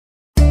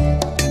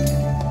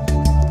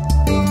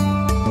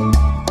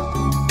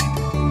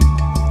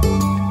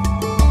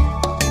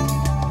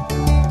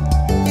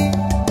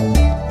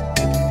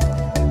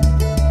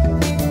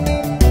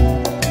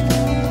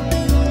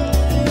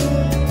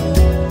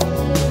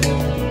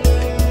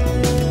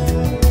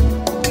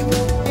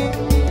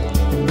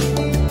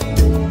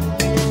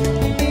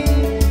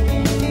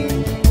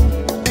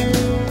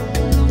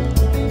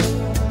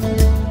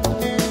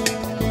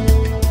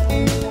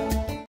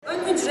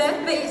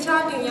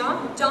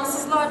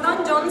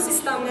cansızlardan canlı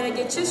sistemlere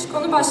geçiş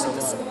konu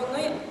başlıklı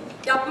sunumunu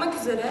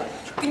yapmak üzere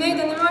Güney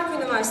Danimarka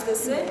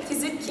Üniversitesi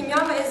Fizik, Kimya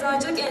ve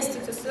Eczacılık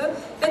Enstitüsü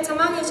ve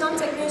Temel Yaşam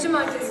Teknoloji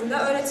Merkezi'nde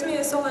öğretim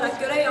üyesi olarak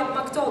görev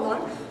yapmakta olan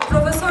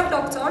Profesör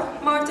Doktor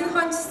Martin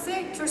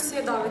Hanczyc'i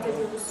kürsüye davet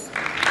ediyoruz.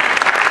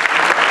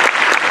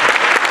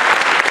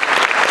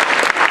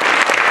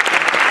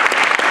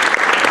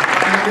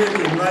 We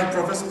invite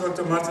Professor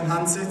Dr. Martin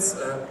Hanczyc,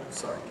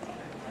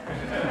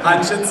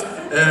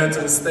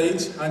 to the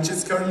stage.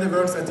 Hanczyc currently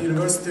works at the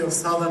University of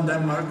Southern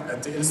Denmark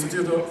at the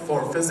Institute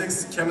for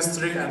Physics,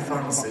 Chemistry and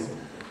Pharmacy.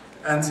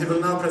 And he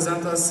will now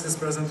present us his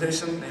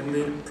presentation,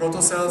 namely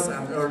Protocells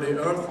and Early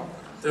Earth,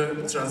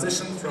 the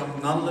transition from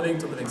non-living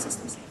to living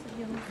systems.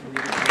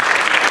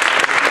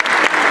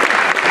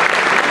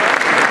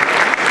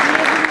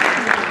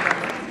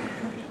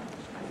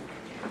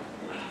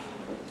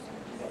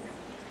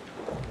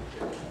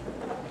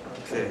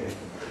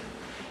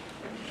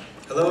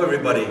 Hello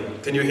everybody.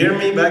 Can you hear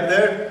me back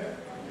there?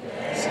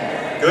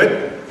 Yes.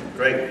 Good?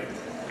 Great.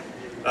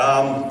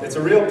 It's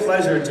a real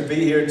pleasure to be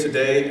here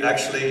today.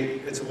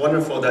 Actually, it's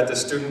wonderful that the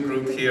student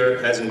group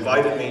here has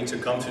invited me to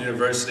come to the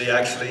university.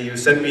 Actually, you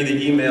sent me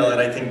the email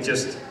and I think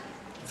just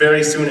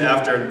very soon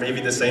after, maybe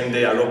the same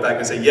day, I wrote back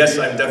and said, yes,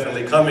 I'm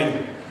definitely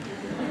coming.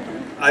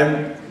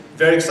 I'm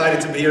very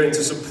excited to be here and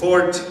to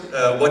support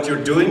what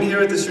you're doing here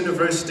at this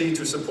university,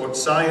 to support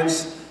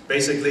science,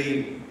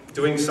 basically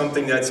doing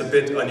something that's a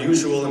bit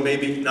unusual and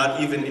maybe not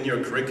even in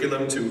your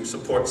curriculum, to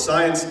support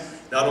science,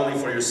 not only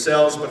for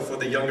yourselves, but for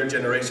the younger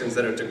generations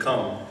that are to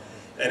come.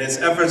 And it's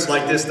efforts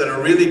like this that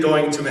are really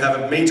going to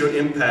have a major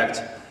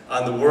impact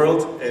on the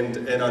world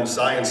and on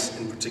science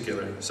in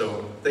particular.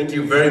 So thank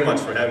you very much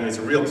for having me. It's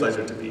a real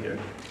pleasure to be here.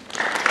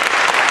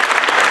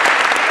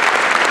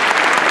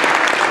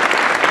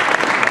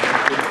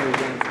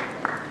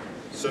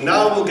 So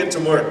now we'll get to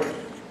work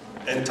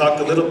and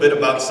talk a little bit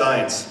about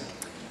science.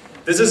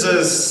 This is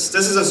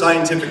a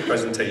scientific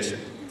presentation.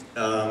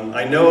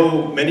 I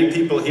know many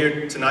people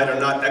here tonight are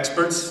not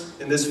experts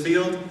in this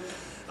field,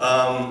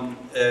 and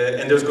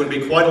there's going to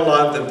be quite a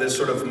lot of this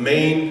sort of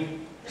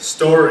main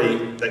story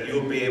that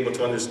you'll be able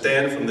to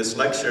understand from this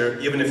lecture,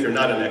 even if you're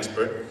not an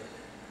expert.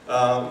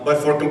 But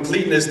for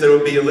completeness, there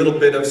will be a little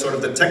bit of sort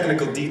of the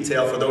technical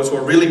detail for those who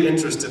are really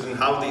interested in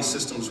how these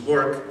systems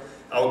work.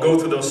 I'll go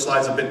through those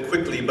slides a bit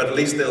quickly, but at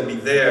least they'll be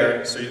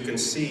there so you can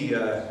see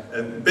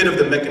a bit of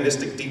the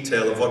mechanistic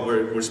detail of what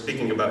we're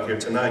speaking about here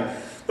tonight.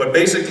 But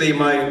basically,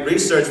 my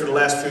research for the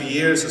last few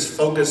years is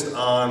focused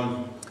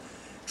on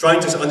trying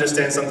to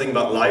understand something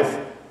about life.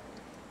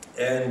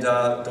 And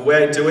the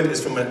way I do it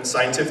is from a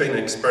scientific and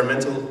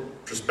experimental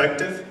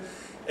perspective.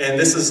 And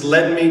this has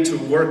led me to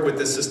work with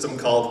this system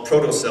called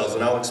protocells.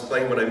 And I'll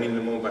explain what I mean in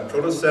a moment by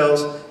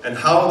protocells and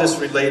how this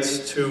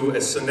relates to a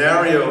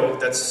scenario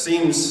that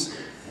seems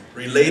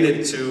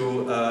related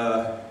to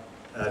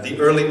the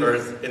early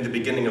Earth in the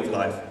beginning of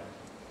life.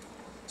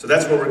 So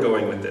that's where we're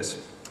going with this.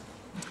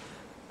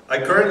 I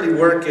currently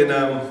work in,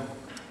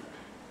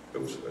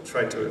 oops, I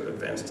tried to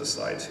advance the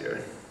slides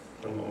here.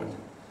 One moment.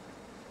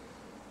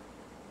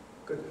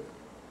 Good.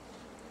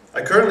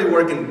 I currently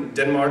work in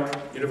Denmark,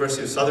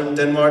 University of Southern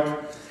Denmark,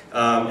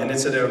 and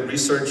it's at a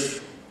research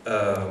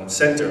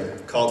center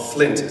called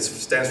FLINT. It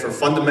stands for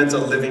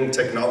Fundamental Living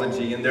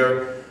Technology, and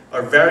there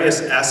are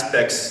various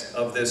aspects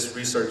of this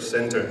research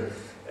center.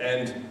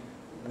 And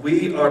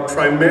we are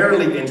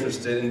primarily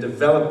interested in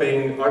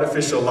developing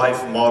artificial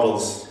life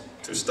models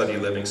to study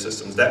living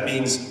systems. That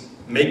means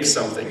make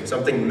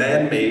something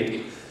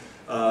man-made,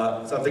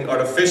 something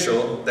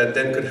artificial that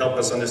then could help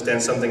us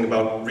understand something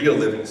about real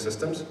living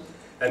systems.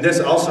 And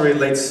this also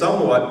relates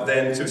somewhat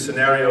then to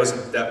scenarios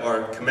that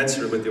are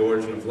commensurate with the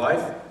origin of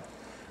life.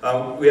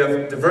 We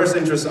have diverse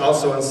interests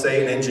also in,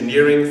 say, in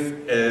engineering,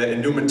 in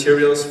new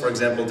materials, for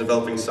example,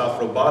 developing soft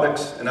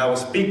robotics, and I will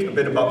speak a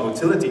bit about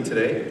motility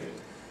today.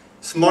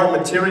 Smart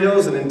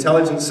materials and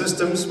intelligent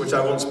systems, which I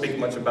won't speak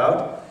much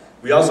about.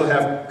 We also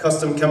have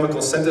custom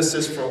chemical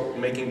synthesis for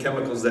making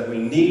chemicals that we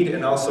need,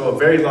 and also a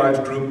very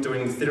large group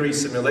doing theory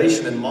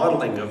simulation and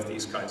modeling of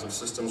these kinds of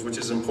systems, which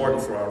is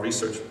important for our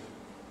research.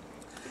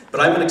 But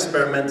I'm an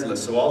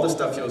experimentalist, so all the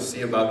stuff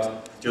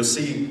you'll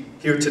see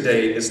here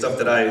today is stuff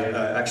that I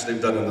actually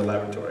have done in the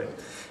laboratory.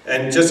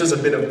 And just as a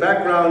bit of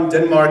background,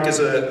 Denmark is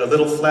a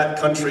little flat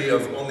country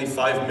of only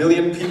 5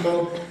 million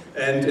people,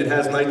 and it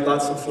has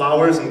lots of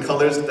flowers and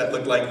colors that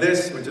look like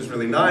this, which is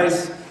really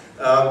nice.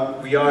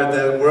 We are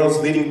the world's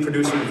leading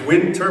producer of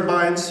wind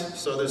turbines,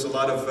 so there's a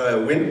lot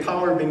of wind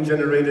power being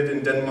generated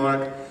in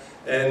Denmark.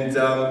 And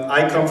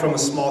I come from a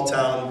small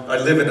town, I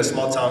live in a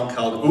small town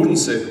called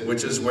Odense,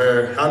 which is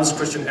where Hans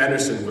Christian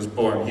Andersen was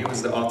born. He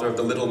was the author of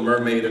The Little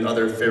Mermaid and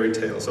other fairy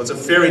tales. So it's a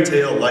fairy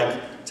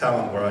tale-like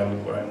town where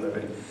I'm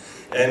living.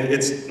 And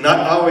it's not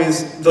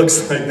always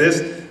looks like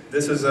this.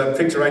 This is a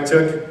picture I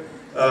took.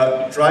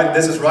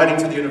 This is riding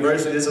to the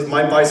university. This is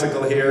my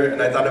bicycle here,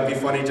 and I thought it'd be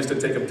funny just to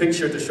take a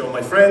picture to show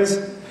my friends.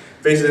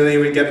 Basically,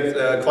 we get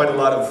quite a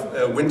lot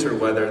of winter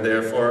weather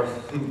there for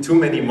too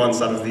many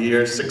months out of the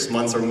year, 6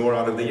 months or more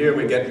out of the year.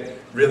 We get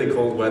really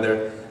cold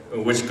weather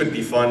which could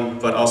be fun,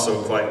 but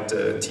also quite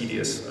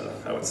tedious,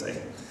 I would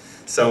say.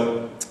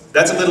 So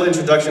that's a little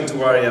introduction to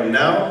where I am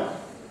now.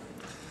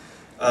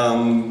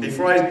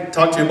 Before I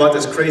talk to you about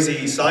this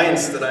crazy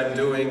science that I'm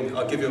doing,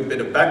 I'll give you a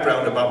bit of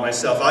background about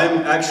myself. I'm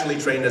actually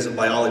trained as a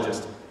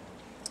biologist.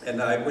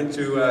 And I went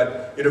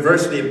to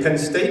University of Penn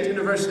State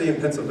University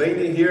in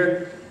Pennsylvania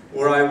here,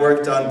 where I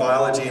worked on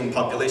biology and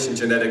population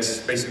genetics,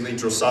 basically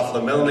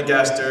Drosophila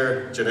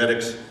melanogaster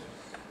genetics.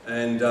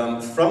 And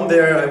from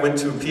there, I went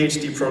to a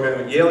PhD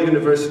program at Yale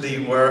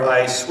University, where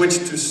I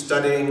switched to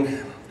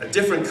studying a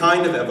different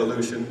kind of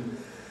evolution,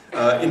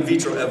 in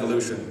vitro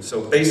evolution.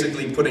 So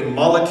basically putting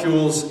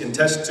molecules in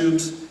test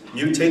tubes,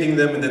 mutating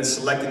them, and then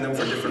selecting them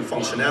for different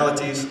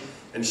functionalities,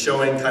 and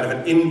showing kind of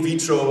an in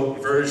vitro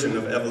version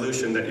of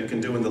evolution that you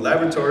can do in the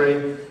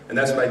laboratory. And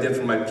that's what I did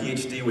for my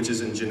PhD, which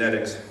is in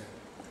genetics.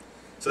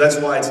 So that's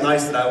why it's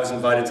nice that I was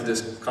invited to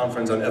this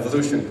conference on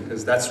evolution,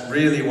 because that's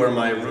really where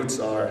my roots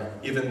are,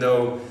 even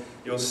though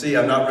you'll see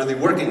I'm not really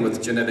working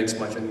with genetics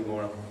much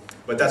anymore.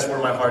 But that's where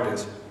my heart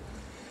is.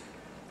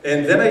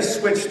 And then I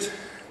switched,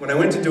 when I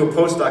went to do a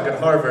postdoc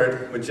at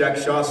Harvard with Jack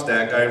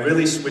Shostak, I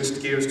really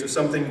switched gears to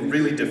something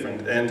really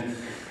different and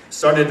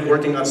started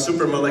working on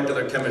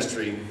supramolecular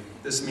chemistry.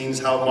 This means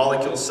how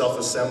molecules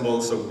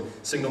self-assemble, so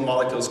single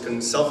molecules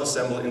can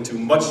self-assemble into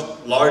much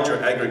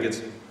larger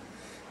aggregates.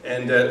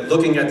 And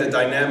looking at the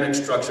dynamic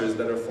structures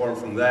that are formed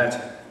from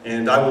that.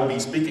 And I will be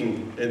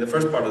speaking in the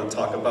first part of the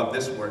talk about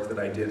this work that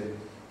I did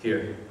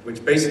here,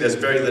 which basically has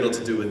very little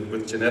to do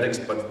with genetics,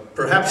 but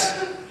perhaps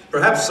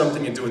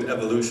something to do with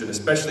evolution,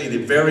 especially the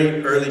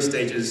very early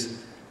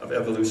stages of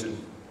evolution.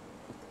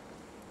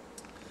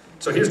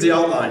 So here's the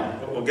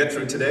outline, what we'll get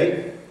through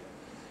today.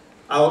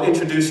 I'll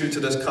introduce you to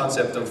this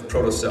concept of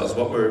protocells,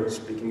 what we're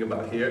speaking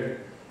about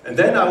here. And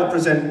then I will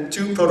present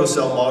two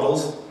protocell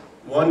models.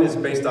 One is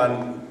based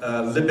on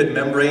lipid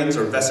membranes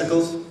or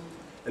vesicles,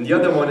 and the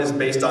other one is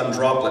based on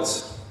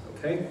droplets,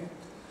 okay?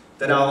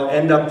 Then I'll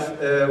end up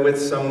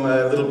with some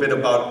little bit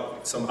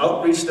about some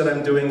outreach that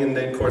I'm doing, and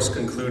then of course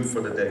conclude for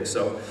the day.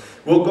 So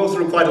we'll go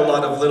through quite a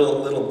lot of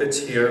little bits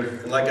here,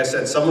 and like I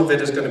said, some of it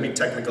is going to be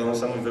technical and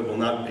some of it will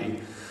not be.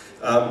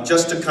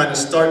 Just to kind of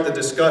start the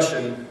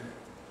discussion,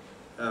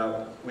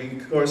 we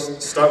of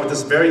course start with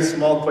this very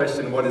small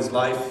question, what is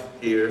life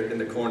here in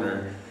the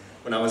corner?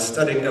 When I was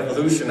studying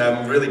evolution,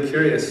 I'm really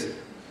curious,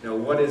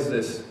 what is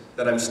this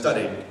that I'm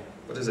studying?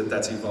 What is it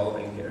that's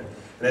evolving here?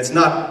 And it's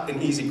not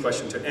an easy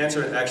question to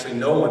answer, and actually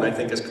no one, I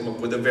think, has come up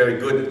with a very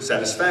good,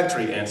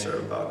 satisfactory answer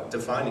about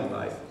defining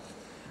life.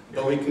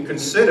 But we can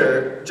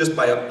consider, just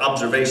by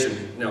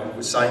observation,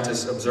 with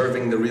scientists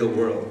observing the real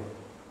world,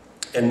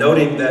 and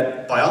noting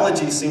that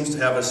biology seems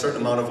to have a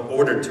certain amount of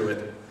order to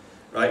it,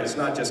 right? It's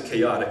not just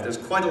chaotic. There's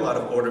quite a lot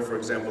of order, for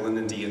example, in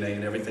the DNA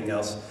and everything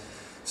else.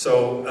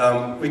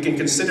 So we can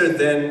consider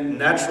then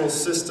natural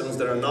systems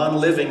that are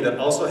non-living that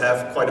also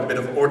have quite a bit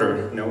of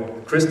order.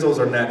 Crystals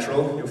are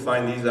natural, you'll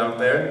find these out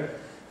there,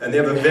 and they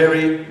have a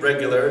very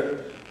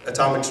regular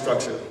atomic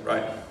structure,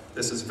 right?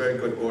 This is very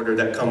good order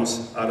that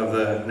comes out of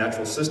the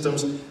natural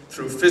systems.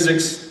 Through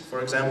physics,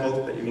 for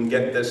example, that you can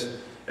get this.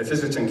 And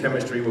physics and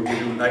chemistry will give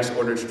you nice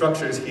ordered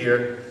structures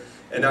here.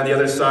 And on the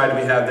other side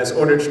we have this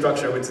ordered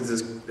structure, which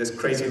is this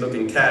crazy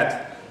looking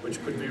cat, which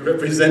could be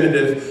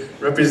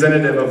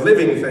representative of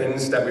living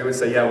things that we would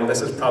say, yeah, well,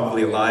 this is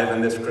probably alive,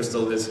 and this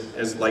crystal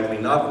is likely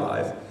not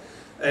alive.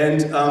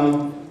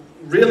 And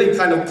really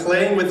kind of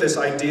playing with this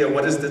idea,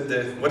 what is it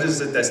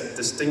that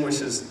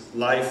distinguishes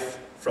life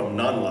from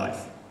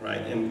non-life, right?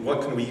 And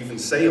what can we even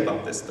say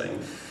about this thing?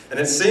 And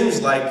it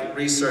seems like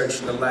research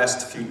in the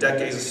last few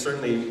decades,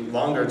 certainly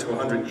longer to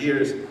 100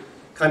 years,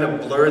 kind of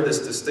blur this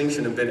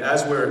distinction a bit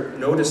as we're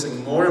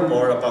noticing more and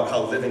more about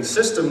how living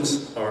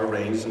systems are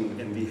arranged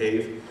and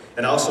behave,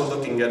 and also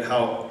looking at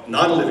how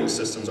non-living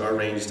systems are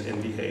arranged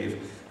and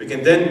behave. We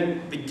can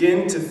then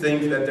begin to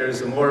think that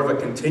there's more of a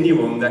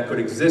continuum that could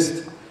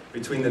exist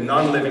between the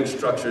non-living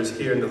structures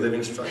here and the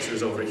living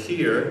structures over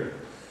here.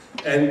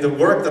 And the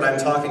work that I'm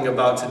talking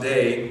about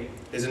today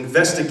is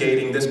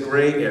investigating this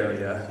gray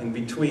area in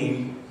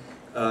between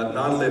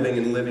non-living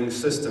and living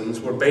systems,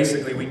 where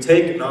basically we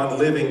take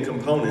non-living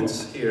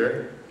components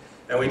here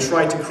and we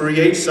try to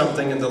create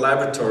something in the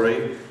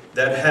laboratory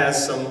that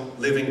has some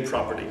living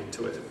property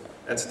to it.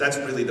 That's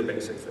really the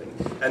basic thing.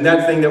 And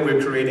that thing that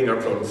we're creating are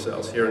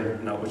protocells here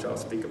now, which I'll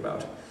speak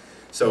about.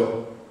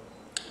 So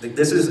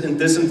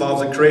this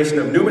involves the creation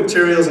of new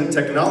materials and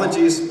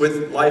technologies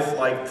with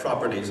lifelike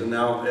properties. And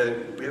now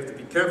we have to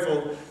be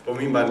careful what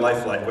we mean by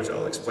lifelike, which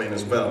I'll explain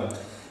as well.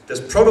 This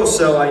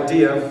protocell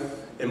idea,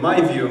 in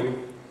my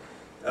view,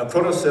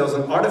 protocell is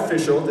an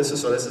artificial, this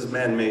is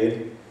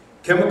man-made,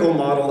 chemical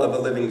model of a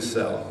living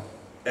cell.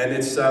 And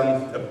it's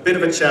a bit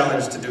of a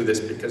challenge to do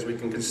this, because we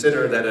can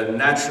consider that a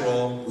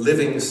natural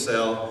living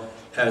cell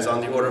has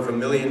on the order of 1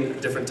 million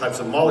different types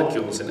of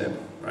molecules in it,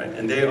 right?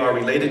 And they are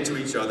related to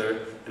each other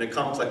in a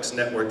complex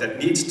network that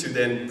needs to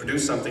then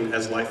produce something that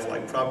has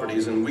lifelike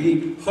properties. And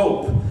we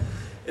hope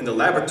in the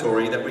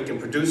laboratory that we can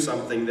produce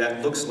something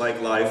that looks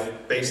like life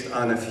based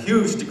on a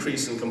huge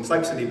decrease in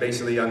complexity,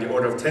 basically on the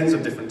order of tens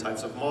of different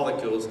types of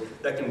molecules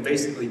that can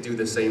basically do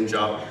the same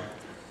job.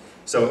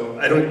 So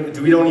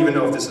we don't even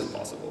know if this is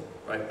possible,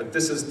 right? But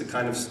this is the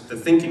kind of the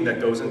thinking that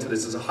goes into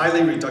this. It's a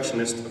highly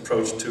reductionist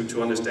approach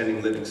to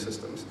understanding living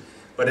systems.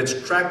 But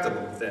it's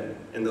tractable then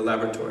in the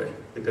laboratory,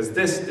 because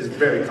this is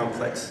very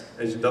complex.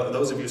 As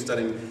those of you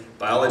studying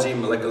biology,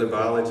 molecular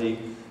biology,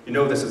 you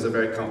know this is a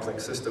very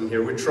complex system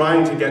here. We're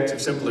trying to get to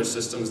simpler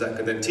systems that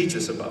can then teach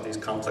us about these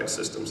complex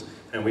systems,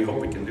 and we hope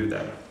we can do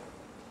that.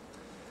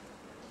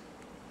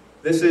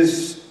 This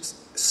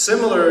is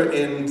similar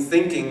in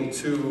thinking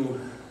to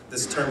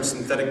this term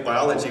synthetic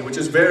biology, which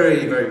is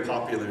very, very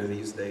popular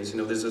these days. You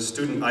know, there's a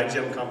student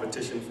iGEM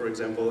competition, for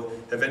example.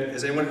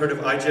 Has anyone heard of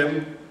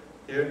iGEM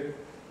here?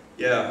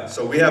 Yeah,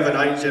 so we have an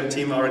iGEM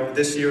team already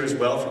this year as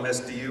well from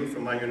SDU,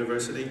 from my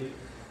university.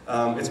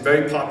 It's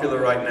very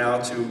popular right now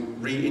to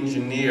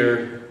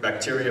re-engineer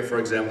bacteria, for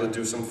example, to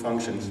do some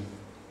functions.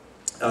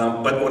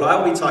 But what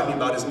I'll be talking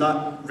about is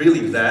not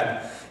really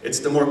that. It's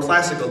the more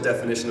classical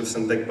definition of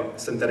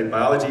synthetic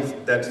biology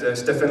that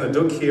Stefan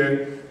Leduc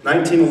here,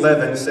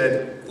 1911,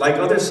 said, like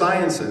other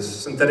sciences,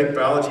 synthetic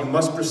biology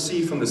must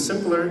proceed from the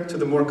simpler to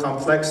the more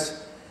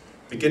complex,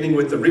 beginning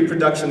with the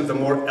reproduction of the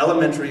more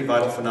elementary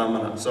vital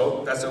phenomena.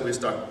 So that's how we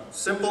start.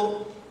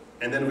 Simple,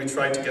 and then we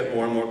try to get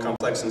more and more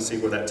complex and see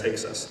where that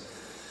takes us.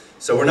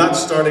 So we're not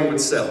starting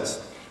with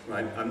cells,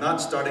 right? I'm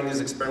not starting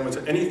these experiments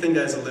with anything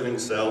that is a living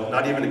cell,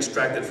 not even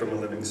extracted from a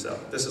living cell.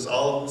 This is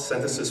all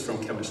synthesis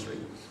from chemistry.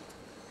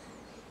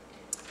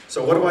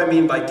 So what do I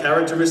mean by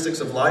characteristics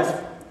of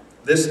life?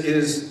 This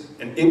is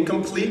an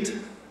incomplete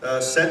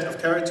set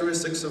of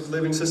characteristics of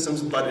living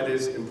systems, but it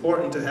is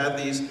important to have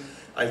these,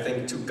 I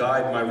think, to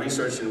guide my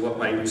research and what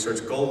my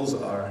research goals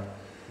are.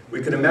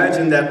 We can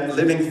imagine that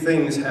living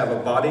things have a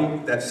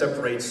body that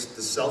separates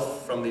the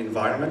self from the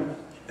environment,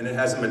 and it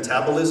has a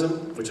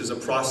metabolism, which is a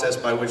process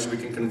by which we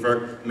can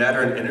convert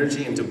matter and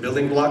energy into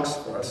building blocks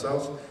for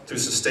ourselves, to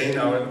sustain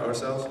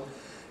ourselves.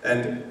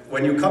 And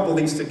when you couple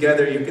these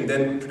together, you can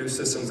then produce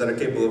systems that are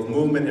capable of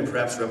movement and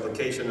perhaps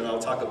replication, and I'll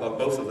talk about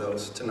both of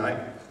those tonight.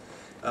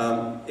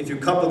 If you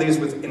couple these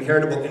with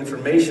inheritable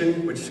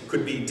information, which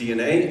could be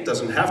DNA, it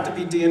doesn't have to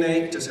be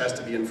DNA, it just has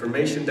to be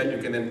information that you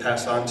can then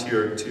pass on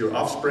to your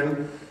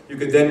offspring, you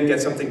could then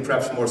get something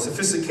perhaps more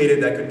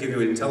sophisticated that could give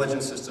you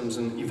intelligent systems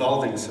and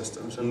evolving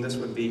systems, and this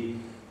would be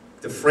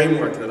the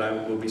framework that I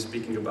will be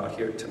speaking about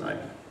here tonight.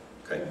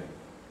 Okay?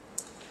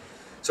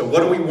 So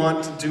what do we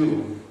want to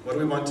do? What do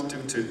we want to do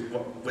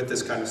with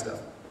this kind of stuff?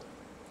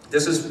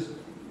 This is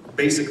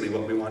basically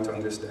what we want to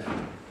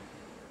understand.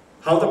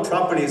 How the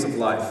properties of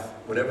life,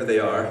 whatever they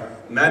are,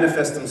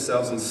 manifest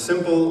themselves in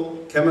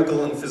simple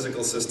chemical and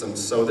physical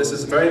systems. So this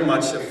is very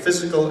much a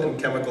physical and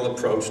chemical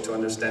approach to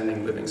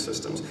understanding living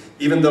systems.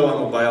 Even though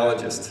I'm a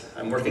biologist,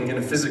 I'm working in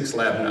a physics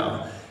lab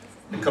now,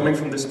 and coming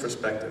from this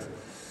perspective.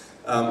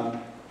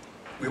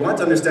 We want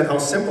to understand how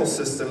simple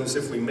systems,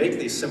 if we make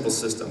these simple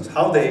systems,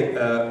 how they,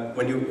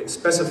 when you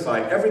specify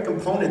every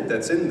component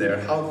that's in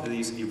there, how do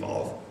these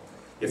evolve,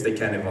 if they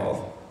can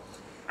evolve?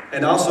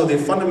 And also the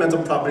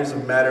fundamental properties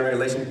of matter in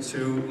relation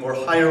to more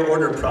higher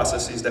order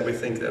processes that we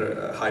think that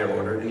are higher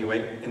order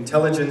anyway.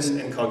 Intelligence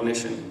and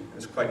cognition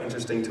is quite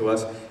interesting to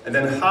us. And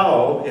then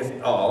how, if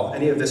all,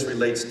 any of this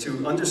relates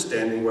to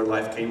understanding where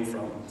life came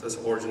from, this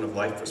origin of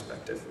life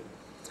perspective.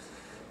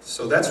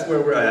 So that's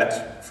where we're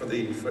at for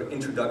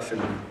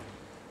introduction.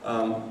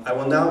 I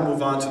will now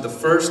move on to the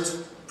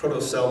first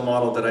protocell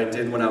model that I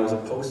did when I was a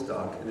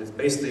postdoc, and it's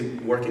basically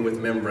working with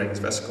membranes,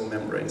 vesicle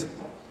membranes.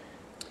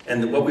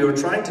 And what we were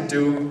trying to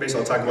do,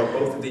 basically I'll talk about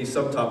both of these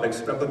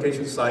subtopics,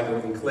 replication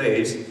cycles and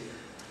clays.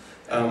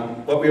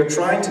 What we are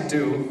trying to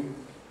do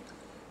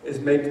is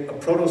make a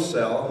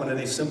protocell, one of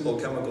these simple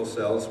chemical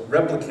cells,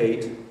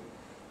 replicate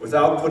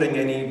without putting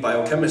any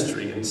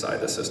biochemistry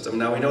inside the system.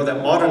 Now we know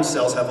that modern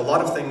cells have a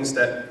lot of things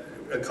that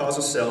cause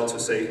a cell to,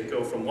 say,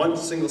 go from one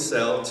single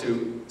cell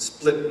to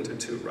split into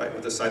two, right,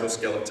 with the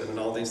cytoskeleton and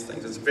all these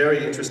things. It's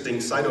very interesting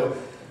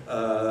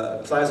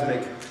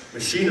cytoplasmic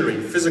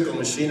machinery, physical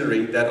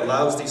machinery that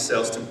allows these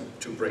cells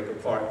to break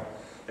apart.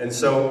 And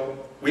so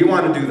we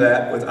want to do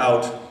that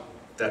without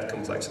that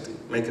complexity,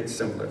 make it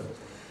simpler.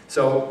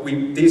 So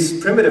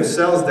these primitive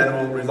cells then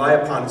will rely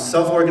upon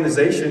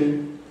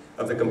self-organization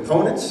of the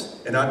components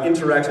and on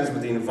interactions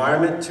with the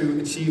environment to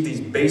achieve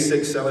these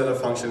basic cellular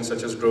functions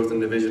such as growth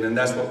and division, and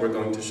that's what we're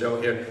going to show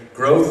here.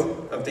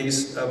 Growth of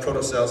these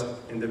protocells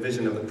and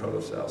division of the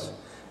protocells.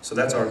 So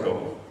that's our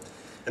goal.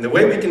 And the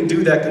way we can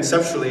do that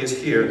conceptually is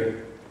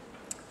here.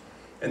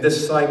 In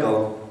this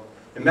cycle,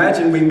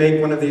 imagine we make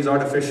one of these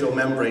artificial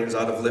membranes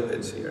out of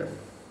lipids here.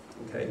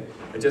 Okay?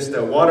 It's just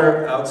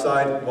water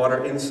outside,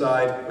 water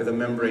inside with a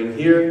membrane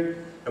here.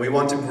 And we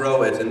want to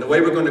grow it. And the way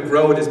we're going to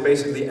grow it is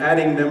basically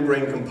adding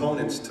membrane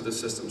components to the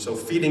system, so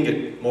feeding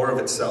it more of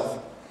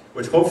itself,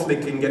 which hopefully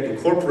can get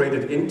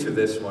incorporated into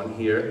this one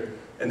here,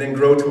 and then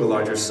grow to a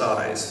larger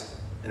size.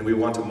 And we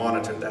want to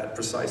monitor that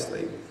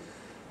precisely.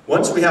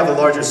 Once we have a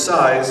larger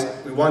size,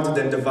 we want to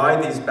then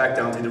divide these back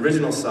down to the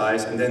original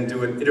size and then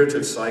do an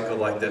iterative cycle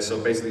like this. So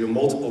basically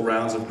multiple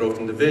rounds of growth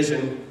and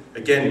division,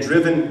 again,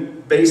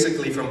 driven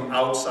basically from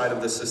outside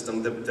of the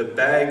system. The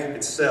bag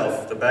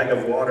itself, the bag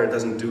of water,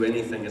 doesn't do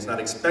anything. It's not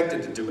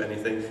expected to do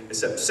anything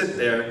except sit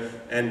there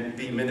and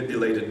be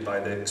manipulated by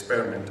the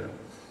experimenter.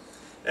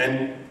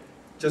 And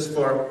just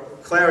for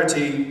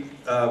clarity,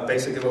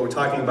 basically what we're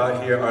talking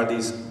about here are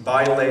these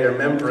bilayer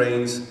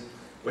membranes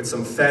with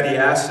some fatty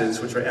acids,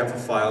 which are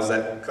amphiphiles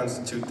that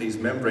constitute these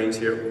membranes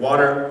here.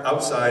 Water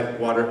outside,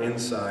 water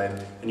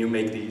inside, and you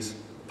make these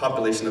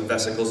population of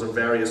vesicles of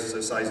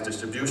various size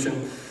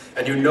distribution.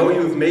 And you know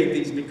you've made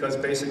these because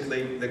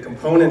basically the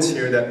components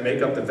here that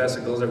make up the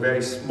vesicles are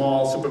very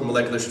small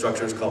supramolecular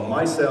structures called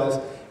micelles,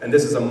 and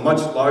this is a much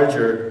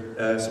larger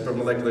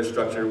supramolecular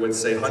structure with,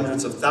 say,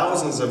 hundreds of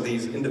thousands of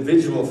these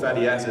individual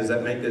fatty acids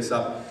that make this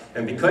up.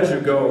 And because you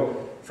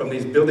go from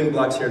these building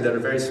blocks here that are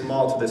very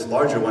small to this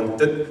larger one,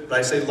 when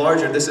I say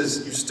larger, this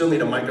is, you still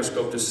need a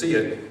microscope to see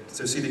it,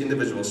 to see the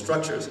individual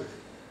structures.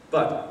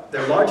 But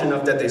they're large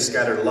enough that they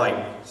scatter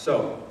light.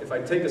 So if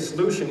I take a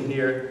solution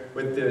here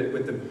with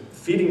the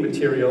feeding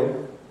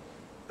material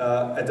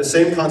at the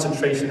same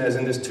concentration as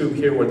in this tube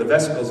here where the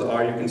vesicles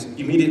are, you can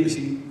immediately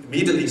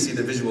see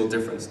the visual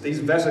difference. These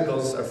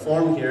vesicles are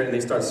formed here and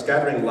they start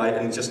scattering light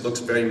and it just looks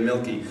very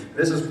milky.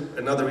 This is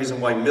another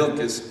reason why milk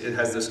it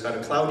has this kind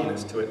of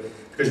cloudiness to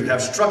it, because you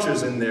have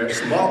structures in there,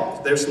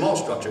 they're small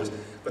structures,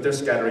 but they're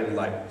scattering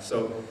light.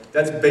 So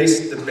that's the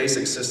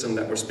basic system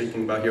that we're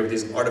speaking about here with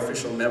these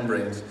artificial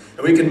membranes.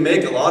 And we can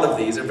make a lot of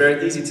these. They're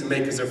very easy to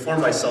make because they're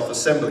formed by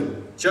self-assembly.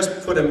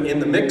 Just put them in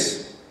the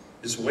mix,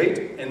 just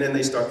wait, and then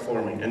they start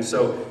forming. And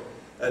so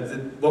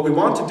what we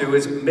want to do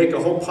is make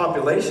a whole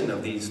population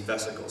of these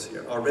vesicles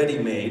here, already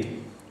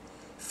made,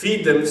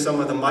 feed them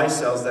some of the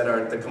micelles that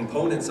are the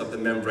components of the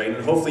membrane,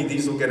 and hopefully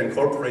these will get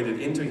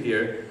incorporated into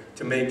here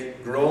to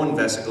make grown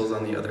vesicles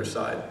on the other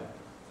side.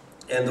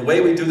 And the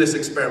way we do this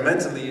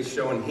experimentally is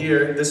shown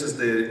here. This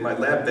is my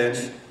lab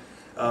bench.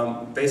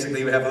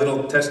 Basically, we have a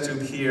little test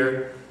tube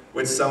here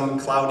with some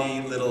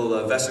cloudy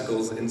little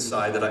vesicles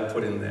inside that I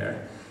put in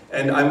there.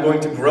 And I'm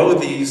going to grow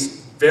these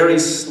very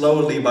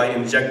slowly by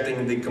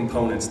injecting the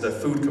components, the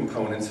food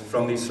components,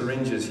 from these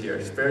syringes here.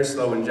 It's very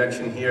slow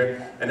injection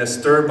here, and a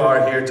stir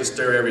bar here to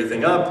stir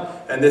everything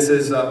up. And this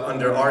is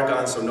under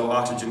argon, so no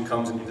oxygen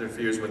comes and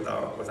interferes with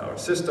our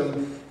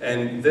system.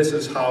 And this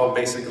is how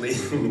basically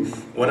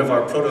one of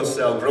our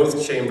protocell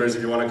growth chambers,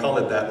 if you want to call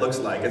it that, looks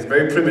like. It's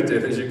very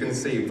primitive, as you can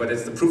see, but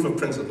it's the proof of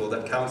principle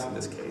that counts in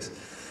this case.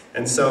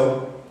 And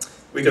so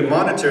we could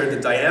monitor the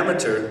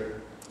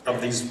diameter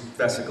of these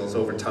vesicles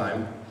over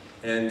time.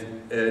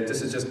 And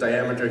this is just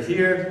diameter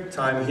here,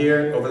 time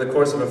here. Over the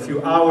course of a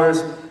few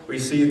hours, we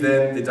see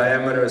then the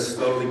diameter is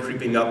slowly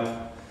creeping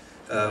up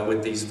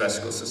with these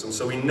vesicle systems.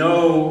 So we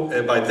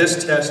know by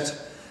this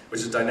test,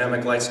 which is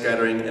dynamic light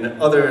scattering,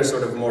 and other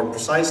sort of more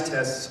precise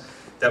tests,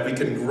 that we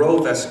can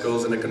grow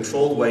vesicles in a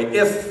controlled way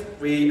if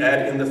we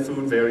add in the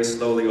food very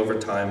slowly over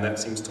time. That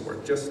seems to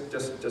work just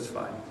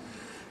fine.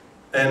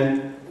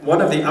 And one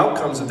of the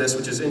outcomes of this,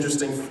 which is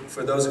interesting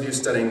for those of you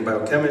studying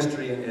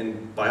biochemistry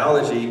and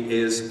biology,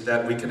 is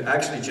that we can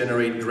actually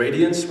generate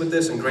gradients with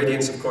this. And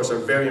gradients, of course, are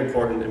very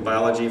important in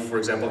biology. For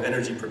example,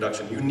 energy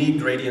production. You need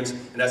gradients,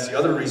 and that's the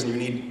other reason you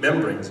need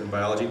membranes in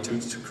biology,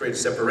 to create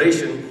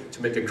separation,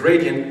 to make a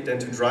gradient, then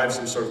to drive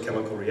some sort of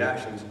chemical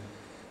reactions.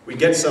 We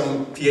get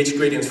some pH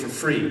gradients for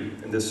free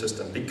in this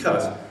system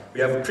because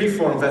we have a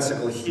preformed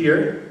vesicle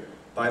here,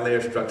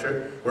 bilayer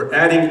structure. We're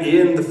adding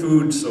in the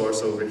food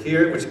source over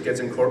here, which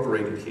gets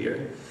incorporated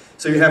here.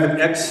 So you have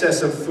an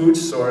excess of food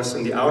source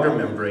in the outer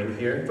membrane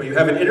here, but you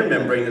have an inner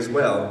membrane as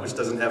well, which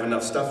doesn't have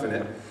enough stuff in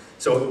it.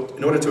 So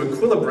in order to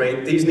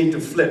equilibrate, these need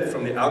to flip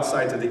from the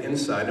outside to the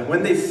inside. And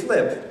when they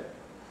flip,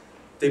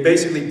 they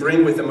basically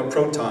bring with them a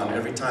proton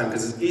every time,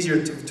 because it's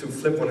easier to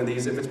flip one of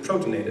these if it's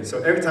protonated.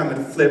 So every time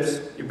it flips,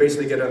 you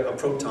basically get a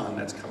proton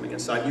that's coming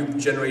inside. You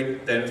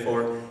generate,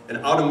 therefore, an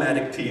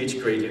automatic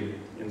pH gradient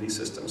in these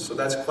systems. So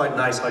that's quite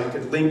nice how you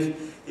can link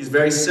these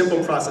very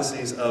simple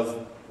processes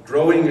of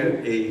growing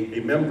a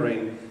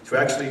membrane to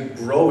actually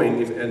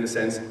growing, in a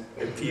sense,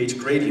 a pH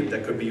gradient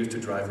that could be used to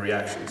drive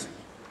reactions.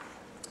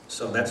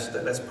 So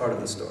that's part of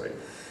the story.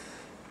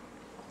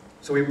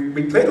 So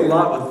we played a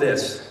lot with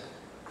this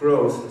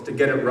growth to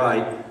get it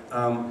right.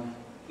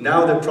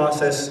 Now the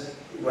process,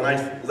 when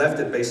I left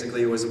it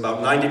basically, it was about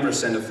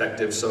 90%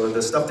 effective. So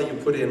the stuff that you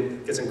put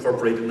in gets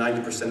incorporated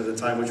 90% of the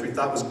time, which we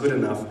thought was good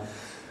enough.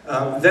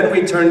 Then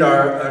we turned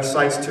our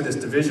sights to this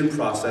division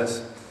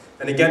process,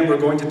 and again we're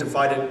going to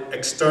divide it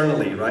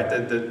externally, right?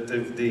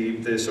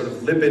 The sort of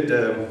lipid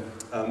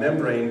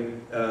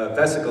membrane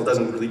vesicle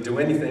doesn't really do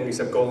anything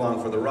except go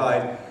along for the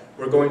ride.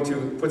 We're going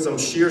to put some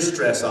shear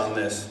stress on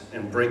this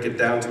and break it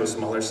down to a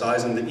smaller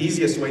size, and the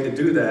easiest way to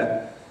do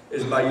that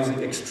is by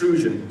using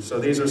extrusion. So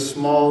these are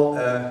small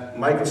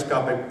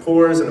microscopic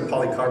pores in a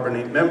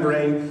polycarbonate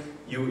membrane.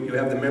 You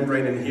have the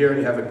membrane in here,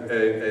 and you have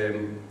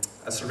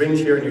a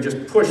syringe here, and you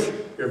just push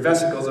your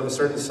vesicles of a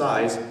certain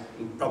size,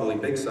 probably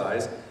big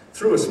size,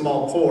 through a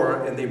small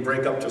pore, and they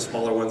break up to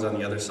smaller ones on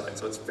the other side.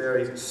 So it's a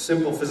very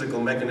simple physical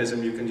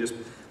mechanism. You can just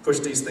push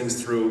these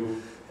things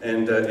through,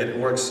 and it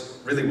works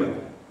really well.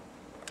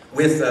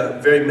 With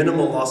very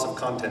minimal loss of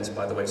contents,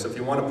 by the way. So if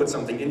you want to put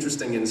something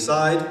interesting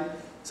inside,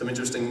 some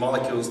interesting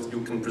molecules,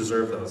 you can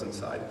preserve those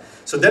inside.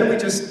 So then we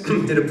just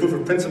did a proof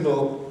of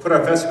principle, put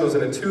our vesicles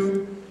in a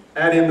tube,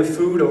 add in the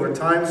food over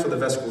time so the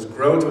vesicles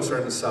grow to a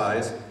certain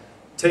size,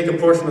 take a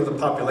portion of the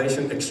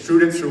population,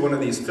 extrude it through one of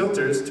these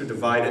filters to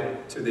divide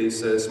it to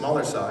these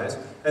smaller size,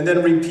 and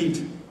then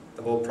repeat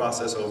the whole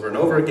process over and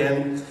over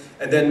again,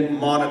 and then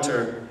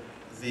monitor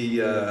the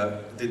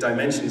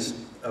dimensions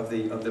of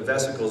the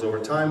vesicles over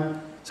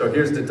time. So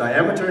here's the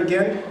diameter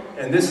again,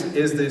 and this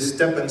is the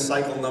step and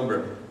cycle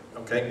number,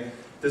 okay?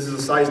 This is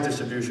a size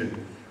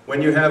distribution.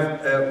 When you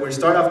have, we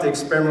start off the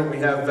experiment, we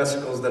have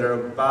vesicles that are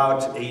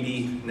about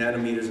 80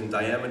 nanometers in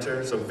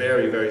diameter, so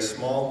very, very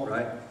small,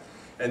 right?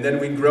 And then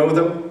we grow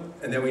them,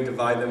 and then we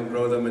divide them,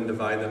 grow them, and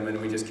divide them, and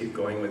we just keep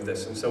going with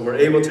this. And so we're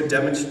able to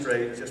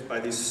demonstrate, just by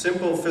these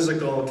simple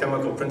physical,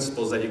 chemical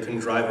principles, that you can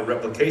drive a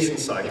replication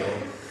cycle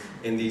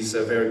in these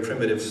very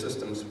primitive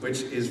systems,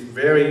 which is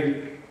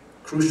very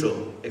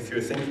crucial if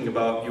you're thinking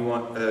about,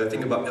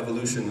 think about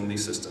evolution in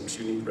these systems.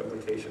 You need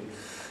replication.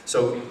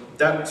 So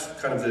that's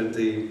kind of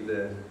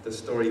the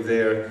story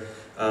there.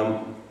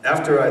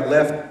 After I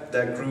left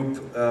that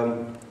group,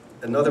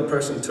 another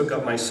person took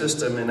up my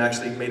system and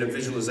actually made a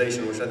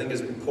visualization, which I think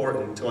is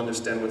important to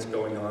understand what's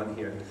going on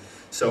here.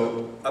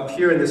 So up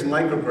here in this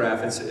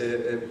micrograph, it's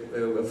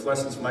a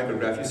fluorescence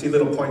micrograph, you see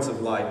little points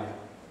of light.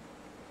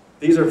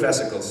 These are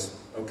vesicles,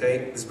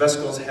 okay? These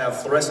vesicles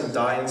have fluorescent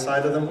dye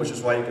inside of them, which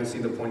is why you can see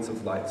the points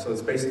of light. So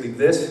it's basically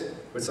this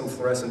with some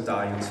fluorescent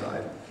dye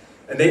inside.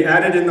 And they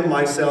added in the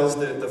micelles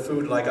the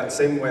food like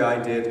same way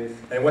I did.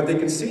 And what they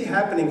can see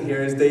happening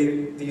here is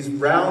these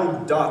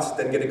round dots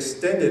then get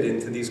extended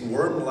into these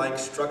worm-like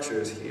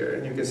structures here.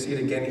 And you can see it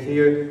again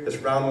here. This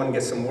round one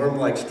gets some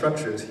worm-like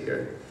structures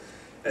here.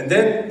 And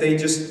then they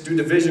just do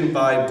division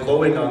by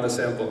blowing on the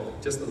sample.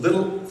 Just a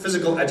little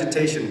physical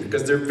agitation,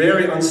 because they're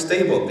very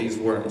unstable, these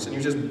worms. And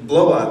you just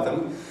blow at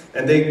them,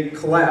 and they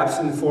collapse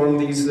and form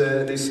these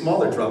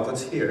smaller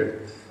droplets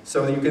here.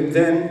 So you can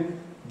then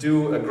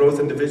do a growth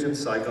and division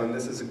cycle, and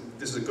this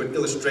is a good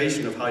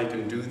illustration of how you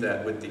can do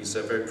that with these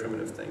very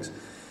primitive things.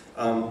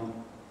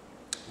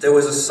 There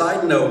was a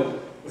side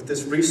note with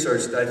this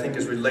research that I think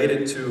is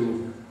related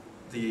to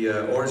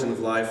the origin of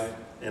life,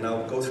 and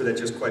I'll go through that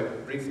just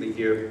quite briefly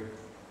here,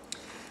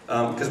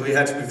 because we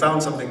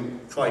found something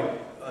quite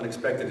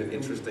unexpected and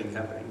interesting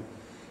happening.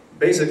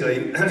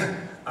 Basically,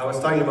 I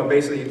was talking about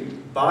basically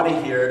body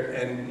here,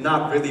 and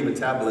not really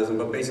metabolism,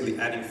 but basically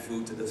adding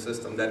food to the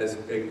system that is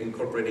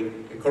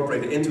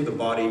incorporated into the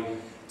body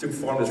to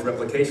form this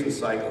replication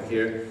cycle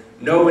here.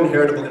 No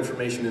inheritable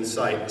information in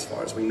sight, as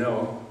far as we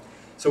know.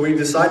 So we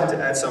decided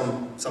to add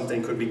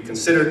something could be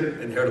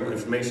considered inheritable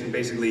information,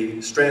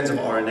 basically strands of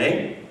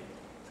RNA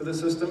to the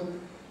system,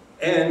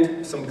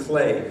 and some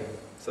clay.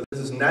 So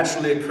this is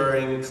naturally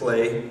occurring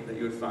clay that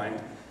you would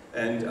find,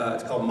 and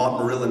it's called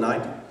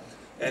montmorillonite.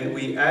 And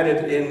we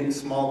added in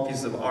small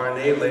pieces of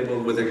RNA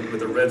labeled with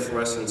a red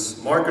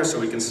fluorescence marker so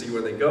we can see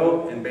where they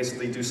go, and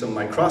basically do some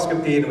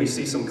microscopy, and we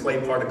see some clay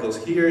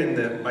particles here in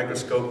the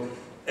microscope,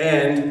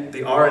 and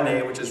the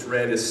RNA, which is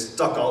red, is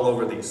stuck all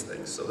over these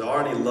things. So the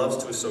RNA loves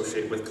to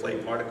associate with clay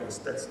particles.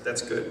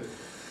 That's good.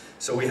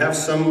 So we have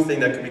something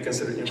that could be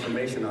considered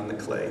information on the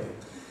clay.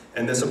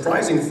 And the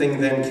surprising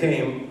thing then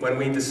came when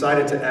we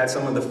decided to add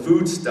some of the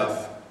food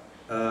stuff,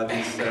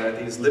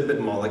 these lipid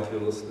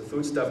molecules, the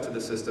food stuff to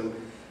the system,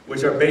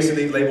 which are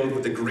basically labeled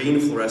with the green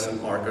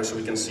fluorescent marker so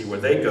we can see where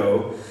they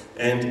go.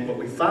 And what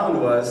we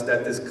found was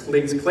that these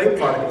clay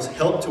particles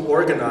help to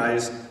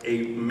organize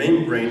a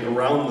membrane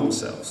around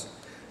themselves.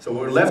 So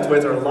what we're left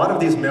with are a lot of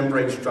these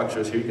membrane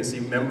structures here. You can see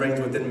membranes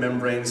within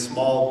membranes,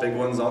 small, big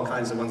ones, all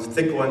kinds of ones,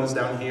 thick ones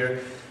down here.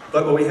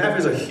 But what we have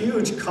is a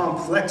huge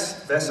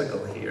complex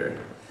vesicle here.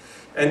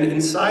 And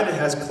inside it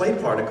has clay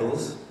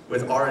particles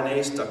with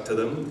RNA stuck to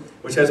them,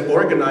 which has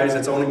organized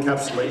its own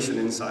encapsulation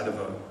inside of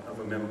a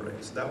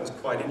membrane. So that was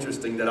quite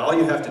interesting, that all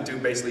you have to do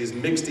basically is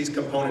mix these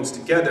components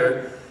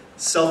together,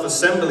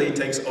 self-assembly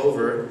takes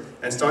over,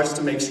 and starts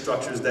to make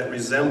structures that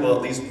resemble,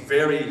 at least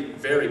very,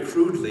 very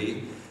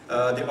crudely,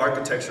 the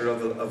architecture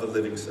of a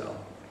living cell.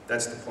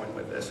 That's the point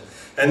with this.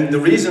 And the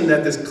reason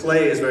that this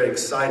clay is very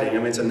exciting, I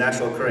mean it's a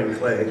natural occurring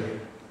clay,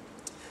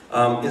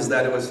 is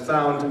that it was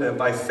found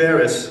by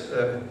Ferris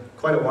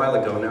quite a while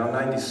ago now,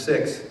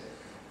 96,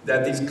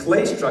 that these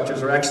clay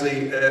structures are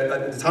actually,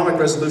 at atomic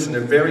resolution,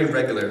 they're very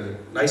regular,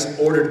 nice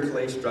ordered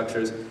clay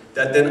structures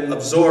that then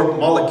absorb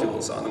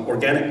molecules on them,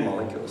 organic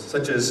molecules,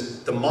 such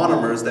as the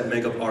monomers that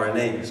make up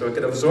RNA. So it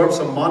could absorb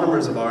some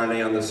monomers of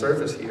RNA on the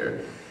surface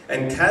here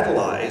and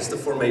catalyze the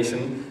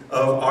formation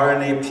of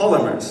RNA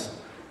polymers,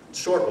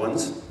 short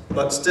ones,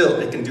 but still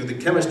it can do the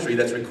chemistry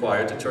that's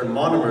required to turn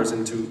monomers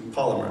into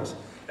polymers.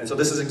 And so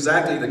this is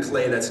exactly the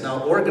clay that's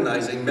now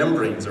organizing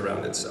membranes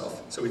around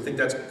itself. So we think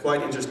that's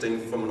quite interesting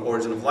from an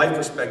origin of life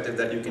perspective,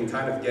 that you can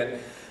kind of get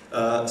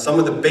some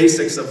of the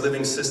basics of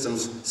living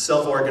systems,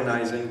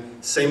 self-organizing,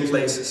 same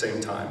place, same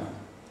time.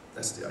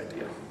 That's the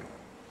idea.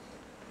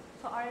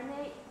 So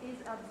RNA is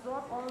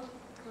absorbed on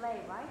clay,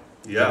 right?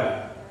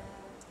 Yeah.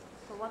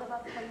 So what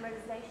about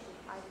polymerization?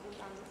 I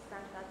didn't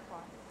understand that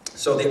part.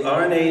 So the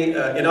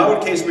RNA, in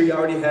our case, we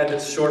already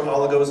had short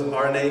oligos of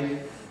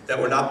RNA that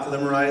were not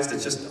polymerized.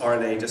 It's just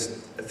RNA, just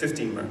a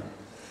 15-mer.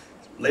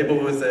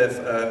 Labeled with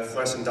a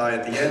fluorescent dye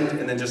at the end,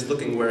 and then just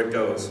looking where it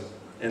goes.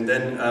 And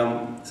then,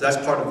 so that's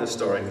part of the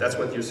story. That's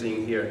what you're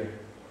seeing here.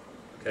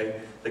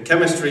 Okay? The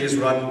chemistry is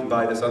run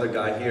by this other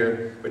guy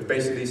here, which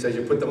basically says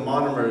you put the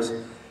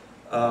monomers.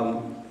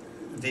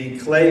 The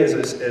clay is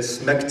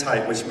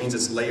smectite, which means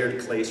it's layered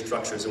clay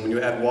structures. And when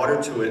you add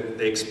water to it,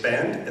 they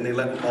expand and they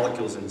let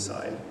molecules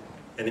inside.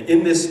 And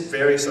in this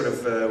very sort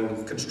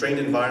of constrained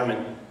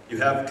environment, you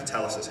have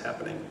catalysis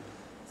happening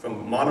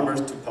from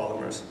monomers to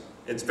polymers.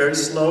 It's very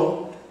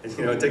slow, and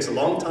it takes a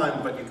long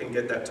time, but you can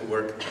get that to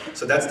work.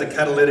 So that's the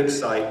catalytic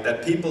site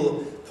that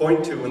people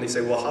point to when they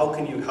say, well, how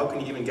can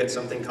you even get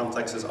something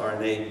complex as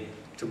RNA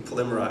to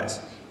polymerize?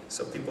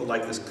 So people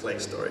like this clay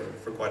story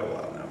for quite a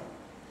while now.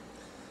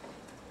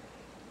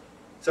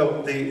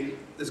 So the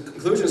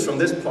conclusions from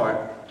this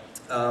part,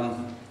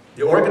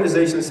 the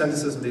organization and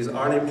synthesis of these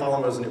RNA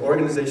polymers and the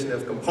organization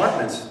of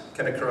compartments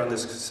can occur on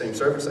this same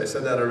surface. I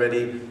said that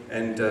already,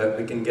 and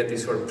we can get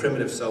these sort of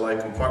primitive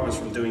cell-like compartments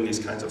from doing these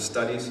kinds of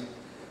studies.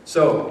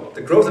 So,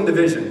 the growth and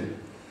division.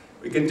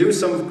 We can do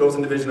some growth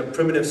and division of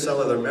primitive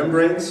cellular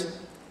membranes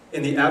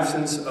in the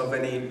absence of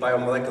any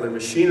biomolecular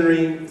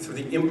machinery through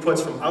the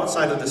inputs from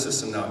outside of the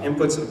system now.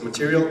 Inputs of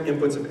material,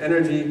 inputs of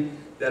energy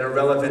that are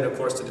relevant, of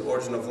course, to the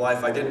origin of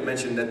life. I didn't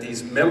mention that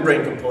these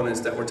membrane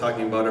components that we're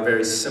talking about are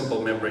very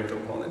simple membrane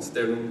components.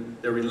 They're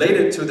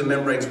related to the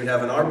membranes we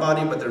have in our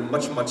body, but they're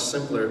much, much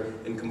simpler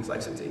in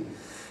complexity.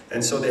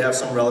 And so they have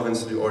some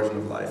relevance to the origin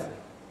of life.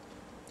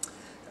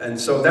 And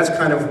so that's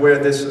kind of where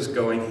this is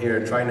going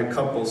here, trying to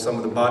couple some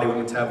of the body with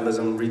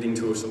metabolism, leading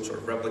to some sort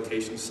of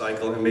replication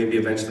cycle, and maybe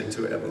eventually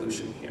to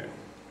evolution here.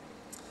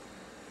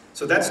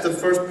 So that's the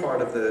first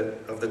part of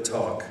the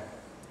talk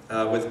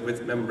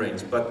with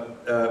membranes.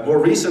 But more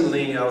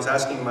recently, I was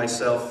asking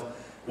myself,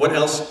 what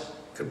else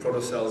could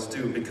protocells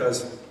do?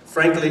 Because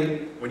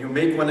frankly, when you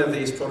make one of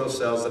these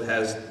protocells that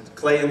has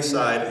clay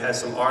inside, it has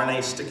some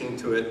RNA sticking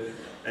to it,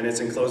 and it's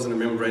enclosed in a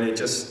membrane, it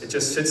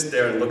just sits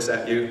there and looks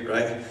at you,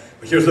 right?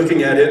 You're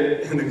looking at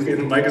it, and the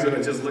microscope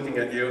is just looking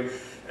at you,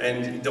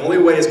 and the only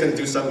way it's going to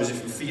do something is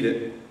if you feed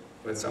it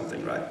with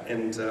something, right?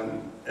 And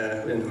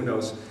who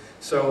knows?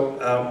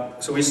 So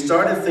we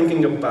started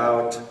thinking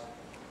about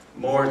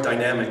more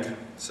dynamic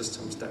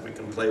systems that we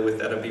can play with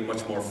that'll be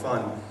much more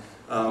fun.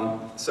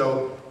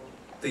 So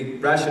the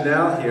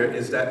rationale here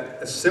is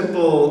that a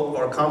simple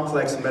or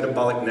complex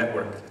metabolic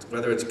network,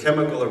 whether it's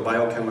chemical or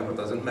biochemical,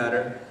 doesn't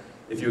matter.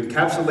 If you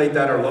encapsulate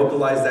that or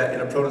localize that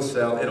in a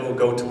protocell, it will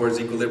go towards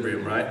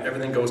equilibrium, right?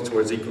 Everything goes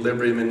towards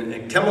equilibrium. In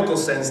a chemical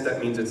sense, that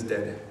means it's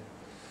dead.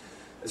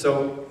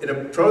 So in a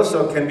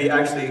protocell can be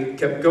actually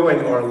kept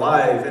going or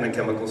alive in a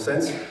chemical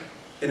sense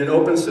in an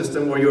open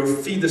system where you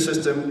feed the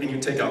system and you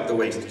take out the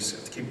waste. You just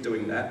have to keep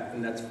doing that,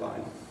 and that's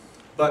fine.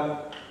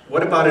 But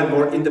what about a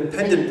more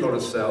independent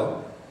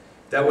protocell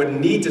that would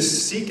need to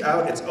seek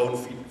out its own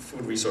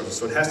food resources?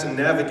 So it has to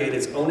navigate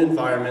its own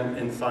environment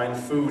and find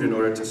food in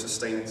order to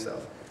sustain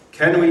itself.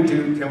 Can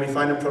we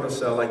find a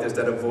protocell like this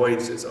that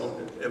avoids its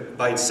own,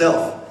 by its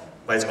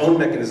own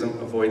mechanism,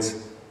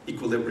 avoids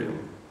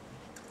equilibrium?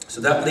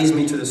 So that leads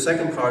me to the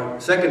second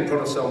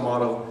protocell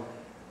model,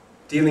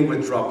 dealing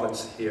with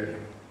droplets here.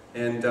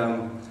 And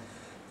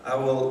I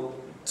will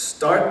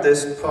start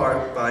this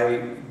part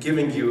by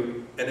giving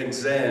you an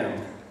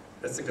exam.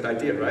 That's a good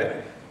idea,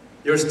 right?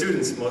 You're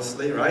students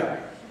mostly, right?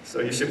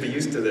 So you should be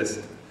used to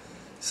this.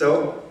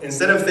 So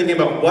instead of thinking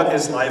about what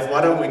is life,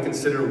 why don't we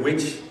consider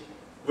which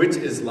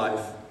is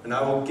life? And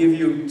I will give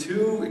you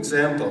two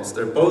examples.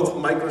 They're both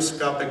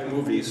microscopic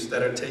movies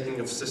that are taken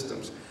of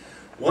systems.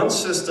 One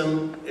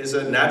system is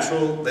a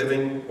natural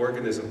living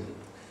organism,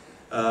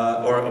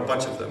 or a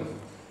bunch of them.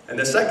 And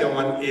the second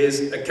one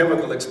is a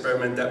chemical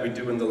experiment that we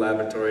do in the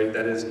laboratory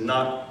that is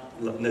not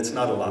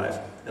alive.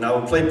 And I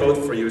will play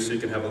both for you so you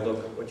can have a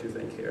look at what you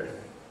think here.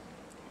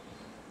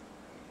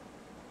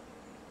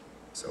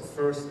 So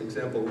first,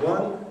 example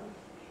one,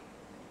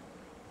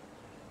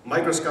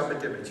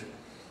 microscopic image.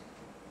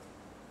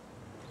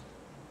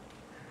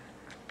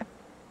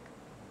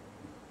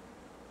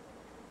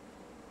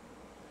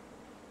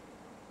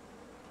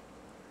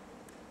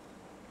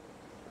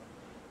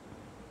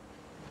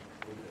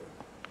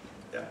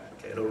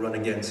 It'll run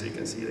again so you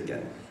can see it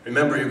again.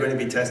 Remember, you're going to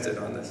be tested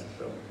on this,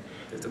 so you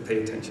have to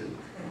pay attention.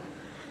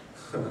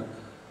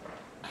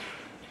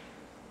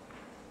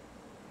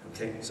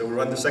 Okay, so we'll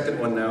run the second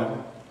one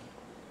now.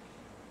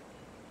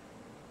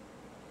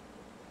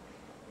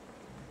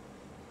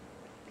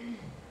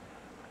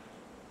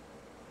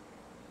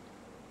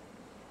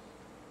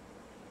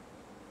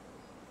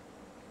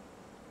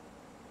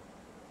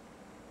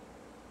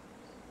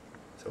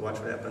 So watch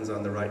what happens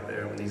on the right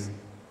there when these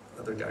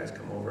other guys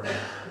come over.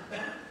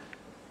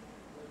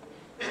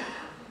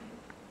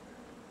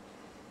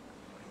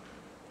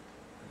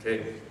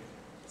 Okay,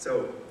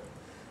 so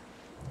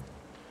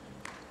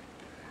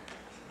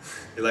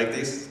you like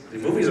these? The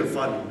movies are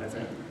fun, I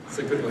think. It's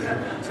a good way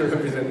to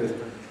represent this.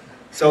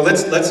 So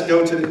let's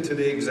go to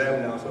the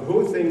exam now. So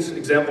who thinks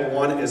example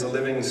 1 is a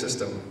living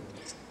system?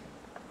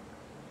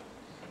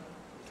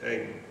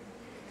 Okay,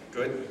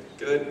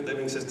 good,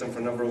 living system for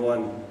number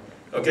 1.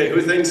 Okay,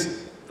 who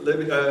thinks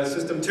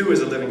system 2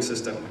 is a living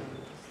system?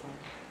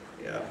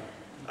 Yeah,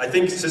 I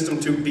think system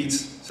 2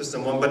 beats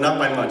system 1, but not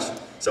by much.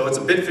 So it's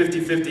a bit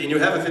 50-50, and you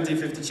have a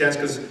 50-50 chance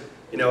because,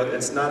 you know,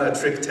 it's not a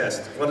trick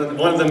test. One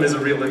of them is a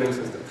real living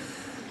system.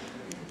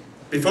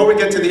 Before we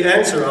get to the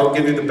answer, I'll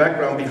give you the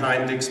background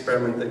behind the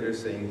experiment that you're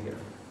seeing here.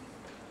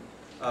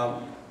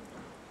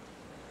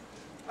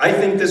 I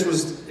think this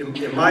was,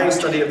 in my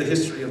study of the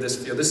history of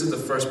this field, this is the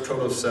first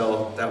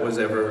protocell that was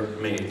ever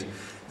made.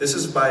 This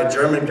is by a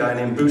German guy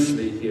named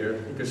Büchli here.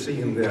 You can see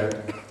him there.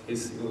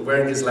 He's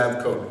wearing his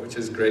lab coat, which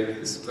is great.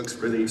 This looks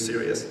really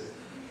serious.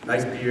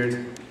 Nice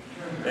beard.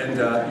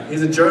 And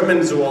he's a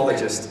German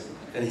zoologist.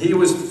 And he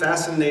was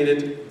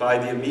fascinated by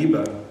the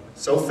amoeba.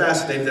 So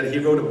fascinated that he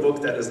wrote a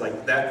book that is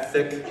like that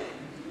thick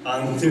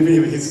on the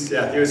amoebas.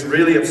 Yeah, he was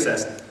really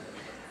obsessed.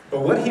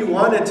 But what he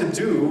wanted to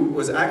do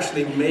was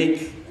actually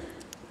make...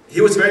 He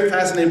was very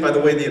fascinated by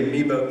the way the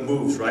amoeba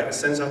moves, right? It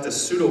sends out this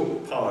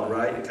pseudopod,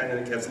 right? It kind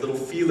of has a little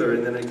feeler,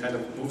 and then it kind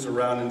of moves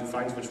around and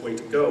finds which way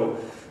to go.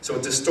 So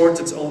it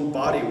distorts its own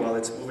body while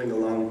it's moving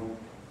along.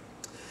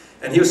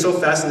 And he was so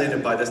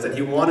fascinated by this that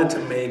he wanted to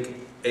make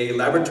a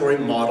laboratory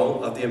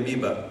model of the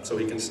amoeba so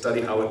he can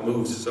study how it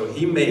moves. So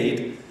he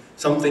made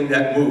something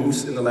that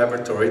moves in the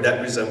laboratory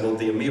that resembled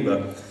the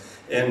amoeba.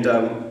 And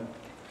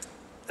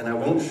I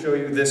won't show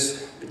you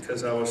this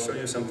because I will show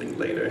you something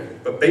later.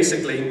 But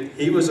basically,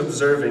 he was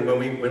observing, when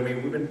we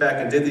went back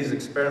and did these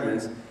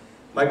experiments,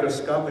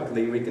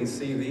 microscopically, we can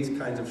see these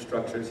kinds of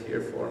structures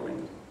here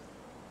forming.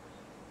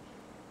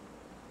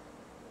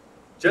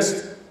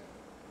 Just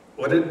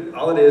all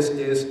it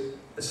is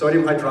a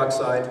sodium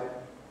hydroxide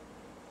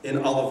in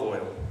olive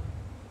oil.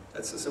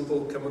 That's a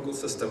simple chemical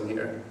system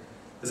here.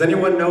 Does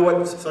anyone know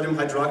what sodium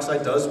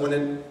hydroxide does when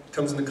it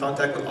comes into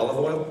contact with olive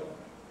oil?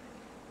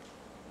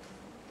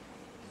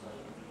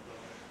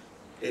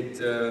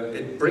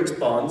 It breaks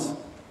bonds.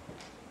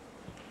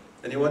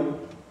 Anyone?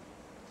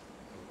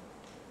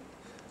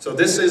 So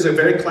this is a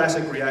very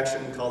classic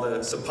reaction called a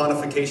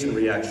saponification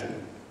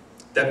reaction.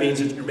 That means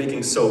that you're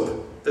making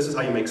soap. This is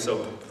how you make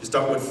soap. You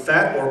start with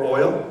fat or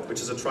oil,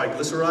 which is a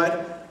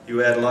triglyceride.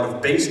 You add a lot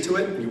of base to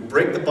it, and you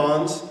break the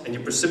bonds, and you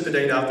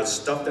precipitate out the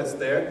stuff that's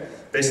there.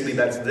 Basically,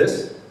 that's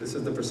this. This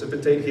is the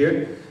precipitate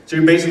here. So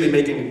you're basically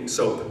making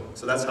soap.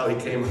 So that's how he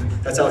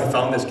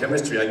found this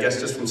chemistry, I guess,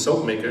 just from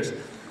soap makers.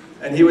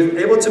 And he was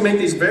able to make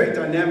these very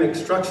dynamic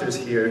structures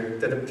here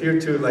that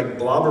appear to like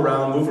blob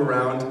around, move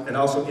around, and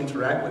also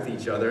interact with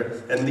each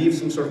other, and leave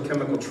some sort of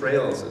chemical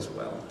trails as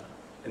well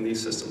in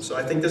these systems. So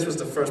I think this was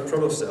the first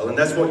protocell, and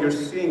that's what you're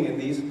seeing in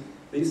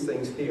these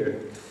things here.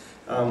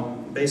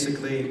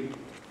 Basically,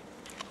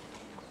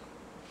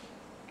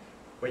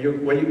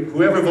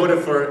 whoever voted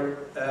for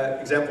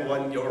example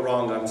 1, you're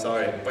wrong, I'm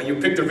sorry. But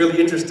you picked a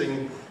really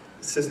interesting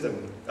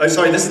system. Oh,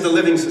 sorry, this is the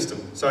living system.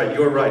 Sorry,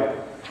 you're right.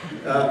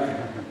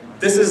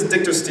 This is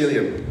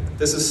dictyostelium.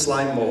 This is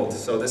slime mold.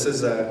 So this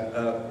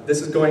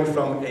is going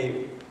from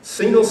a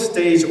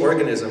single-stage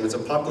organism. It's a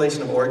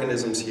population of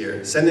organisms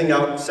here, sending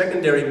out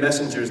secondary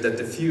messengers that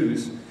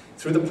diffuse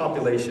through the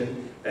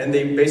population, and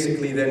they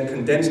basically then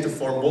condense to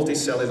form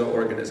multicellular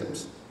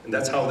organisms. And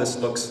that's how this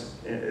looks.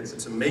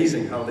 It's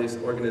amazing how this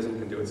organism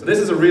can do it. So this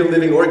is a real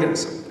living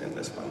organism in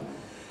this one.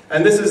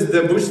 And this is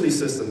the Büchli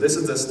system. This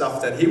is the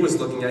stuff that he was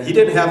looking at. He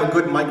didn't have a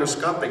good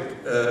microscopic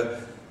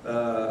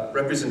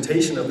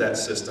representation of that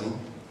system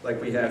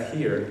like we have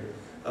here.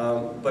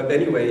 But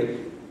anyway,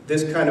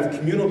 this kind of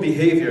communal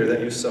behavior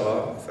that you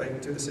saw, if I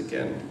do this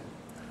again,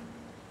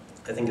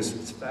 I think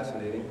it's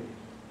fascinating.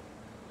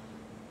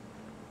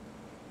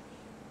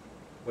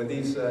 When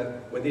these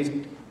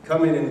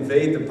come in and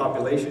invade the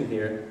population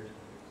here,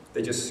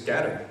 they just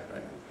scatter,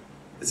 right?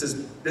 This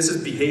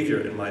is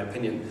behavior, in my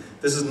opinion.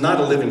 This is not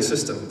a living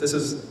system. This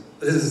is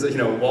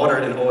water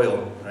and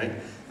oil, right?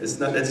 It's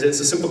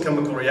a simple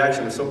chemical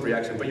reaction, a soap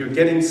reaction, but you're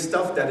getting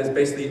stuff that is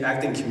basically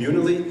acting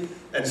communally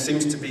and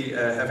seems to be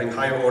having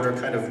higher order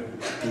kind of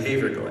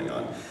behavior going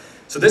on.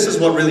 So this is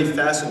what really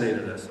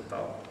fascinated us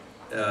about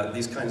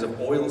these kinds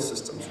of oil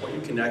systems, what you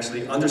can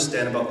actually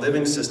understand about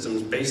living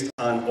systems based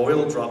on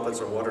oil droplets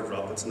or water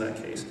droplets in that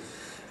case.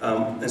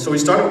 And so we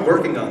started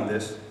working on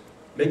this,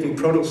 making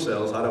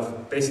protocells out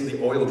of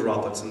basically oil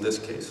droplets in this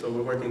case. So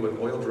we're working with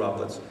oil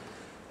droplets.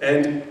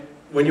 And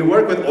when you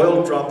work with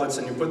oil droplets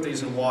and you put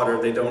these in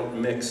water, they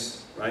don't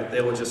mix, right?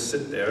 They will just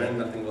sit there and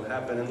nothing will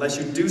happen unless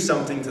you do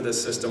something to the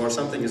system or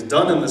something is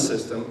done in the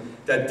system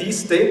that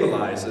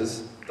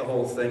destabilizes the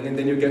whole thing, and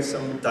then you get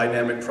some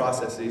dynamic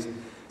processes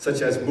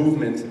such as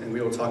movement, and we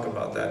will talk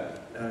about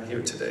that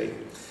here today.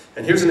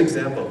 And here's an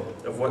example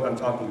of what I'm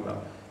talking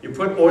about. You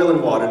put oil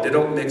and water, they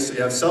don't mix, so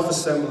you have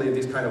self-assembly of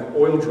these kind of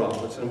oil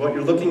droplets. And what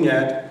you're looking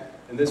at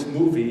in this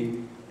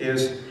movie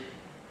is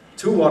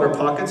 2 water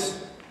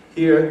pockets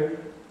here,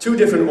 2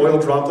 different oil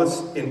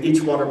droplets in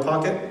each water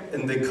pocket,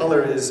 and the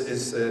color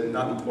is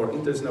not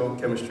important, there's no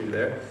chemistry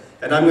there.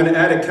 And I'm going to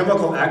add a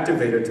chemical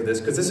activator to this,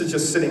 because this is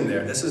just sitting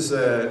there. This is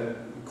a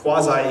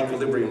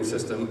quasi-equilibrium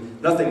system.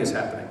 Nothing is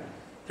happening.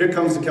 Here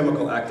comes the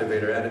chemical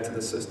activator added to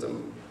the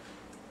system.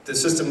 The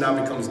system now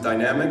becomes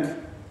dynamic,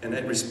 and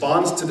it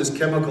responds to this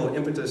chemical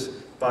impetus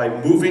by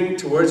moving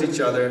towards each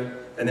other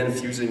and then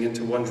fusing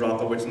into one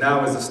droplet, which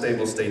now is the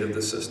stable state of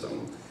the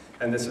system.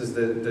 And this is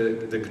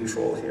the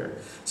control here.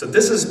 So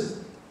this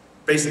is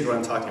basically what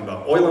I'm talking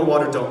about. Oil and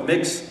water don't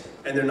mix,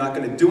 and they're not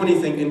going to do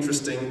anything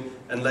interesting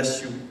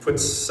unless you put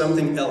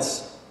something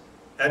else,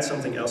 add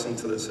something else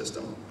into the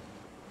system.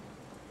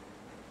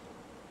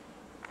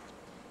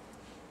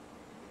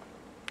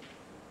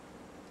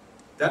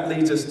 That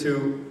leads us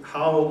to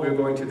how we're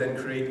going to then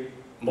create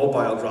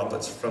mobile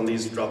droplets from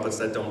these droplets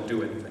that don't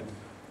do anything.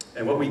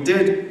 And what we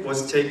did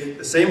was take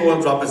the same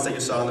oil droplets that you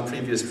saw in the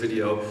previous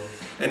video,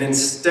 and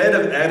instead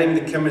of adding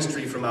the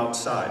chemistry from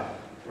outside,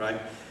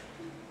 right,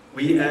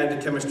 we add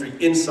the chemistry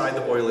inside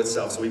the oil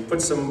itself. So we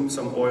put some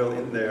oil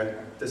in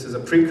there. This is a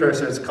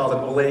precursor, it's called an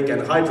oleic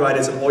anhydride.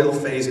 It's an oil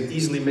phase, it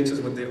easily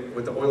mixes with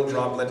the oil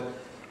droplet.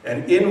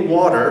 And in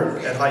water,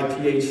 at high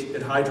pH,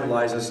 it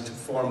hydrolyzes to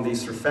form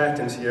these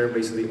surfactants here,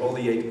 basically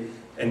oleate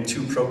and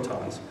 2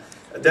 protons.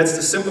 That's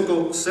the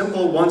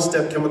simple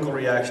one-step chemical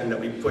reaction that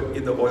we put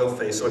in the oil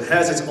phase. So it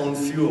has its own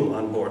fuel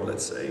on board,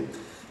 let's say.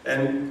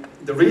 And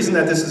the reason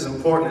that this is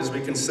important is we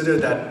consider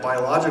that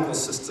biological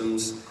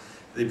systems,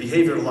 the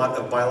behavior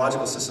of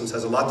biological systems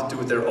has a lot to do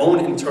with their own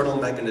internal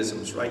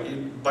mechanisms, right?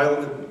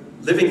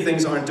 Living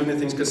things aren't doing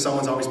things because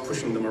someone's always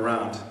pushing them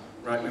around,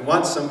 right? We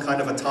want some kind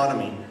of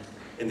autonomy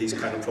in these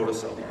kind of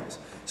protocell models.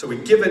 So we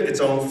give it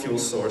its own fuel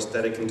source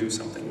that it can do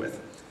something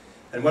with.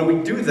 And when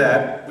we do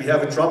that, we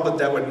have a droplet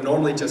that would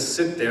normally just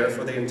sit there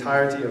for the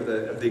entirety of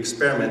the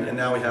experiment, and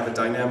now we have a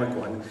dynamic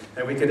one.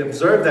 And we can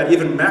observe that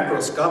even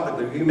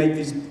macroscopically. We make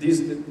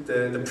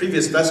the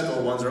previous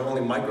vesicle ones are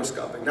only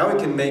microscopic. Now we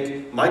can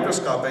make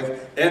microscopic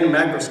and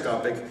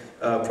macroscopic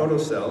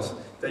protocells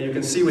that you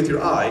can see with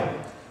your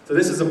eye. So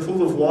this is a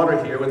pool of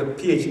water here with a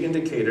pH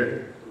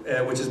indicator,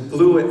 which is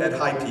blue at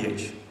high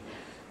pH.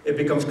 It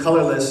becomes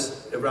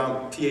colorless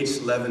around pH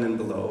 11 and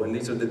below, and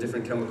these are the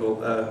different chemical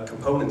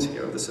components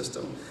here of the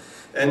system.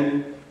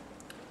 And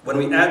when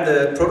we add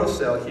the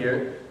protocell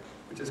here,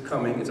 which is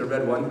coming, it's a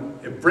red one,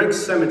 it breaks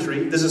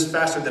symmetry. This is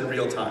faster than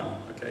real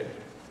time, okay?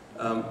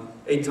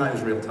 8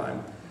 times real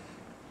time.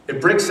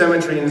 It breaks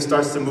symmetry and it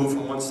starts to move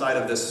from one side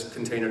of this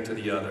container to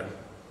the other,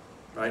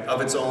 right? Of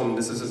its own,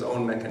 this is its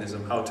own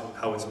mechanism,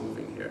 how it's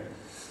moving here.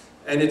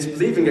 And it's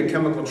leaving a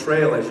chemical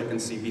trail, as you can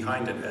see,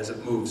 behind it as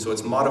it moves. So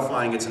it's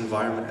modifying its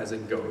environment as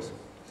it goes.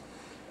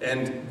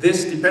 And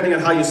this, depending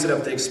on how you set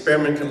up the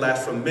experiment, can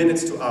last from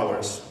minutes to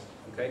hours,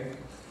 okay?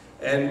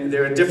 And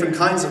there are different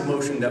kinds of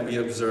motion that we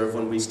observe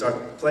when we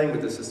start playing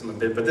with the system a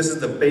bit, but this is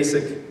the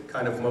basic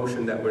kind of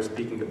motion that we're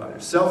speaking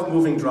about.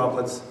 Self-moving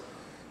droplets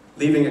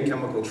leaving a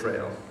chemical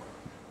trail.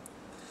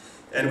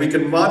 And we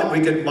could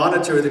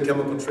monitor the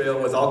chemical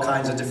trail with all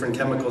kinds of different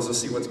chemicals to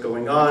see what's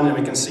going on, and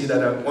we can see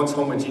that a once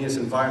homogeneous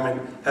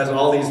environment has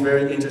all these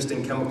very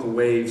interesting chemical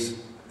waves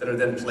that are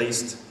then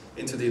placed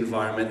into the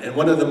environment. And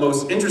one of the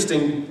most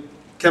interesting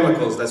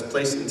chemicals that's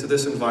placed into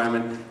this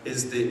environment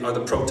are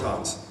the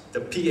protons, the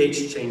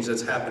pH change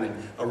that's happening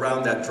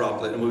around that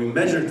droplet. And when we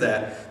measured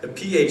that, the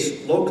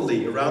pH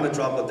locally around a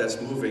droplet that's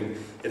moving,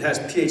 it has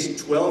pH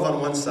 12 on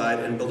one side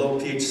and below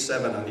pH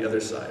 7 on the other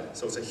side.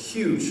 So it's a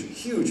huge,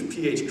 huge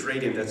pH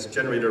gradient that's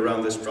generated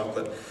around this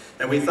droplet.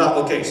 And we thought,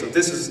 okay, so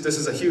this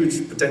is a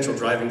huge potential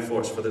driving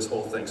force for this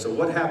whole thing. So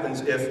what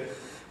happens if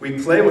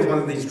we play with one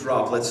of these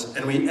droplets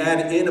and we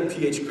add in a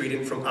pH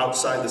gradient from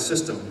outside the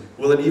system?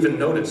 Will it even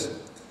notice?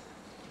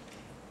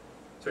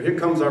 So here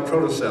comes our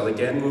protocell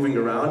again, moving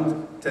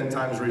around 10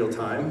 times real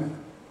time.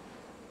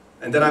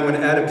 And then I'm going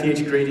to add a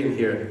pH gradient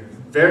here.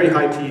 Very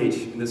high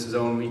pH in this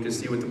zone, you can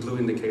see with the blue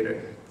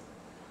indicator.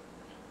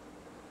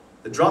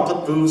 The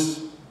droplet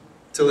moves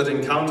till it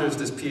encounters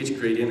this pH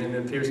gradient and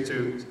it appears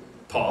to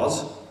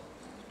pause.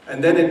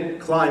 And then it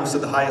climbs to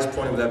the highest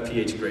point of that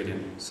pH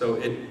gradient. So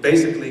it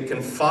basically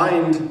can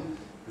find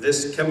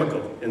this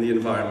chemical in the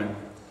environment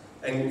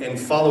and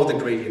follow the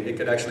gradient. It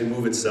could actually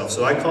move itself.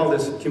 So I call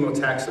this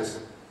chemotaxis.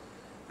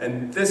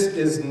 And this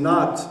is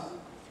not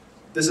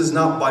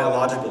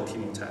biological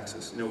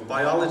chemotaxis. You know,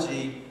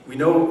 biology, we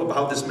know about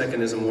how this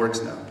mechanism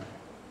works now.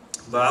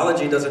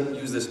 Biology doesn't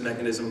use this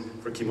mechanism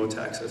for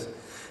chemotaxis.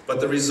 But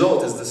the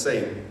result is the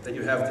same, that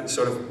you have this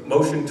sort of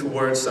motion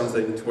towards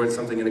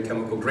something in a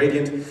chemical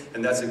gradient,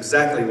 and that's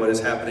exactly what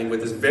is happening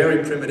with this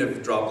very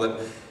primitive droplet.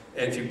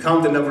 And if you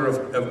count the number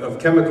of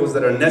chemicals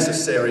that are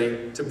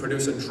necessary to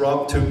produce a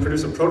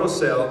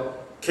protocell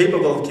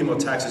capable of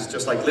chemotaxis,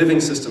 just like living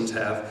systems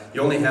have,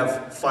 you only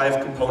have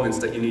 5 components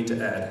that you need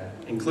to add,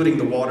 including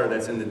the water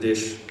that's in the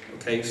dish.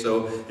 Okay,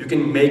 so you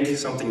can make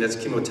something that's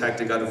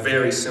chemotactic out of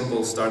very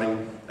simple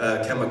starting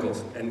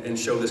chemicals and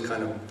show this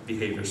kind of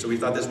behavior. So we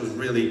thought this was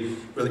really,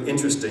 really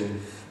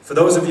interesting. For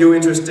those of you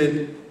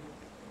interested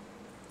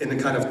in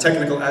the kind of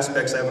technical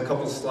aspects, I have a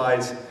couple of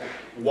slides.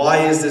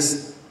 Why is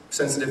this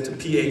sensitive to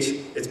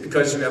pH? It's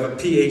because you have a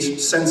pH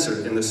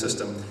sensor in the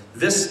system.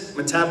 This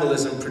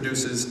metabolism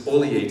produces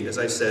oleate, as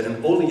I said,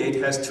 and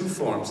oleate has two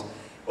forms.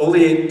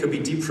 Oleate could be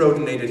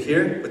deprotonated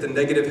here with a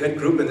negative head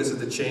group, and this is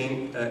the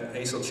chain,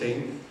 acyl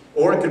chain,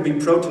 or it could be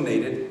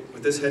protonated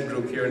with this head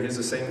group here, and here's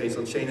the same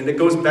acyl chain, and it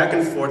goes back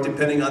and forth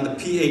depending on the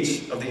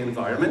pH of the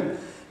environment.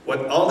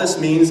 What all this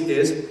means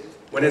is,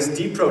 when it's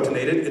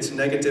deprotonated, it's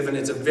negative and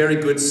it's a very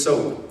good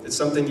soap. It's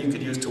something you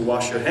could use to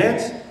wash your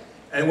hands.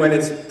 And when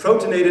it's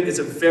protonated, it's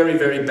a very,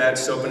 very bad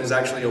soap, and it's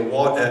actually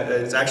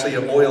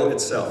an oil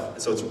itself.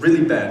 So it's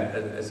really bad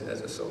as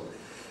a soap.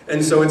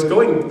 And so it's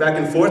going back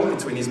and forth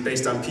between these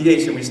based on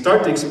pH, and we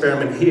start the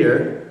experiment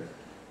here,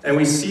 and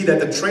we see that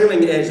the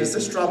trailing edge, as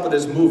this droplet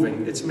is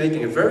moving, it's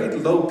making a very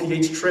low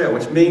pH trail,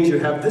 which means you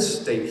have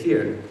this state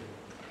here.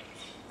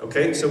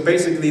 Okay, so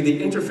basically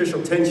the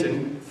interfacial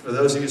tension, for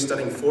those of you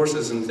studying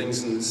forces and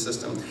things in the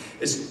system,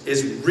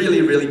 is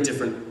really, really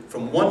different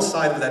from one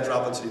side of that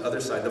droplet to the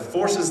other side. The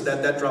forces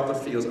that that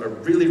droplet feels are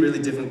really,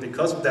 really different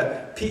because of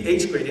that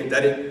pH gradient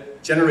that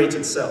it generates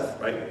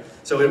itself, right?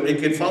 So it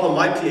could follow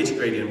my pH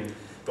gradient,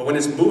 but when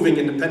it's moving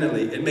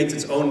independently, it makes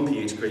its own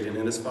pH gradient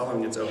and it's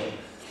following its own.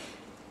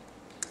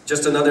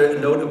 Just another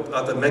note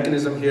about the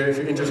mechanism here, if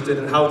you're interested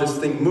in how this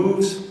thing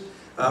moves,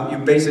 you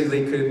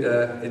basically could,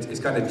 it's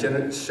kind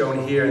of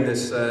shown here in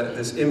this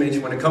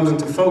image. When it comes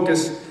into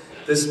focus,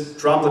 this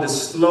droplet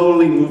is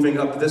slowly moving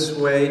up this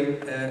way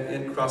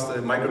across the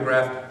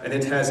micrograph, and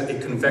it has a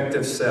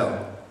convective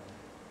cell.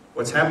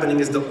 What's happening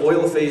is the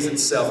oil phase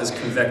itself is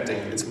convecting,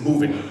 it's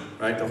moving,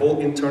 right? The whole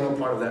internal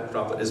part of that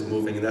droplet is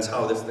moving, and that's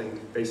how this thing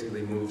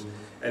basically moves.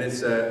 And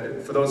it's,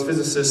 for those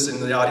physicists in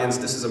the audience,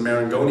 this is a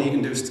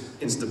Marangoni-induced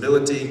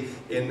instability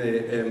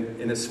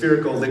in a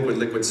spherical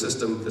liquid-liquid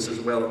system. This is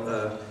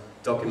well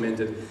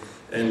documented,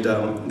 and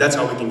that's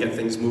how we can get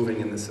things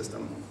moving in the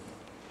system.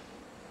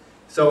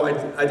 So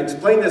I'd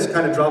explain this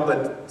kind of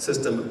droplet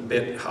system a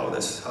bit, how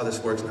this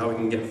works and how we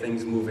can get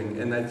things moving.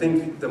 And I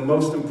think the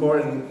most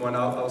important one,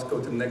 I'll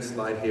go to the next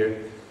slide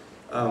here,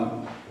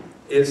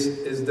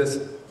 is this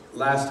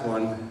last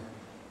one.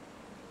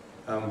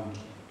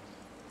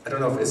 I don't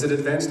know, is it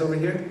advanced over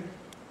here?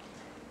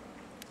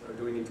 Or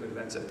do we need to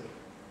advance it?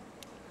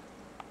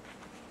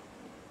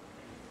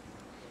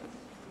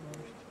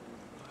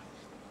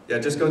 Yeah,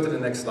 just go to the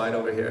next slide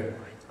over here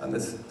on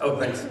this. Oh,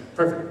 thanks.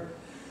 Perfect.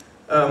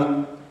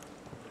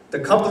 The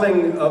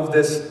coupling of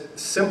this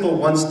simple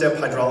one-step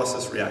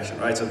hydrolysis reaction,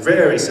 right? It's a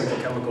very simple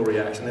chemical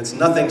reaction. It's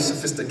nothing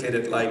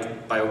sophisticated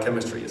like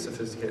biochemistry is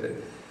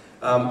sophisticated.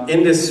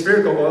 In this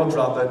spherical oil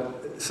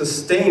droplet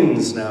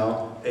sustains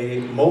now a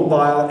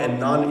mobile and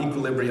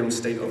non-equilibrium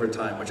state over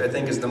time, which I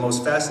think is the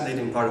most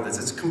fascinating part of this.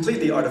 It's a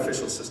completely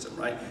artificial system,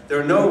 right? There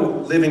are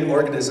no living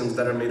organisms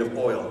that are made of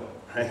oil,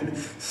 right?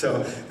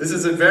 So this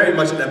is very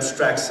much an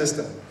abstract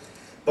system.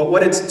 But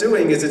what it's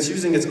doing is it's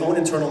using its own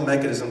internal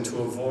mechanism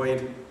to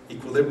avoid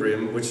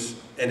equilibrium,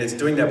 and it's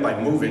doing that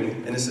by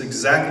moving, and it's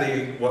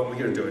exactly what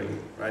we are doing,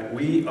 right?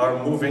 We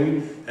are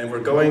moving, and we're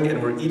going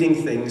and we're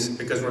eating things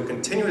because we're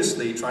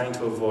continuously trying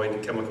to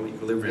avoid chemical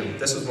equilibrium.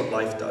 This is what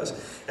life does.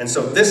 And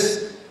so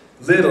this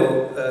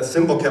little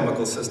simple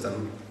chemical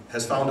system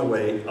has found a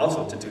way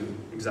also to do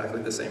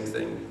exactly the same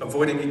thing,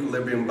 avoiding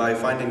equilibrium by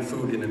finding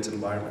food in its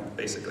environment,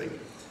 basically.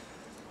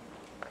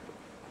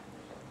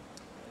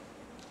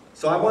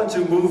 So I want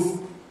to move,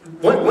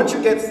 once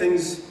you get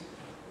things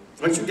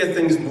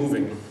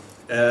moving,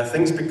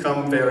 things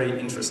become very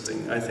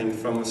interesting, I think,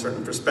 from a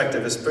certain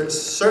perspective,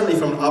 certainly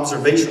from an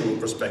observational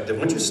perspective.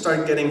 Once you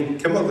start getting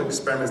chemical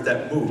experiments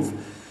that move,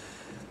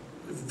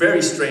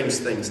 very strange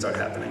things start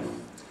happening.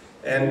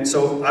 And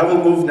so I will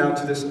move now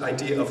to this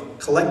idea of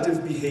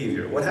collective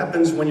behavior. What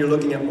happens when you're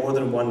looking at more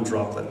than one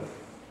droplet?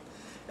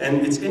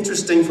 And it's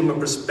interesting from a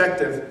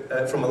perspective,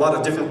 from a lot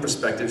of different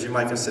perspectives. You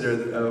might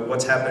consider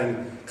what's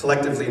happening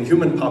collectively in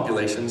human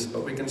populations,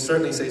 but we can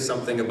certainly say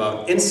something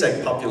about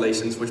insect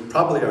populations, which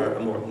probably are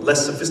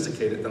less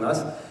sophisticated than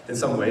us in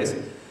some ways.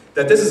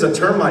 That this is a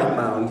termite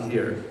mound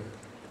here.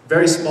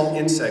 Very small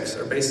insects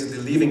are basically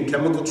leaving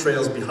chemical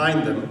trails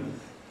behind them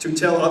to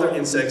tell other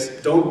insects,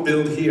 don't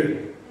build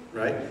here,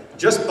 right?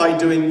 Just by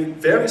doing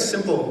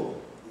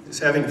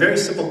having very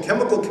simple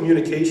chemical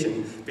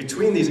communication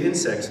between these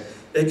insects,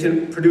 it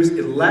can produce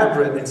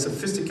elaborate and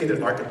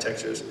sophisticated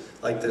architectures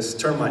like this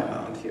termite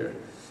mound here.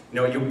 You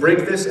know, you break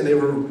this and they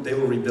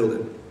will rebuild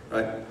it,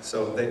 right?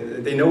 So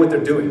they know what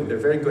they're doing. They're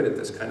very good at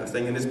this kind of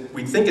thing. And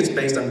we think it's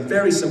based on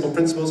very simple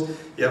principles.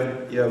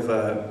 You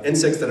have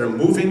insects that are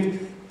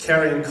moving,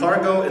 carrying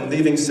cargo, and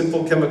leaving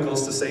simple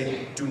chemicals to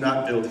say, do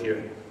not build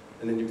here.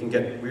 And then you can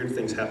get weird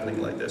things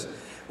happening like this.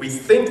 We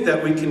think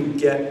that we can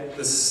get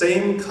the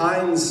same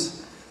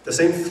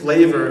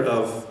flavor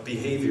of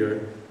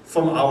behavior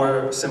from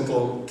our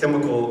simple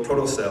chemical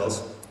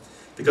protocells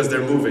because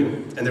they're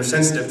moving and they're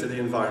sensitive to the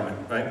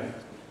environment, right?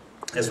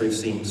 As we've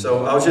seen.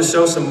 So I'll just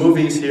show some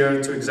movies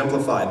here to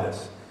exemplify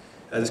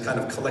this kind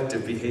of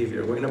collective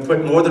behavior. We're going to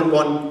put more than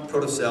one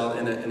protocell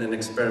in an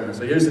experiment.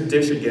 So here's the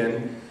dish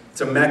again.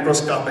 It's a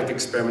macroscopic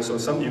experiment, so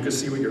something you can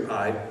see with your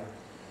eye.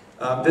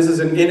 This is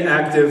an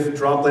inactive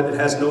droplet. It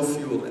has no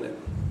fuel in it.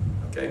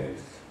 Okay?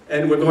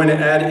 And we're going to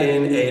add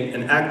in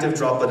an active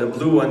droplet, a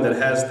blue one that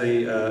has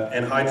the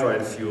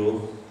anhydride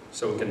fuel,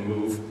 so it can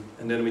move,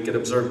 and then we can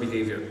observe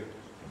behavior.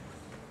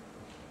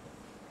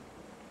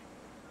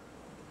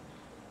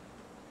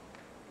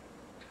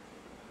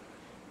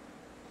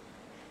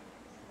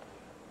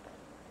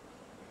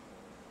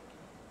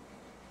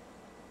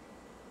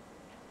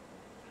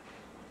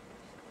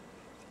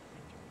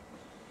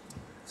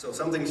 So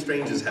something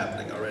strange is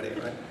happening already,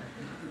 right?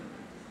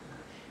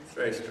 It's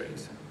very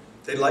strange.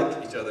 They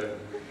like each other.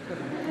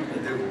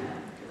 They do.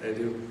 They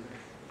do.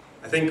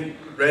 I think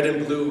red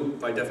and blue,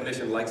 by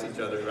definition, likes each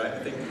other, right? I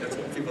think that's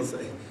what people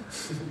say.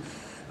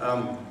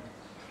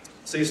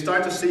 So you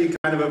start to see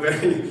kind of a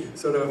very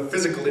sort of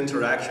physical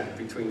interaction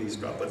between these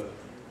droplets.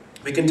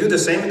 We can do the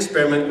same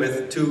experiment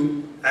with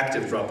two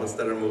active droplets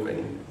that are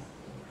moving.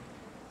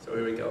 So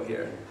here we go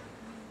here.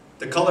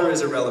 The color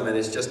is irrelevant,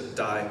 it's just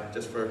dye,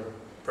 just for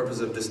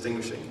purpose of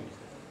distinguishing.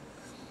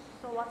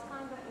 So what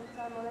kind of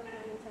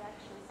intermolecular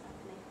interactions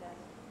happening there?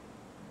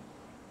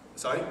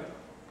 Sorry?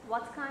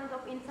 What kind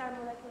of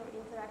intermolecular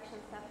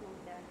interactions happening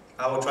there?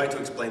 I will try to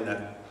explain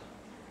that.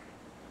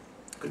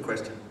 Good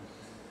question.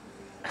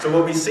 So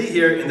what we see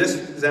here in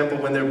this example,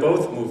 when they're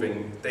both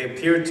moving, they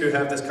appear to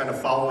have this kind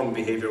of following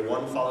behavior.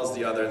 One follows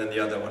the other and then the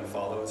other one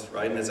follows,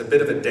 right? And it's a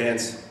bit of a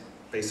dance,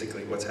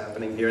 basically, what's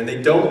happening here. And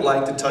they don't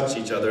like to touch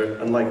each other,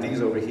 unlike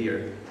these over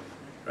here,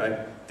 right?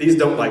 These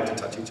don't like to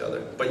touch each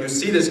other. But you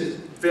see this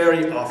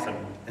very often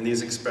in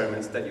these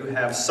experiments, that you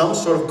have some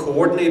sort of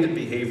coordinated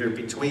behavior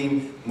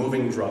between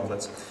moving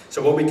droplets.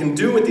 So what we can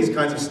do with these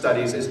kinds of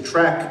studies is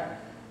track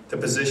the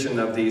position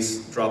of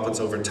these droplets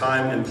over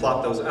time and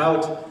plot those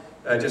out.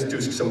 Just do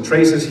some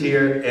traces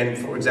here and,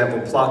 for example,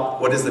 plot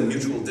what is the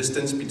mutual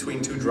distance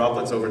between two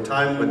droplets over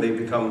time when they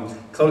become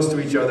close to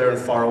each other and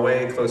far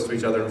away, close to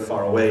each other and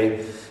far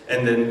away.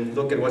 And then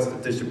look at what's the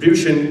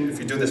distribution if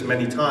you do this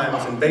many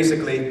times. And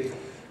basically,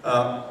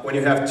 when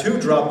you have two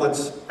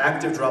droplets,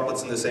 active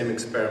droplets in the same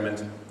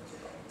experiment,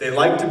 they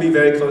like to be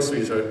very close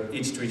to each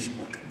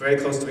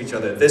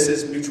other. This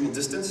is mutual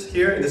distance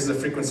here, and this is a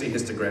frequency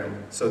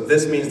histogram. So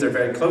this means they're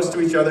very close to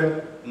each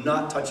other,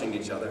 not touching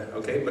each other,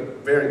 okay,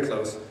 but very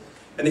close.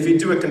 And if you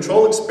do a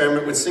control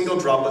experiment with single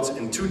droplets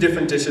in two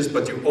different dishes,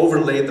 but you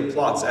overlay the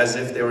plots as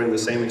if they were in the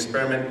same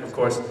experiment, of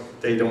course,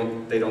 they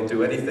don't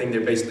do anything. They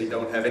basically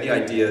don't have any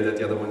idea that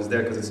the other one's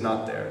there because it's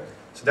not there.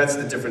 So that's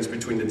the difference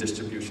between the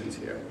distributions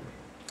here.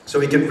 So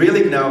we can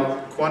really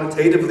now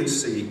quantitatively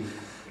see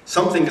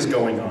something is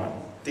going on.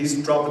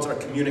 These droplets are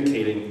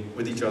communicating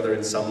with each other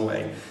in some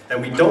way.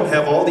 And we don't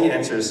have all the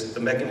answers, the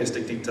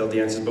mechanistic detailed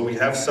answers, but we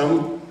have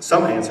some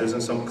answers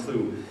and some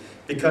clue.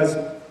 Because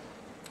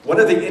one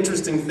of the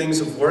interesting things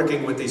of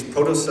working with these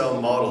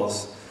protocell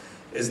models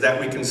is that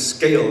we can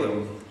scale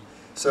them.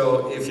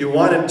 So if you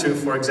wanted to,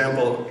 for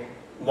example,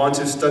 want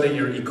to study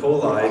your E.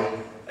 coli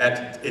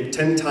at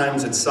 10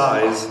 times its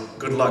size,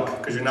 good luck,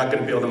 because you're not going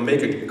to be able to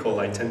make a E.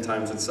 coli 10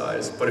 times its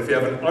size. But if you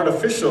have an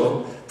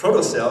artificial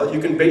protocell, you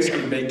can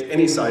basically make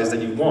any size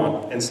that you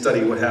want and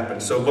study what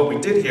happens. So what we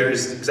did here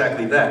is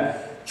exactly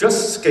that.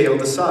 Just scale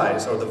the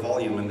size, or the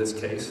volume in this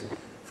case,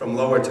 from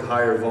lower to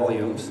higher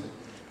volumes.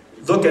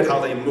 Look at how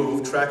they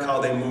move, track how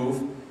they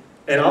move,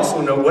 and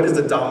also know what is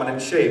the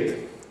dominant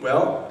shape.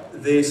 Well,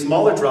 the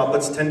smaller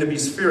droplets tend to be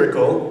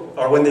spherical,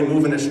 or when they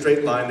move in a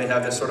straight line, they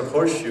have this sort of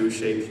horseshoe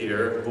shape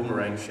here, a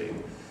boomerang shape.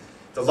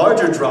 The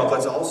larger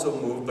droplets also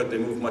move, but they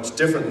move much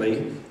differently,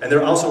 and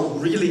they're also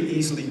really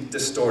easily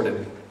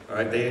distorted. All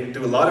right? They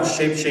do a lot of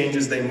shape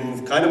changes, they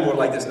move kind of more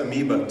like this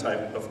amoeba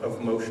type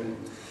of motion.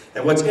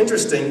 And what's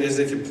interesting is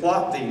if you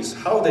plot these,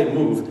 how they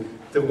move,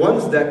 the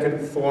ones that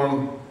can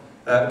form,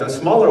 the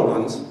smaller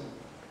ones,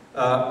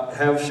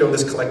 have shown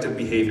this collective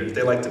behavior.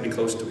 They like to be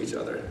close to each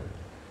other.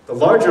 The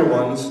larger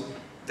ones,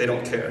 they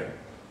don't care.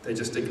 They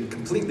can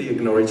completely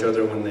ignore each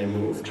other when they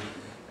move.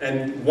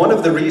 And one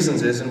of the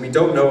reasons is, and we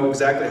don't know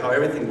exactly how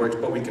everything works,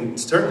 but we can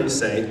certainly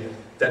say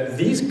that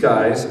these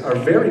guys are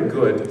very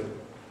good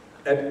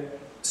at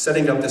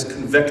setting up this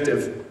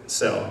convective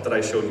cell that I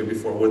showed you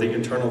before, where the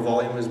internal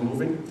volume is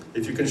moving.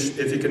 If you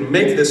can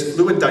make this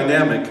fluid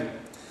dynamic,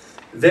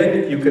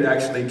 then you could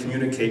actually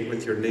communicate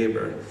with your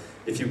neighbor.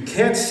 If you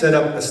can't set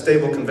up a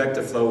stable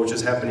convective flow, which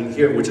is happening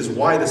here, which is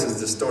why this is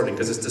distorting,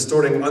 because it's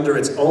distorting under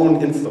its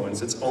own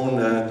influence, its own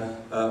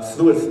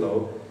fluid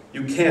flow,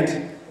 you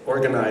can't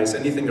organize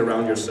anything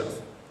around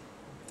yourself.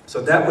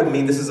 So that would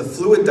mean this is a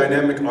fluid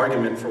dynamic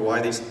argument for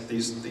why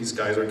these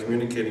guys are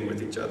communicating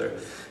with each other.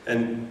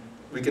 And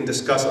we can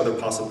discuss other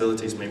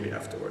possibilities maybe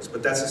afterwards,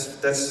 but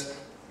that's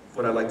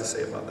what I'd like to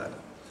say about that.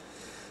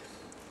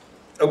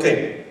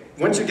 Okay,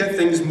 once you get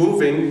things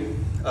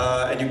moving,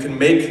 and you can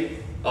make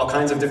all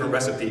kinds of different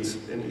recipes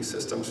in these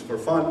systems for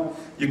fun,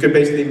 you could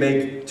basically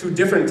make two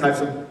different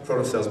types of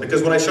protocells.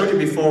 Because what I showed you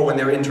before, when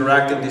they were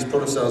interacting, these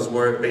protocells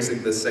were basically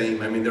the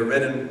same. I mean, they're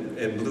red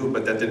and blue,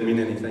 but that didn't mean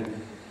anything.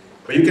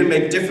 But you can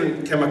make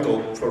different chemical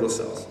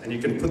protocells, and you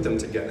can put them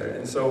together.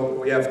 And so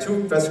we have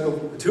two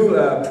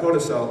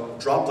protocell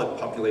droplet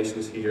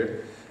populations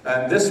here.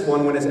 This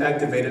one, when it's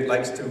activated,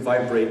 likes to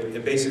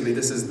vibrate. Basically,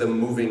 this is the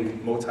moving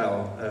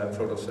motile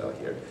protocell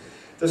here.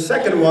 The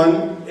second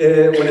one,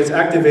 when it's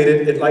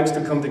activated, it likes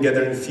to come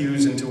together and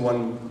fuse into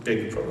one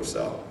big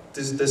protocell.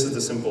 This is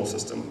the simple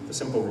system, the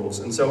simple rules.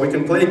 And so we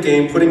can play a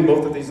game putting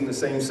both of these in the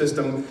same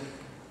system.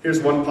 Here's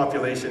one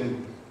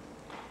population,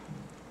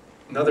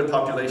 another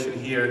population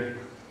here,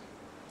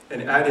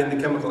 and add in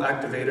the chemical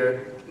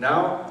activator.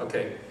 Now,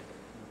 okay.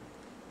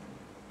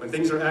 When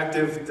things are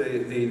active,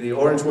 the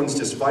orange ones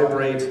just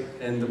vibrate,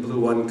 and the blue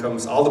one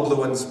comes, all the blue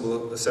ones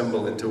will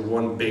assemble into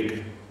one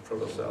big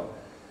protocell.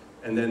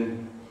 And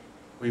then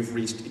we've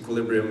reached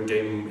equilibrium,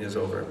 game is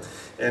over.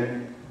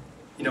 And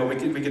you know, we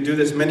could do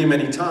this many,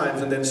 many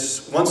times, and then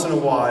once in a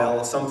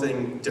while,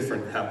 something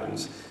different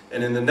happens.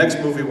 And in the next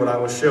movie, what I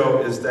will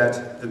show is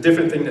that the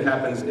different thing that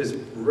happens is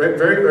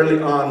very early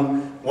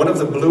on, one of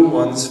the blue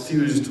ones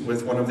fused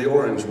with one of the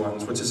orange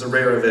ones, which is a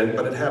rare event,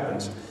 but it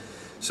happens.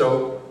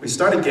 So we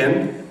start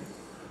again.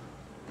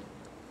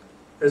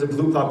 There's a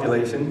blue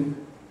population.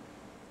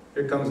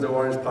 Here comes the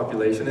orange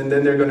population, and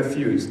then they're going to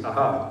fuse.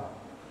 Aha.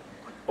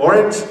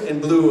 Orange and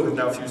blue have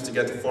now fused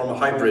together to form a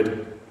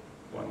hybrid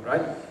one,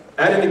 right?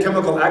 Add in a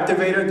chemical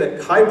activator.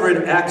 That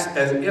hybrid acts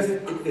as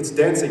if it's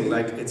dancing,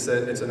 like it's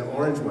an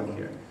orange one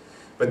here.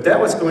 But that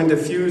was going to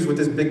fuse with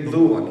this big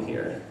blue one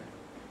here.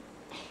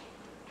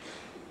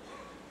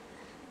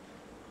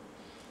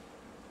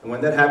 And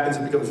when that happens,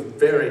 it becomes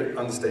very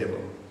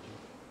unstable.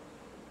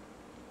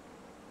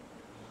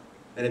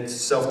 And it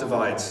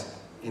self-divides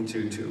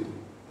into two.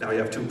 Now you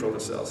have two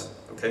protocells,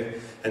 okay?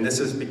 And this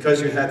is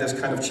because you had this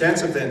kind of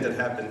chance event that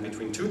happened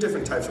between two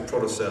different types of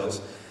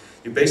protocells.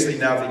 You basically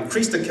now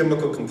increase the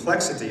chemical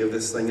complexity of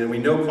this thing, and we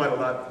know quite a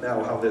lot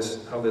now how this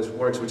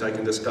works, which I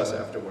can discuss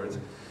afterwards.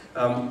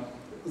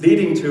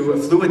 Leading to a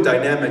fluid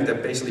dynamic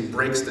that basically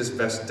breaks this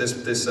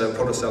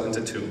protocell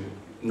into two.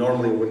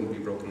 Normally it wouldn't be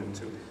broken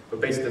into two.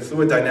 But basically the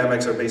fluid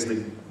dynamics are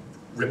basically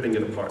ripping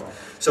it apart.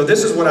 So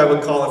this is what I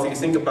would call, if you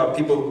think about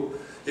people,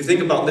 you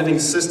think about living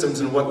systems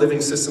and what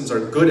living systems are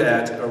good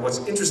at, or what's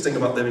interesting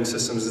about living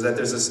systems is that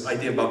there's this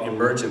idea about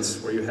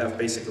emergence, where you have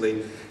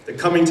basically the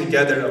coming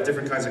together of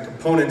different kinds of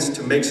components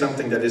to make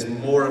something that is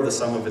more of the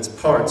sum of its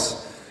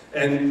parts.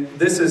 And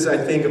this is, I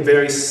think, a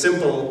very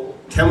simple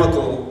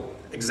chemical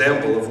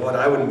example of what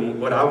I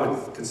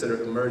would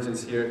consider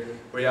emergence here,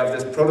 where you have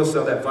this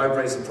protocell that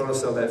vibrates, the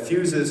protocell that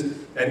fuses,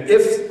 and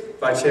if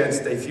by chance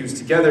they fuse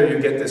together, you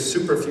get this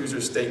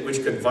superfuser state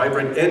which could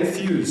vibrate and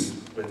fuse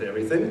with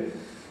everything.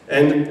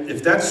 And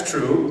if that's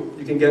true,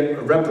 you can get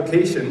a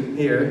replication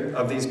here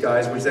of these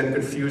guys, which then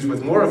could fuse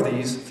with more of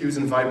these, fuse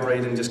and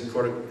vibrate, and just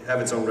sort of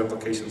have its own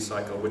replication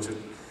cycle, which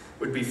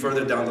would be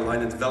further down the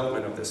line in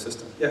development of this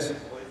system. Yes? Well,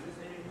 is this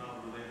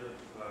anyhow related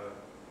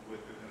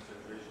with the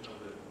concentration of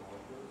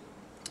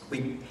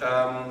the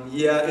molecules?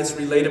 Yeah, it's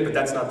related, but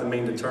that's not the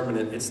main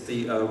determinant. It's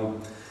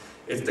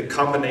the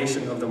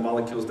combination of the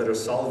molecules that are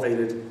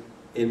solvated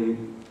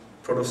in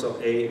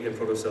protocell A and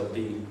protocell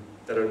B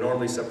that are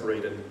normally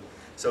separated.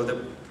 So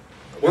the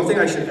one thing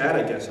I should add,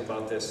 I guess,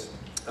 about this,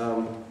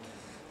 and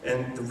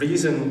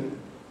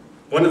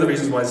one of the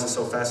reasons why this is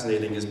so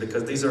fascinating is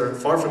because these are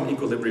far from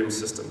equilibrium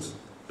systems.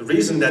 The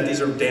reason that these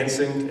are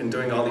dancing and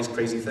doing all these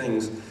crazy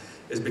things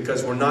is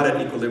because we're not at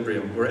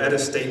equilibrium. We're at a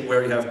state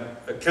where you have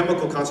a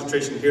chemical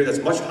concentration here that's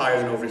much higher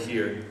than over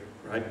here,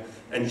 right?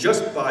 And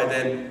just by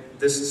then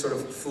this sort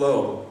of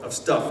flow of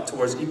stuff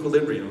towards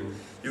equilibrium,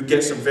 you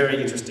get some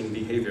very interesting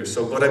behavior.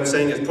 So what I'm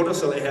saying is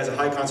protocell A has a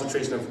high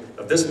concentration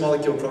of this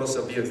molecule,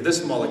 protocell B has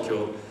this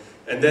molecule,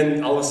 and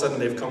then all of a sudden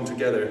they've come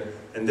together,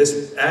 and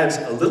this adds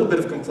a little bit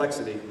of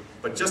complexity,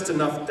 but just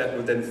enough that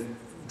would then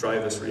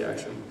drive this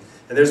reaction.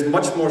 And there's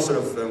much more sort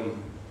of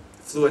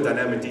fluid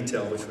dynamic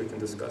detail which we can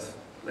discuss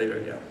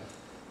later, yeah.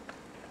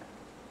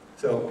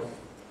 So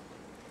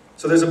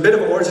there's a bit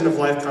of origin of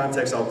life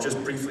context I'll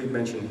just briefly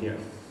mention here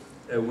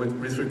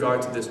with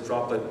regard to this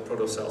droplet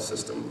protocell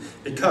system,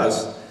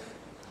 because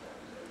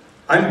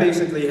I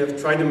basically have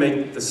tried to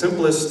make the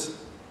simplest,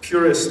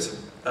 purest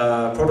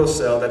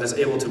protocell that is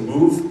able to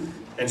move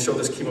and show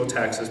this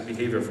chemotaxis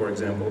behavior, for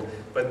example.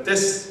 But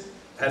this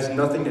has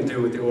nothing to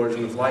do with the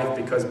origin of life,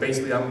 because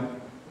basically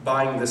I'm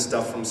buying this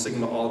stuff from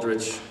Sigma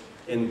Aldrich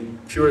in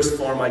purest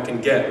form I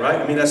can get, right?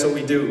 I mean, that's what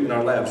we do in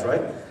our labs,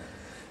 right?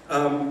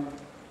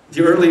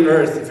 The early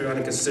Earth, if you want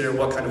to consider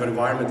what kind of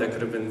environment that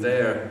could have been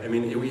there, I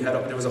mean,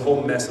 there was a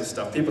whole mess of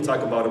stuff. People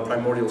talk about a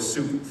primordial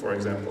soup, for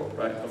example,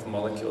 right, of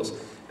molecules.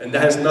 And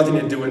that has nothing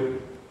to do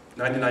with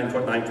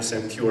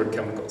 99.9% pure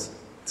chemicals.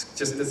 It's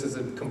just, this is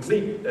a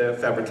complete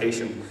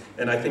fabrication,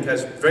 and I think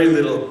has very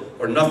little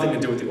or nothing to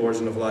do with the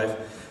origin of life.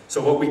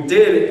 So what we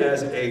did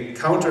as a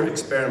counter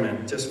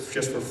experiment,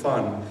 just for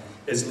fun,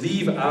 is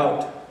leave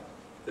out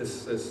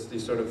this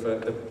sort of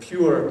the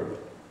pure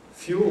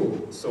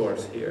fuel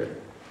source here,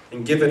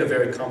 and give it a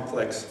very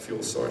complex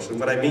fuel source. And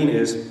what I mean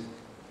is,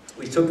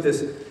 we took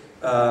this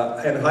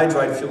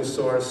anhydride fuel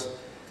source,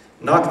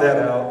 knocked that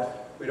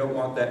out, we don't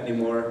want that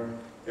anymore,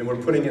 and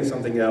we're putting in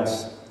something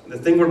else. The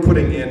thing we're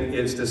putting in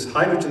is this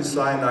hydrogen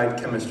cyanide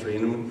chemistry.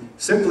 And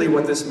simply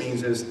what this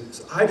means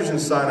is hydrogen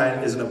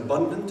cyanide is an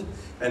abundant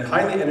and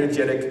highly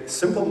energetic,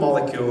 simple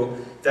molecule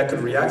that could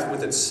react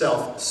with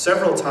itself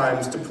several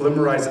times to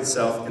polymerize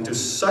itself into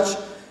such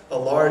a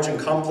large and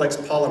complex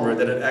polymer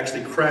that it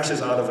actually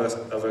crashes out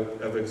of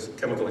a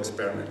chemical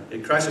experiment.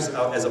 It crashes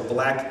out as a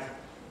black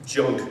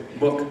junk,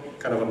 muck,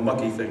 kind of a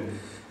mucky thing.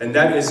 And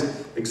that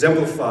is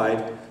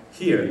exemplified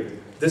here.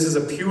 This is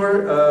a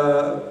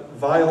pure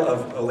vial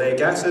of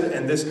oleic acid,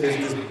 and this is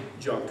this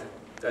junk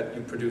that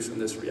you produce from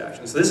this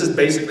reaction. So this is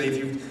basically, if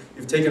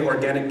you've taken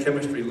organic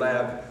chemistry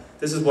lab,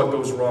 this is what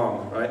goes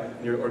wrong, right,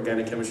 in your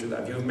organic chemistry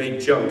lab. You've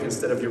made junk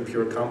instead of your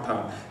pure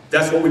compound.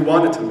 That's what we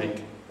wanted to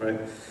make, right?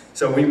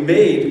 So we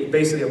made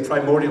basically a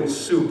primordial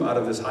soup out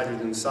of this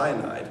hydrogen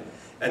cyanide,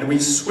 and we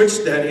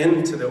switched that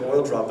into the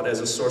oil droplet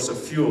as a source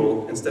of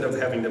fuel instead of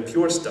having the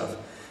pure stuff.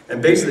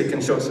 And basically it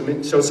can show some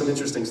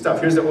interesting stuff.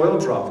 Here's the oil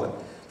droplet.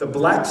 The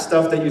black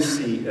stuff that you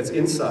see that's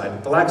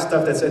inside, black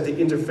stuff that's at the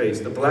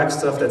interface, the black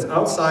stuff that's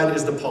outside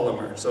is the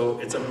polymer. So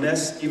it's a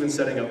mess even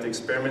setting up the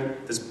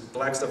experiment. This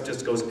black stuff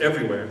just goes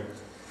everywhere.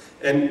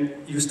 And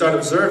you start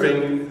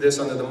observing this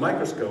under the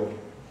microscope.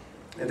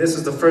 And this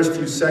is the first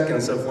few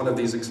seconds of one of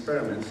these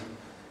experiments.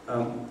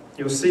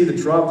 You'll see the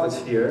droplets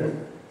here.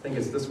 I think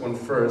it's this one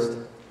first.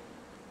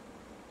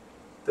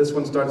 This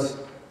one starts,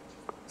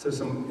 so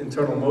some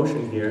internal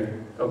motion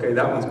here. Okay,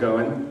 that one's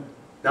going.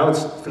 Now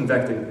it's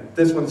convecting.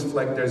 This one's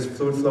there's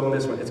fluid flow in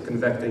this one, it's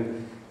convecting.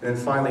 And then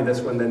finally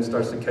this one then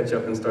starts to catch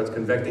up and starts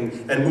convecting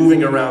and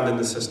moving around in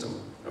the system.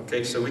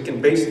 Okay, so we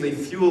can basically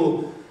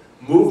fuel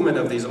movement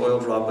of these oil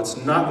droplets,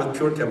 not with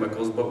pure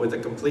chemicals, but with a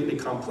completely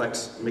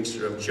complex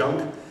mixture of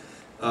junk.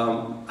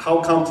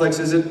 How complex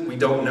is it? We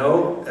don't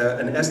know.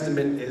 An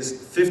estimate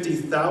is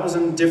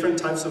 50,000 different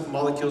types of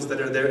molecules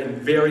that are there in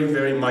very,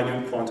 very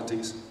minute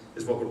quantities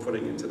is what we're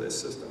putting into this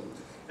system.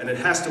 And it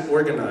has to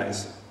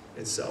organize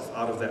itself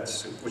out of that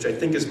soup, which I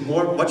think is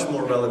much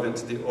more relevant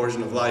to the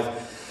origin of life.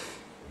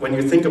 When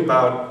you think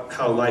about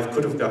how life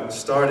could have gotten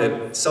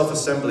started,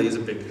 self-assembly is a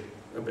big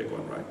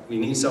one, right? We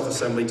need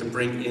self-assembly to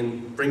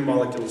bring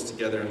molecules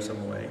together in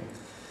some way.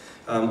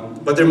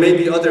 But there may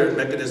be other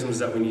mechanisms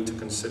that we need to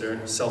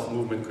consider.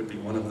 Self-movement could be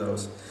one of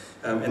those.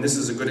 And this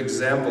is a good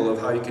example of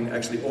how you can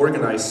actually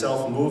organize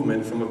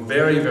self-movement from a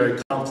very,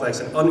 very complex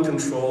and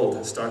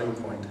uncontrolled starting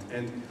point.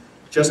 And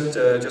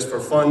just for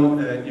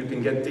fun, you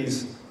can get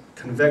these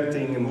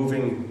convecting and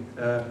moving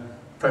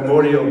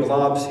primordial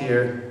blobs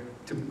here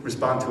to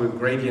respond to a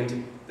gradient.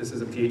 This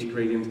is a pH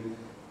gradient,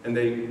 and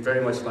they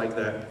very much like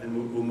that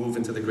and will move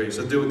into the grave.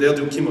 So they'll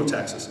do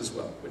chemotaxis as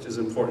well, which is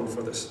important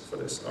for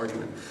this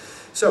argument.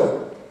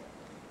 So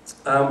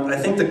I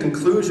think the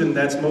conclusion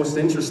that's most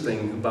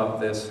interesting about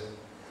this,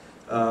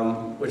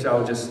 which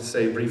I'll just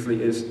say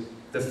briefly, is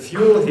the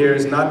fuel here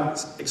is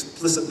not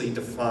explicitly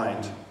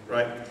defined,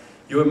 right?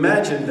 You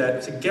imagine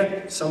that to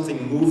get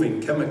something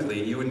moving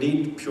chemically, you would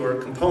need pure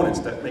components.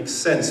 That makes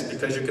sense,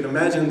 because you can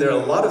imagine there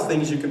are a lot of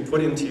things you can put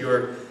into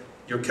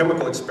your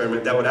chemical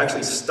experiment that would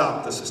actually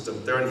stop the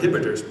system. There are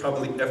inhibitors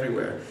probably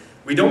everywhere.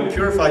 We don't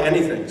purify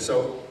anything,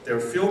 so there are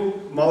fuel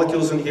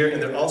molecules in here,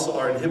 and there also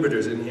are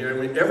inhibitors in here,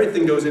 and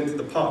everything goes into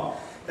the pot.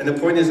 And the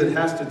point is it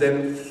has to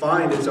then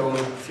find its own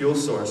fuel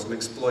source and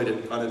exploit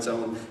it on its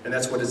own, and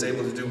that's what it's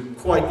able to do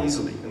quite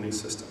easily in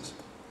these systems.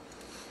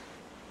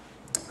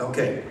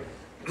 Okay.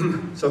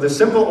 So the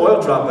simple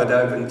oil droplet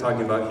that I've been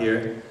talking about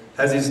here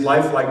has these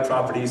lifelike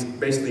properties,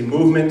 basically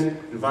movement,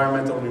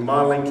 environmental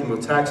remodeling,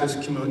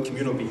 chemotaxis,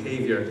 communal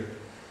behavior.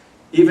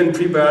 Even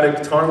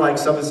prebiotic tar-like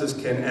substances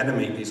can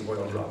animate these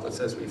oil droplets,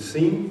 as we've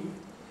seen.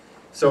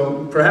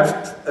 So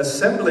perhaps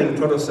assembling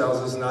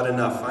protocells is not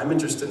enough. I'm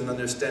interested in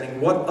understanding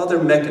what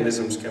other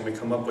mechanisms can we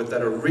come up with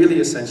that are really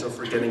essential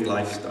for getting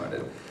life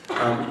started,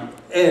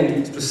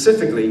 and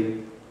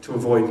specifically to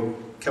avoid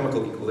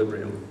chemical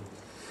equilibrium.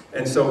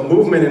 And so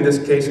movement in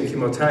this case and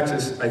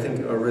chemotaxis, I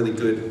think, are really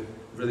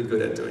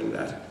good at doing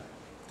that.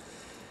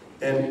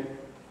 And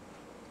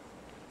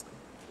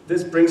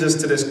this brings us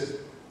to this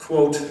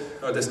quote,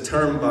 or this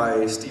term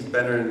by Steve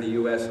Benner in the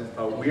US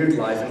about weird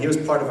life. And he was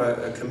part of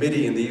a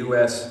committee in the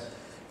US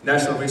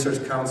National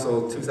Research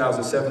Council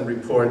 2007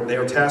 report.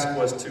 Their task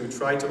was to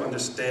try to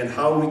understand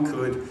how we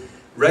could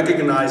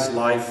recognize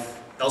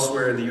life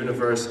elsewhere in the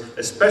universe,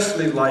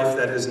 especially life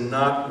that is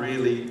not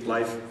really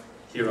life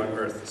here on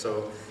Earth.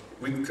 So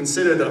we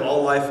consider that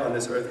all life on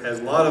this earth has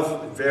a lot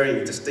of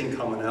very distinct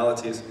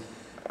commonalities,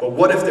 but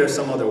what if there's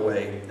some other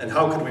way, and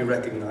how could we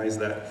recognize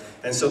that?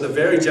 And so the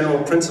very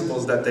general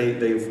principles that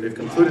they've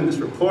concluded in this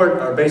report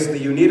are basically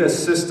you need a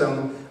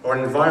system or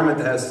an environment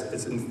that has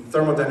its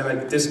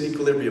thermodynamic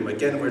disequilibrium.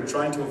 Again, we're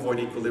trying to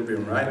avoid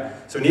equilibrium, right?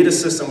 So you need a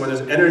system where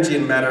there's energy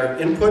and matter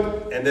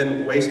input and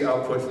then waste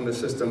output from the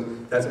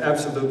system. That's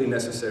absolutely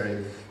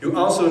necessary. You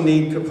also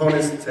need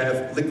components to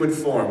have liquid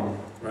form,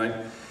 right?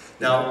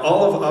 Now,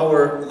 all of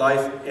our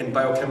life in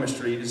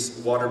biochemistry is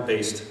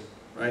water-based,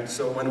 right?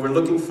 So when we're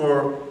looking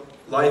for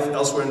life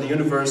elsewhere in the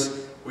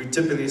universe, we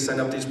typically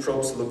send up these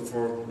probes to look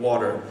for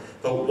water.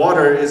 But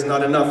water is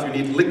not enough.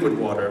 You need liquid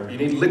water. You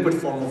need liquid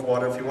form of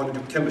water if you want to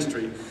do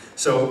chemistry.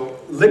 So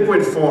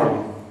liquid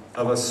form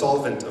of a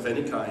solvent of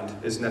any kind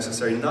is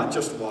necessary, not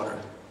just water.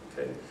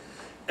 Okay?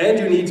 And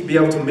you need to be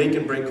able to make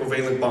and break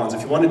covalent bonds.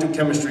 If you want to do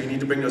chemistry, you need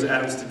to bring those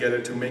atoms together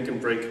to make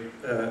and break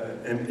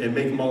and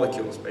make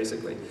molecules,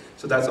 basically.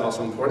 So that's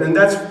also important. And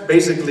that's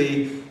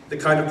basically the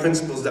kind of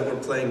principles that we're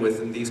playing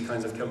with in these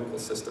kinds of chemical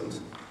systems.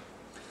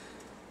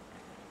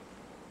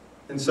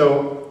 And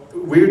so,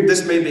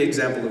 this may be an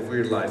example of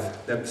weird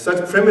life. That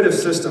such primitive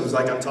systems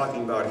like I'm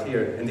talking about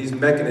here, and these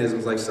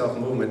mechanisms like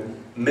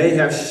self-movement, may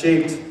have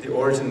shaped the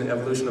origin and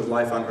evolution of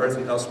life on Earth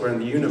and elsewhere in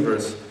the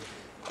universe,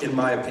 in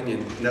my opinion.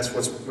 And that's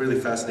what's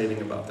really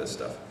fascinating about this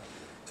stuff.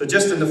 So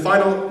just in the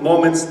final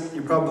moments,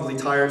 you're probably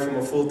tired from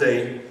a full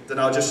day, then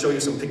I'll just show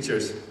you some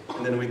pictures,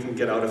 and then we can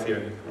get out of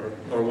here,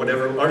 or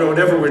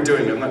whatever we're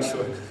doing, I'm not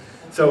sure.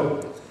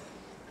 So,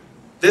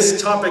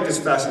 this topic is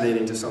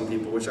fascinating to some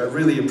people, which I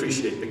really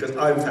appreciate because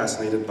I'm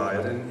fascinated by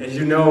it. And as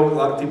you know, a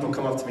lot of people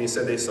come up to me and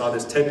said they saw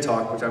this TED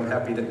Talk, which I'm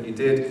happy that you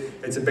did.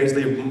 It's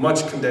basically a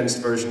much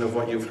condensed version of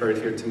what you've heard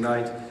here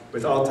tonight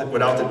without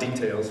the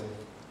details,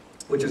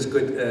 which is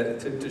good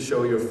to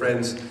show your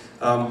friends.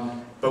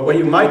 But what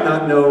you might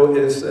not know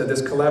is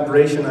this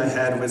collaboration I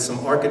had with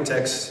some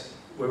architects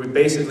where we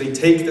basically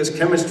take this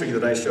chemistry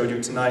that I showed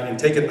you tonight and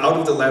take it out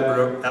of the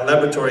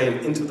laboratory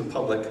and into the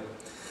public.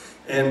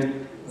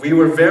 And we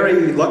were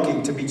very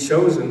lucky to be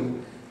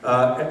chosen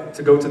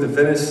to go to the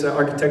Venice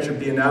Architecture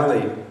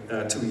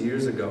Biennale 2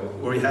 years ago,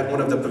 where we had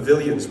one of the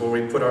pavilions where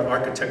we put our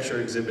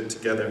architecture exhibit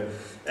together.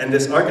 And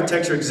this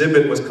architecture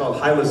exhibit was called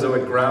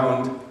Hylozoic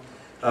Ground.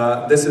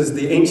 This is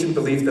the ancient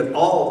belief that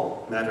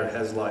all matter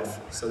has life.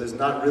 So there's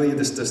not really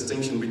this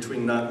distinction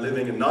between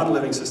living and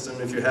non-living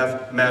system. If you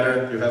have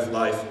matter, you have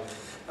life.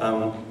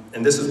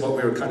 And this is what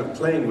we were kind of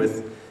playing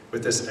with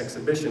this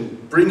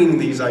exhibition, bringing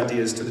these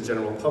ideas to the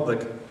general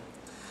public.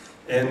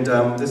 And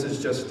this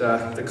is just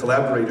the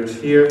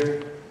collaborators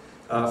here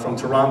from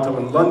Toronto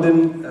and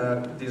London.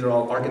 These are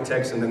all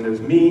architects, and then there's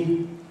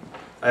me.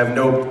 I have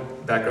no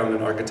background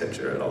in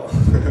architecture at all,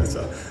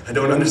 so I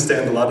don't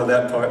understand a lot of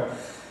that part.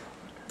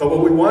 But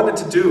what we wanted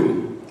to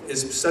do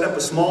is set up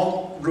a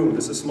small room.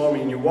 This is a small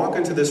room. You walk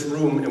into this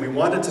room, and we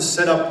wanted to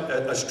set up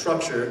a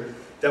structure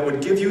that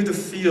would give you the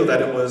feel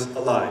that it was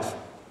alive.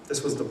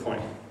 This was the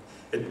point.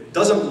 It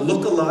doesn't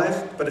look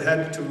alive, but it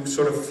had to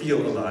sort of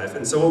feel alive.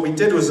 And so what we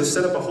did was to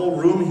set up a whole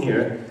room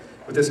here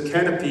with this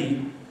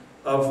canopy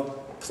of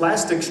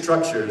plastic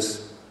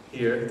structures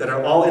here that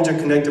are all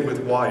interconnected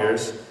with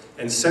wires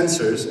and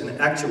sensors and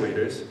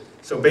actuators.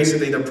 So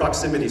basically they're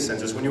proximity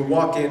sensors. When you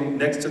walk in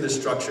next to this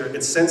structure,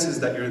 it senses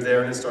that you're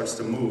there and it starts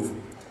to move.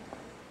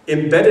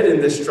 Embedded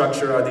in this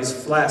structure are these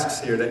flasks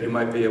here that you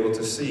might be able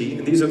to see.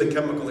 And these are the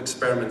chemical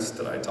experiments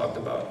that I talked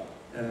about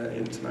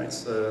in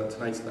tonight's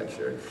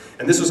lecture.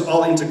 And this was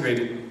all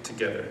integrated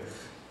together.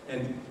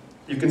 And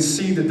you can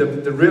see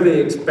the really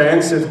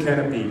expansive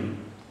canopy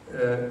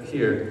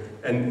here,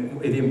 and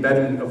the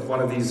embedding of one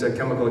of these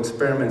chemical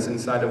experiments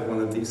inside of one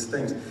of these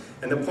things.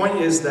 And the point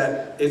is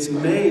that it's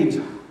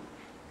made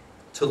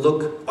to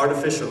look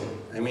artificial.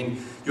 I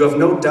mean, you have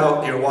no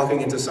doubt you're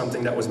walking into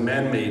something that was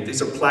man-made.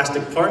 These are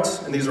plastic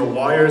parts, and these are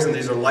wires, and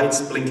these are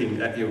lights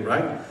blinking at you,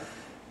 right?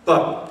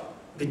 But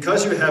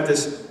because you have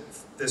this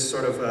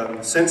sort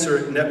of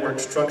sensor network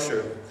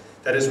structure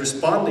that is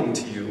responding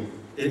to you,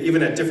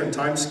 even at different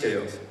time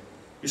scales,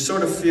 you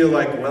sort of feel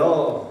like,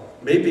 well,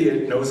 maybe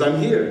it knows I'm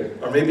here,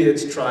 or maybe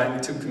it's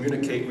trying to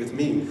communicate with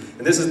me.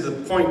 And this is the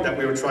point that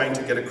we were trying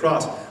to get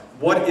across.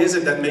 What is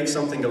it that makes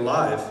something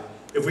alive?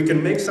 If we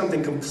can make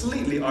something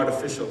completely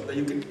artificial, that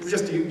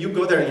you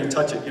go there and you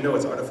touch it, you know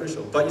it's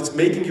artificial, but it's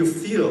making you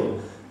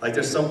feel like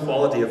there's some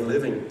quality of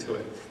living to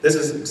it. This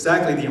is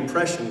exactly the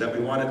impression that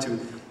we wanted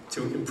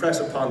to impress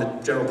upon the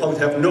general public,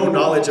 to have no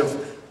knowledge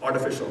of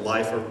artificial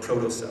life or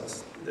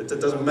protocells. It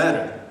doesn't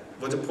matter.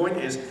 But the point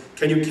is,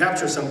 can you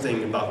capture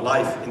something about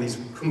life in these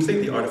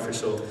completely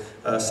artificial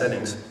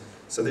settings?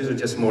 So these are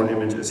just more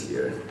images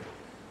here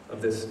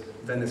of this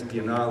Venice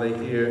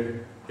Biennale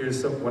here.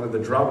 Here's one of the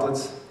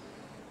droplets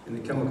in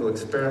the chemical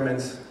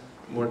experiments,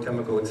 more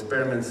chemical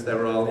experiments that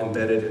were all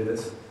embedded in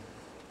this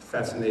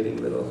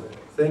fascinating little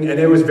thing. And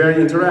it was very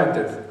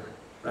interactive.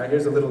 Right?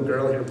 Here's a little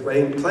girl here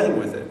playing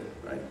with it.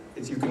 Right?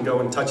 You can go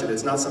and touch it.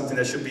 It's not something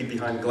that should be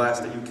behind glass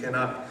that you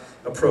cannot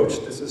approach.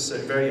 This is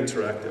very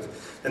interactive.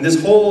 And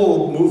this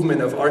whole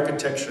movement of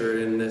architecture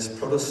in this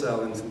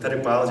protocell and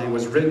synthetic biology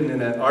was written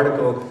in an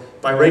article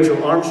by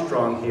Rachel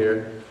Armstrong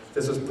here.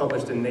 This was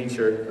published in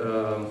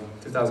Nature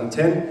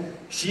 2010.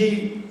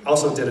 She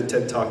also did a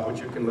TED Talk,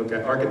 which you can look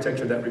at,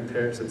 Architecture That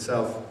Repairs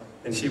Itself.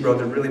 And she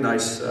wrote a really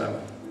nice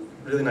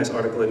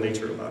article in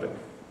Nature about it,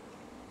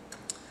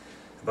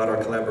 about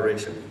our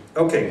collaboration.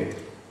 Okay,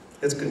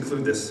 let's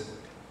conclude this.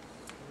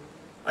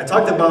 I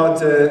talked about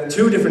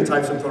two different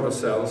types of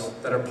protocells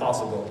that are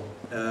possible.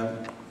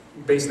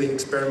 Basically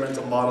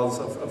experimental models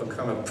of a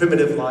kind of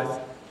primitive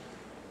life.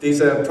 These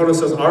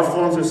protocells are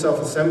forms of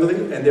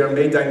self-assembly, and they are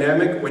made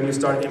dynamic when you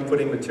start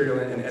inputting material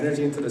and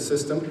energy into the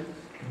system.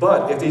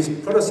 But if these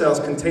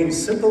protocells contain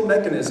simple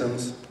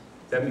mechanisms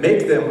that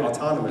make them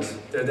autonomous,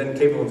 they're then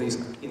capable of these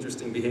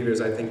interesting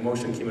behaviors. I think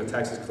motion,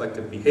 chemotaxis,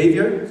 collective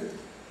behavior.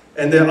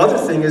 And the other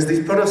thing is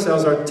these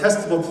protocells are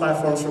testable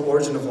platforms for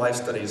origin of life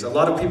studies. A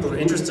lot of people are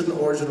interested in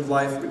origin of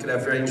life. We could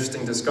have very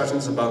interesting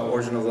discussions about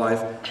origin of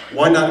life.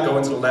 Why not go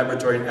into the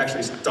laboratory and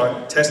actually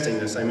start testing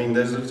this? I mean,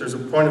 there's a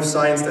point of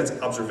science that's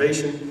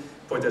observation,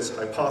 a point that's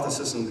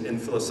hypothesis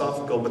and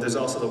philosophical, but there's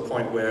also the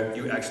point where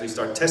you actually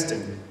start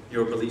testing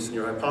your beliefs and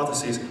your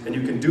hypotheses, and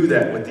you can do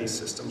that with these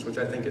systems, which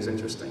I think is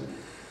interesting.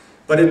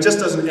 But it just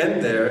doesn't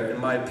end there, in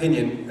my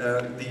opinion.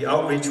 The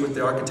outreach with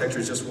the architecture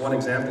is just one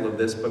example of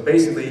this, but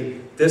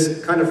basically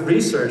this kind of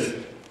research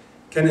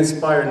can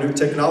inspire new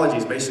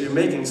technologies. Basically you're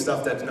making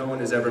stuff that no one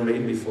has ever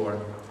made before.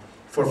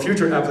 For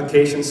future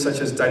applications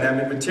such as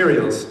dynamic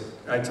materials,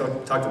 I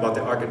talked about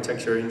the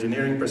architecture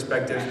engineering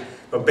perspective,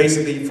 but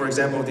basically, for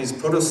example, with these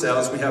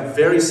protocells, we have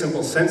very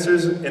simple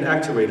sensors and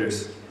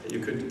actuators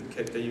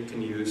that you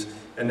can use.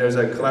 And there's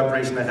a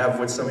collaboration I have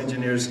with some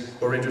engineers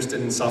who are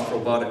interested in soft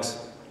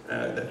robotics.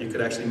 That you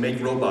could actually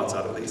make robots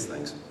out of these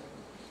things.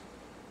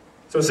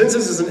 So since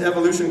this is an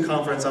evolution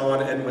conference, I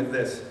want to end with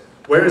this.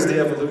 Where is the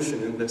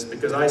evolution in this?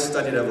 Because I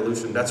studied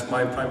evolution. That's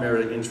my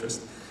primary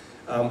interest.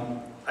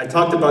 I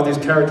talked about these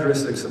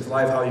characteristics of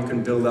life, how you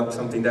can build up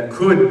something that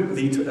could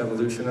lead to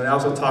evolution. And I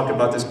also talked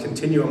about this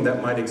continuum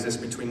that might exist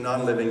between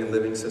non-living and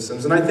living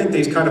systems. And I think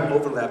these kind of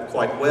overlap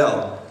quite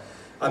well.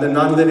 On the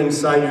non-living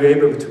side, you're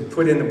able to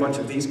put in a bunch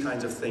of these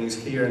kinds of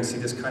things here and see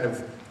this kind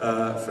of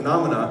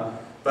phenomena.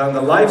 But on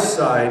the life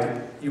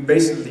side, you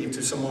basically lead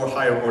to some more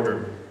higher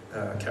order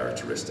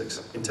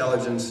characteristics,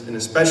 intelligence, and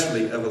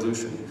especially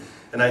evolution.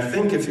 And I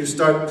think if you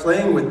start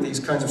playing with these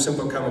kinds of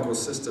simple chemical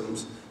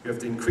systems, you have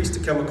to increase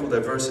the chemical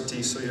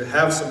diversity so you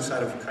have some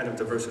kind of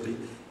diversity,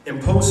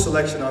 impose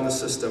selection on the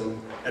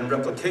system, and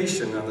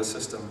replication on the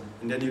system.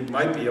 And then you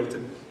might be able to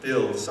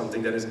build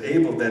something that is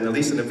able then, at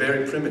least in a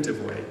very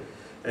primitive way,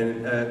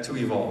 and to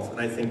evolve. And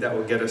I think that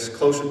will get us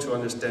closer to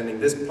understanding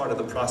this part of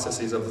the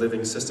processes of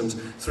living systems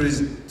through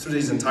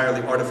these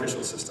entirely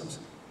artificial systems.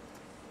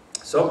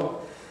 So,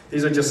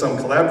 these are just some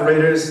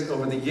collaborators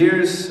over the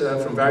years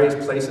from various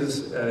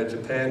places,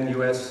 Japan,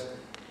 US,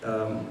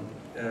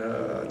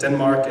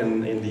 Denmark,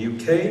 and in the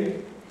UK.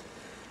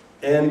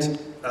 And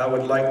I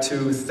would like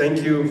to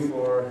thank you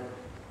for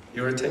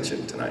your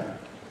attention tonight.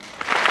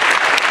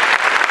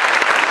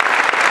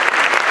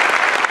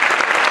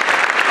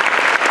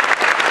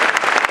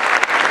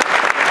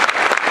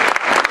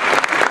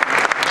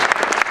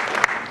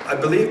 I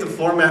believe the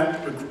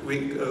format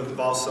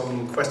involves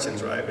some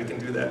questions, right? We can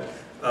do that.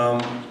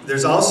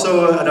 There's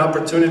also an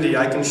opportunity.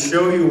 I can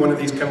show you one of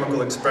these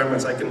chemical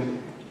experiments. I can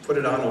put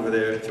it on over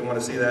there if you want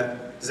to see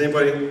that. Does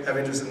anybody have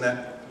interest in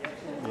that?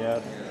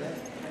 Yeah.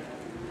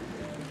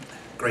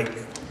 Great.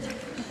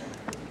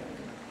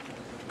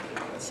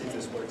 Let's see if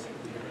this works.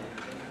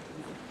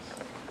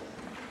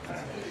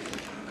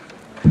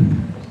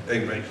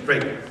 Very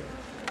great.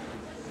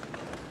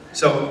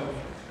 So,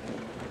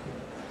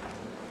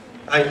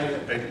 are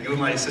you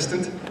my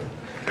assistant?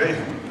 Great.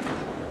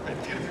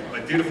 My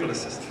beautiful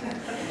assistant.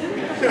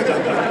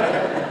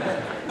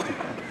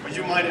 Would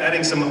you mind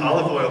adding some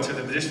olive oil to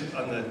the dish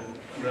on the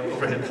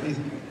overhead, please?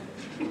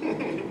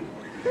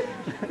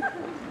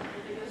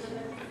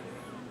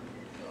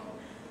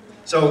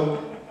 So,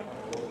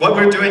 what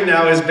we're doing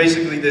now is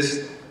basically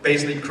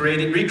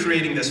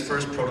recreating this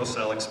first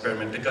protocell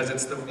experiment because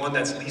it's the one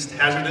that's least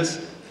hazardous.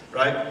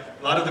 Right? A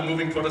lot of the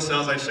moving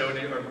protocells I showed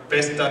you are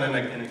best done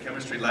in a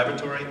chemistry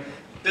laboratory.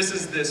 This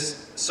is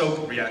this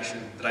soap reaction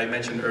that I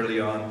mentioned early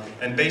on.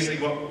 And basically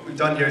what we've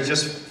done here is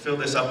just fill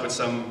this up with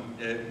some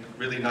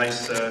really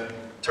nice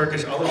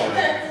Turkish olive oil.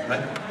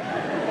 Right?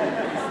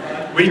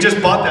 We just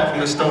bought that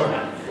from the store.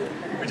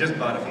 We just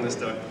bought it from the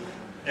store.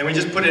 And we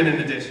just put it in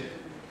the dish.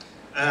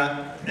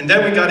 And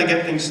then we got to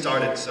get things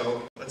started.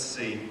 So let's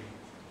see.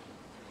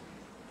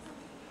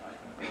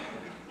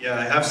 Yeah,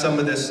 I have some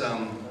of this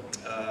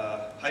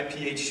high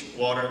pH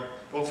water.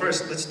 Well,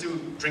 first, let's do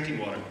drinking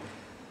water.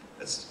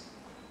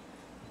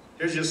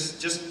 Here's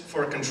just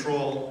for a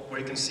control, where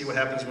you can see what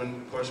happens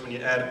when you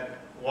add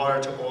water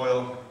to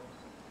oil.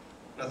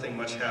 Nothing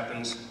much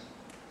happens.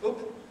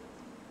 Oop.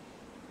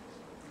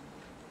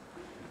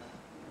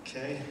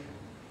 Okay.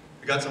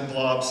 We got some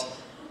blobs.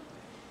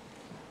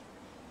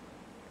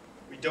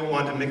 We don't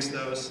want to mix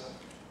those.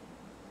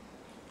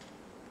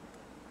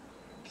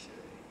 Okay.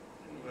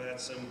 And we'll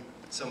add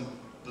some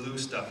blue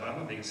stuff. I don't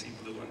know if you can see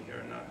blue on here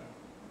or not.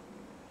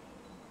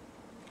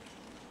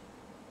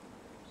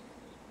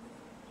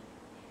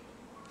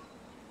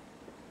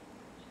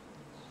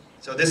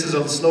 So this is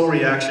a slow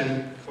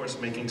reaction, of course,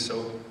 making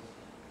soap.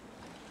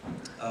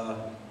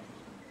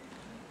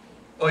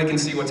 Oh, you can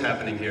see what's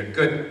happening here.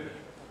 Good.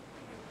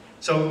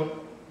 So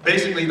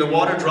basically, the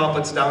water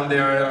droplets down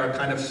there are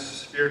kind of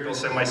spherical,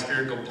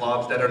 semi-spherical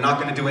blobs that are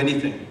not going to do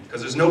anything because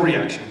there's no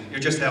reaction. You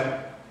just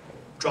have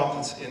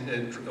droplets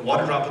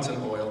water droplets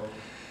in oil.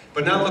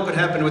 But now look what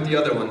happened with the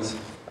other ones.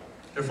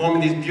 They're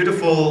forming these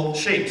beautiful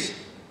shapes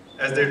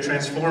as they're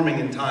transforming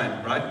in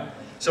time, right?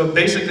 So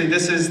basically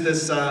this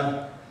is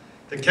the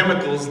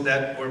chemicals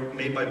that were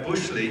made by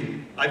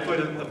Bushley. I put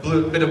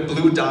a bit of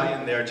blue dye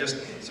in there just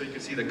so you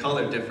can see the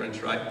color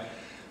difference, right?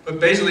 But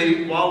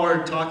basically, while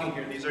we're talking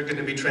here, these are going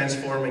to be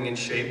transforming in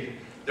shape.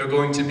 They're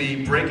going to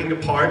be breaking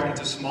apart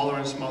into smaller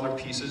and smaller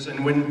pieces.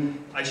 And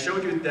when I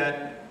showed you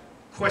that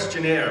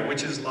questionnaire,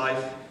 which is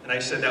life, and I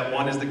said that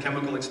one is the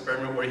chemical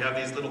experiment where you have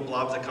these little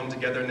blobs that come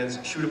together and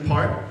then shoot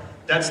apart,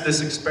 that's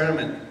this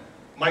experiment,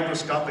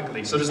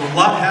 microscopically. So there's a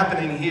lot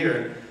happening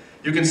here.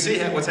 You can see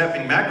what's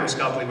happening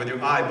macroscopically with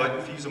your eye, but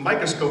if you use a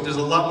microscope, there's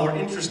a lot more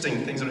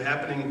interesting things that are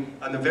happening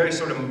on the very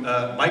sort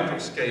of micro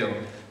scale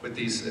with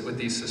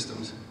these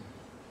systems.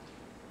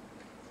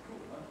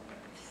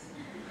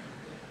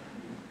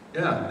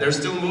 Yeah, they're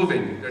still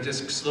moving. They're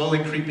just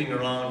slowly creeping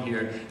around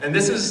here. And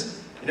this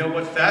is, you know,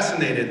 what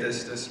fascinated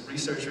this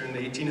researcher in the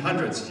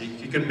 1800s.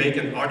 You could make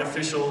an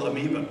artificial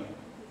amoeba,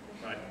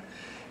 right?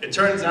 It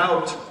turns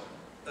out,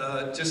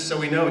 just so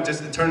we know,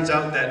 it turns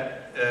out that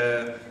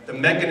the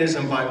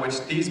mechanism by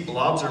which these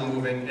blobs are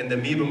moving and the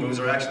amoeba moves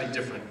are actually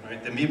different,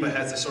 right? The amoeba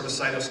has this sort of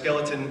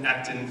cytoskeleton,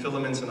 actin,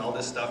 filaments, and all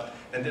this stuff,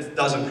 and this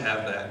doesn't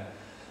have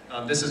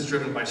that. This is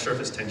driven by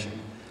surface tension.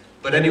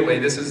 But anyway,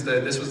 this was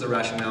the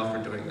rationale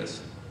for doing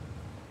this.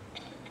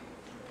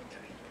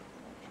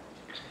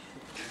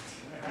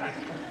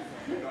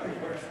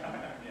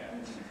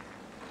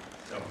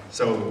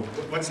 So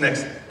what's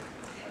next?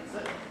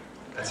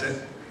 That's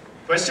it.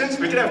 Questions?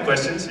 We can have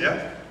questions,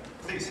 yeah?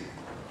 Please.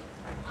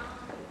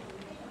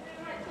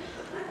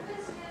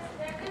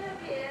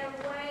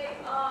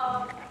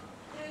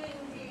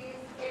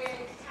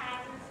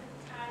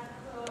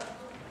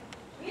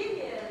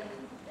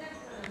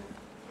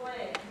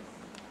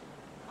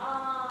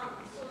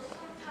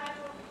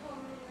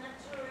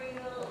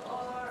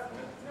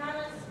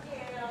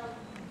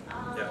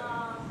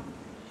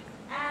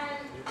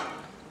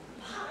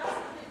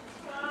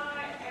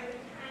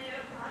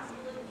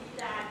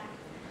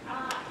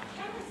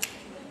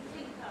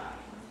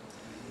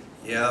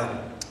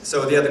 Yeah.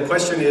 So yeah, the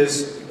question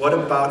is, what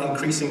about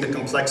increasing the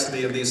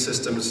complexity of these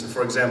systems?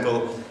 For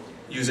example,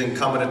 using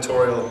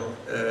combinatorial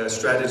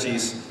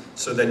strategies,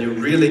 so then you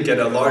really get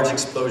a large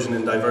explosion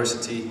in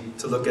diversity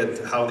to look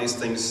at how these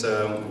things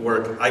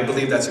work. I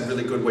believe that's a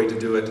really good way to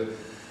do it.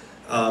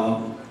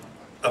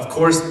 Of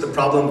course, the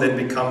problem then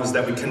becomes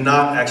that we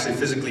cannot actually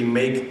physically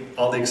make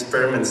all the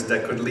experiments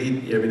that could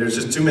lead. I mean, there's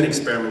just too many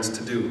experiments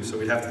to do. So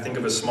we have to think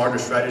of a smarter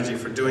strategy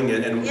for doing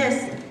it. And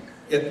yes.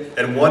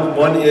 And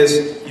one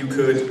is you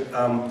could,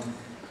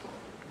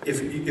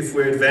 if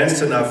we're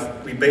advanced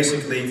enough, we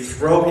basically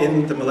throw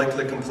in the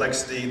molecular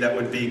complexity that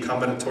would be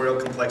combinatorial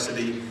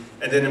complexity,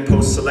 and then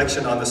impose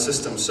selection on the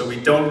system. So we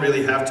don't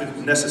really have to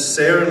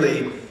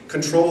necessarily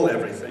control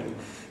everything,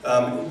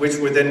 which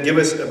would then give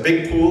us a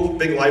big pool,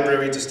 big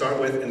library to start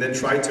with, and then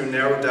try to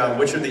narrow down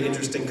which are the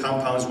interesting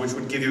compounds which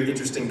would give you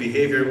interesting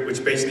behavior,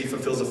 which basically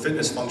fulfills a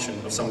fitness function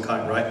of some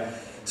kind, right?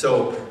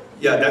 So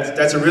yeah,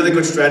 that's a really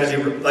good strategy.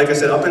 Like I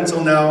said, up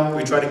until now,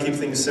 we try to keep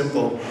things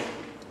simple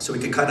so we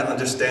can kind of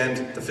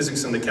understand the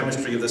physics and the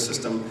chemistry of the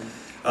system.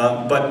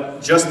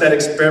 But just that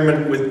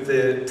experiment with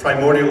the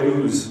primordial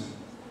ooze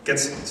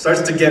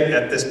starts to get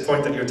at this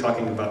point that you're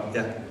talking about.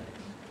 Yeah,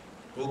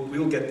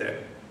 we'll get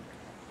there.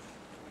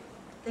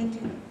 Thank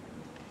you.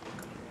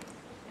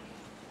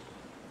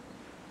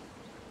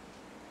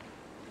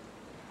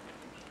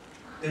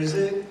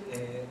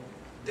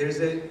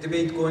 There's a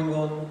debate going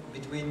on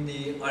between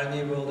the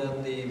RNA world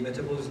and the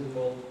metabolism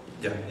world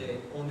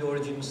on the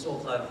origins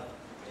of life.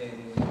 Do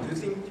you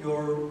think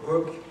your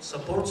work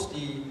supports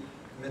the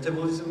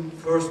metabolism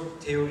first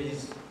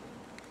theories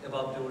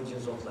about the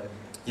origins of life?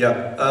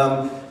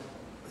 Yeah.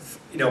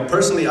 You know,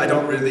 personally, I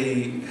don't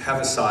really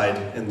have a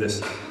side in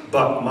this,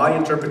 but my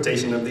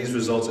interpretation of these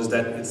results is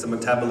that it's the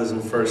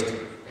metabolism first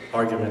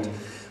argument.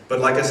 But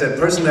like I said,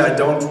 personally, I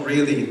don't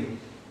really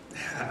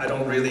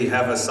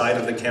have a side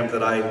of the camp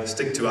that I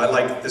stick to. I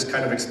like this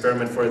kind of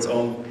experiment for its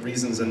own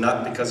reasons and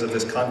not because of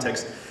this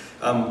context.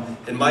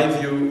 In my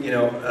view, you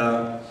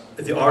know,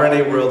 the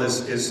RNA world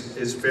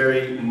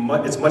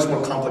it's much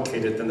more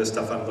complicated than the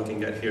stuff I'm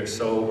looking at here.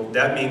 So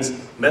that means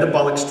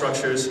metabolic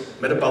structures,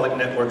 metabolic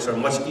networks are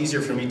much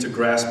easier for me to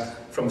grasp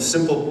from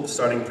simple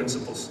starting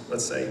principles,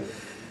 let's say.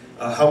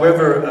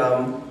 However,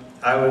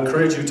 I would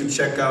encourage you to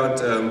check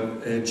out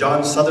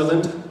John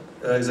Sutherland.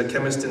 He's a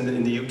chemist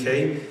in the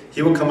UK.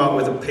 He will come out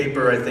with a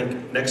paper, I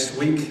think, next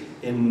week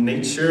in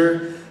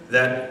Nature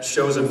that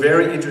shows a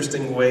very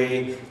interesting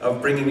way of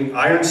bringing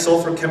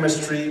iron-sulfur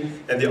chemistry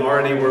and the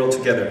RNA world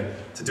together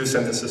to do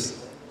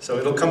synthesis. So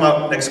it'll come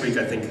out next week,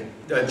 I think.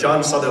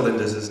 John Sutherland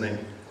is his name.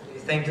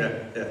 Thank you.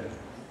 Yeah.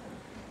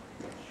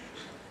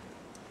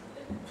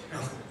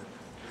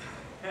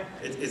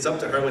 It's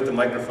up to her with the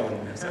microphone.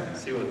 So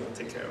she will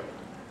take care of it.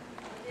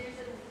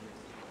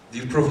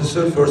 Dear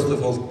Professor, first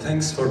of all,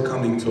 thanks for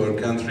coming to our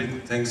country.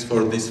 Thanks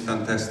for this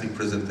fantastic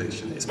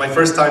presentation. It's my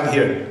first time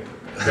here.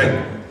 Great.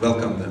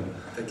 Welcome then.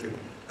 Thank you.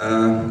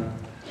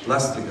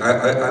 last week,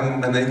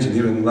 I'm an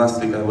engineer, and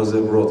last week I was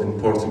abroad in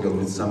Portugal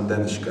with some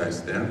Danish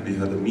guys there. We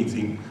had a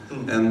meeting,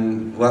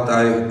 and what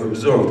I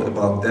observed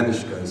about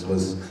Danish guys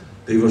was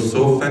they were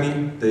so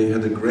funny, they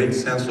had a great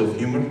sense of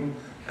humor,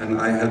 and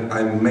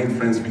I made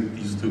friends with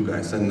these two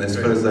guys. And as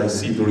far as I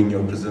see during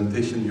your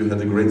presentation, you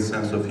had a great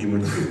sense of humor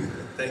too.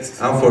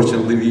 Thanks.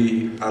 Unfortunately,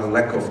 we are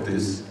lack of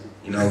this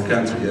in our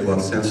country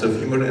about sense of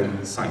humor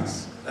and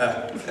science.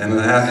 And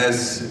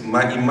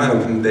in my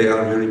opinion, they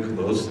are very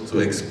close to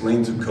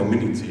explain to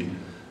community.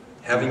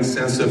 Having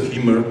sense of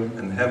humor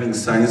and having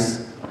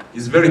science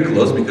is very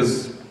close,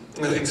 because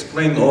to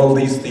explain all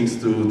these things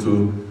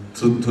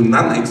to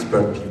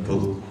non-expert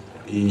people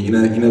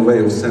in a way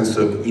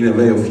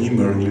of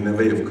humor, in a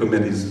way of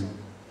comedies,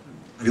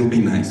 will be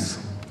nice.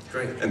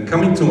 Great. And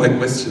coming to my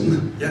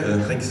question.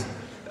 Yeah, thanks.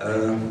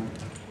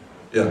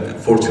 Yeah,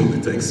 fortunately,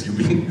 thanks, you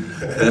mean.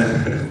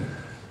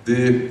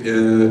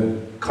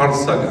 Carl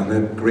Sagan,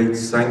 a great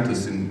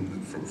scientist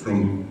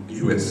from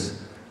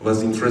US,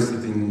 was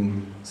interested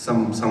in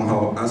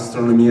somehow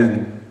astronomy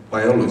and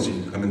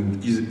biology. I mean,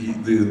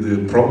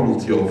 the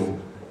probability of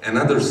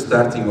another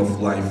starting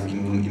of life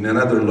in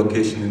another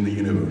location in the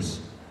universe.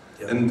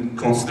 Yeah. And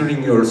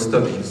considering your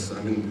studies,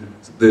 I mean,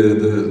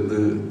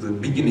 the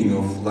beginning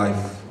of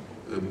life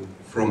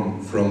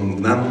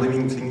from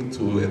non-living thing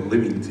to a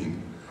living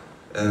thing.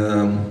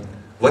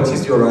 What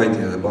is your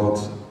idea about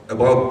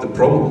the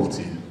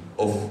probability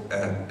of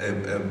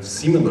a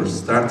similar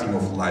starting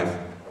of life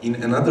in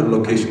another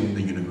location in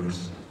the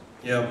universe?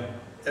 Yeah,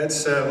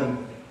 it's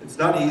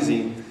not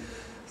easy.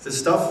 The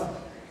stuff.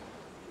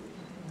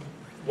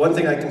 One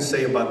thing I can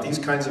say about these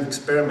kinds of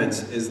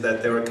experiments is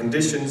that there are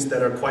conditions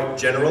that are quite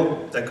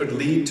general that could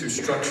lead to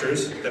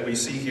structures that we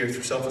see here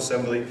through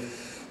self-assembly,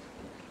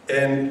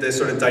 and the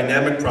sort of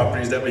dynamic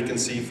properties that we can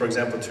see, for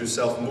example, through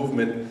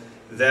self-movement,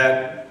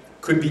 that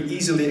could be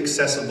easily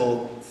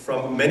accessible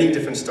from many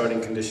different starting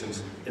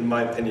conditions, in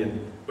my opinion,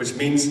 which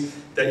means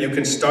that you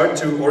can start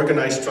to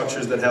organize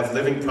structures that have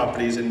living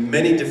properties in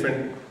many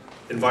different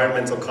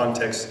environmental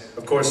contexts.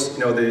 Of course,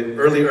 you know, the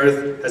early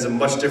Earth has a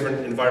much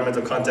different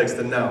environmental context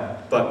than now,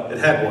 but it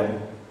had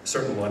one, a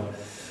certain one.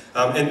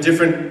 And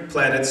different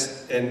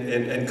planets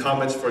and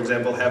comets, for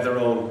example, have their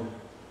own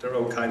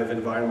kind of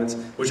environments,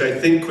 which I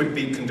think could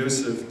be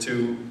conducive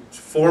to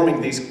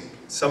forming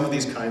some of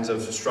these kinds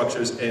of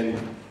structures and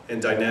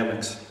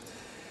dynamics.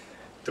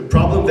 The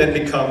problem then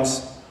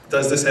becomes,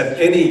 does this have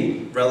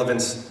any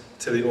relevance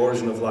to the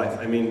origin of life?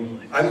 I mean,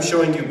 I'm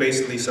showing you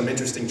basically some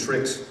interesting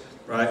tricks,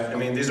 right? I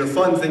mean, these are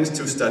fun things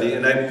to study,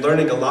 and I'm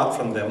learning a lot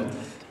from them.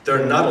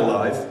 They're not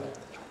alive,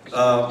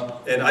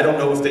 and I don't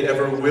know if they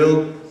ever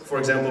will, for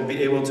example,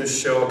 be able to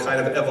show a kind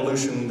of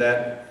evolution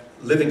that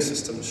living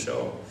systems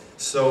show.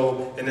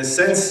 So, in a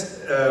sense,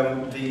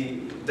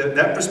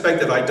 that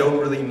perspective, I don't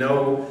really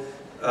know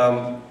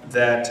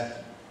that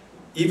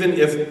even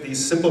if these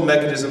simple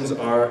mechanisms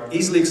are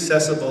easily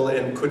accessible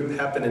and could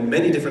happen in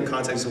many different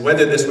contexts,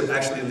 whether this would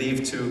actually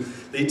lead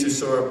to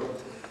sort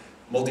of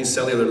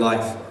multicellular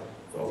life,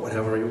 or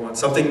whatever you want,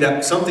 something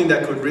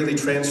that could really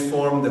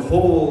transform the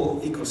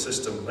whole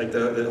ecosystem, like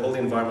the whole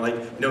environment.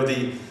 Like, you know,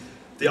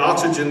 the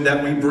oxygen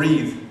that we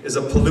breathe is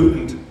a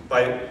pollutant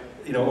by,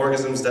 you know,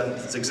 organisms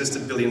that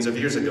existed billions of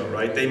years ago,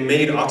 right? They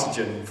made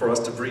oxygen for us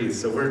to breathe,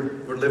 so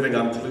we're living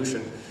on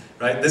pollution.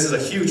 Right? This is a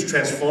huge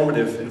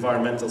transformative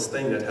environmental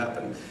thing that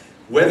happened.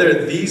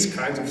 Whether these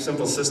kinds of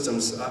simple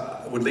systems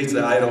would lead to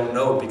that, I don't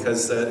know,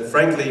 because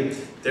frankly,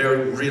 they're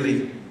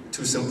really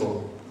too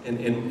simple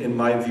in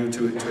my view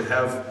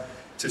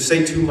to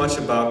say too much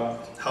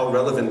about how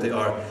relevant they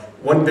are.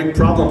 One big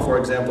problem, for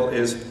example,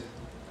 is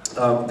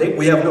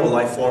we have no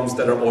life forms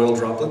that are oil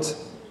droplets.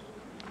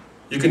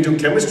 You can do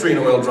chemistry in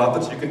oil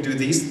droplets. You can do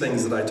these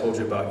things that I told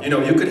you about. You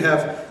know, you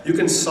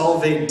can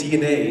solvate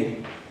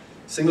DNA,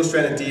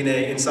 single-stranded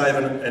DNA inside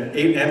of an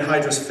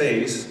anhydrous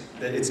phase.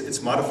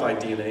 It's modified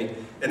DNA,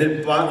 and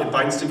it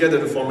binds together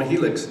to form a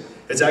helix.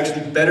 It's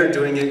actually better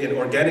doing it in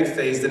organic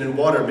phase than in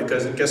water,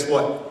 because guess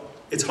what?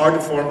 It's hard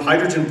to form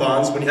hydrogen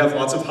bonds when you have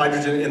lots of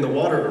hydrogen in the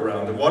water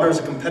around. The water is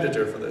a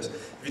competitor for this.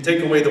 If you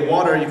take away the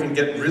water, you can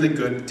get really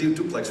good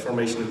duplex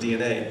formation of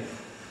DNA.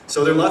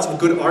 So there are lots of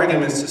good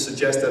arguments to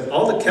suggest that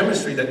all the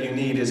chemistry that you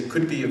need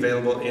could be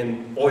available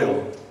in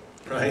oil,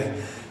 right?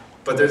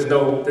 But there's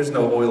no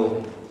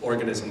oil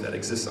organism that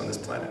exists on this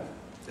planet.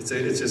 It's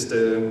just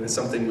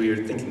something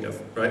we're thinking of,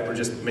 right? We're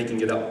just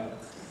making it up.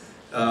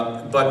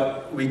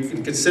 But we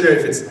can consider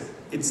if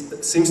it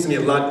seems to me a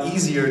lot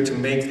easier to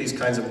make these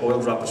kinds of oil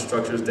droplet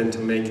structures than to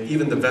make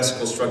even the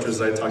vesicle structures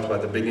that I talked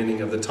about at the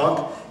beginning of the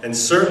talk, and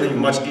certainly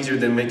much easier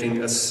than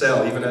making a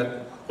cell, even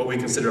what we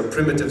consider a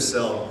primitive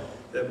cell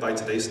by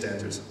today's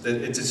standards.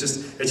 It's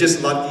just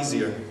a lot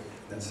easier in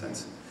that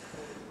sense.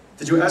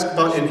 Did you ask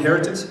about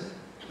inheritance?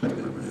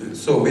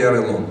 So we are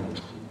alone.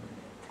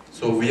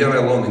 So we are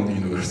alone in the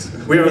universe.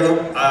 We are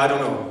alone? I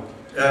don't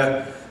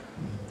know.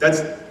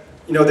 That's,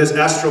 you know, this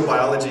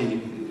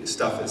astrobiology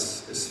stuff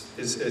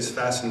is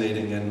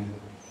fascinating, and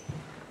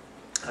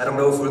I don't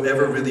know if we'll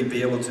ever really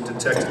be able to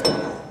detect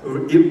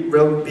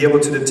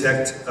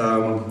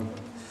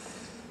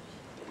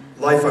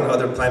life on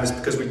other planets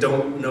because we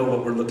don't know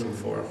what we're looking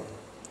for.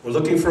 We're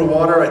looking for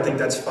water, I think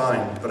that's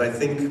fine, but I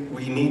think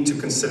we need to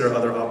consider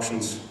other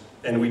options,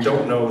 and we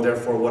don't know,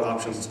 therefore, what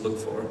options to look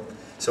for.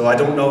 So I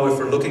don't know if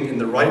we're looking in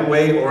the right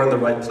way or in the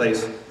right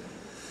place.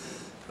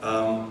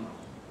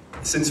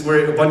 Since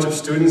we're a bunch of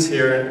students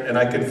here and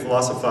I could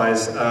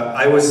philosophize,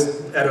 I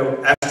was at an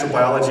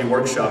astrobiology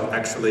workshop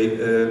actually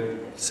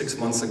 6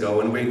 months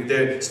ago, and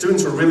the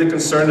students were really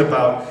concerned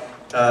about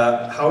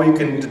how you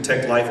can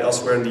detect life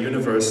elsewhere in the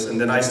universe, and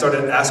then I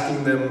started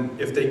asking them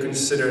if they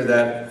consider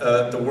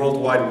that the World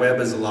Wide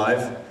Web is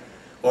alive,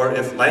 or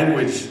if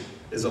language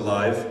is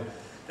alive,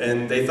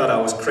 and they thought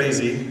I was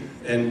crazy.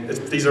 And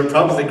these are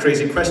probably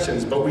crazy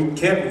questions, but we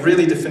can't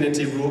really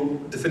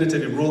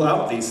definitively rule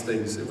out these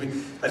things.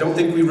 I don't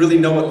think we really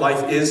know what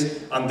life is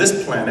on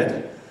this planet.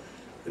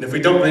 And if we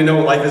don't really know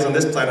what life is on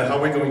this planet, how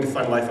are we going to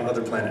find life on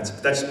other planets?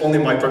 That's only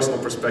my personal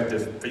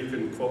perspective, but you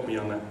can quote me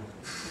on that.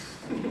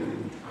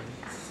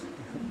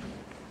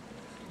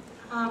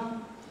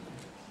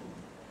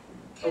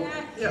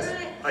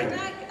 Can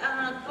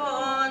I go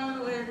on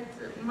with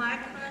my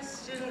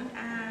question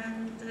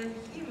and the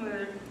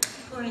humor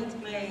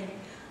point made?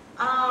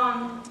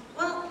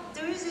 Well,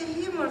 there is a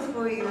humor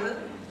for you.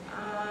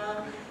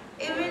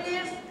 Even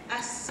if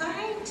as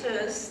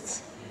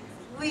scientists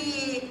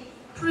we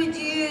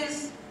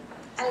produce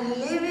a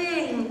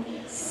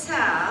living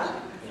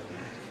cell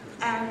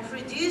and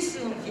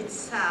producing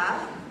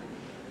itself,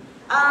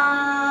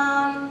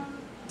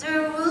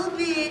 there will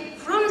be,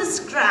 from the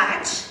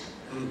scratch,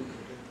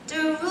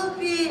 there will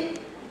be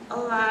a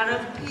lot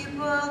of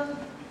people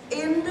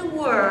in the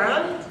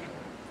world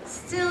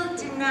still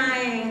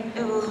denying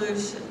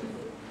evolution.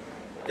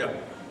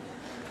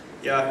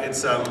 Yeah,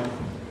 it's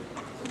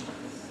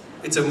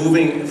a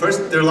moving,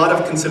 first there are a lot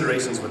of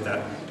considerations with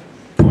that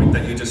point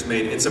that you just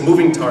made. It's a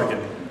moving target,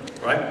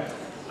 right?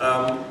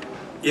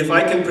 If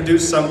I can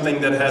produce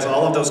something that has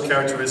all of those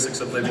characteristics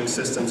of living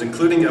systems,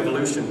 including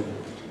evolution,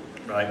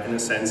 right, in a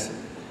sense,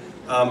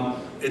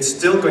 it's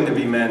still going to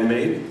be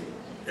man-made,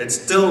 it's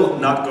still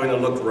not going to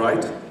look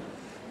right,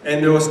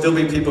 and there will still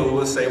be people who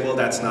will say, well,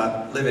 that's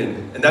not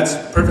living. And that's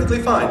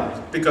perfectly fine,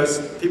 because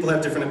people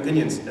have different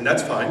opinions, and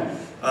that's fine.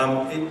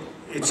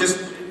 It's just,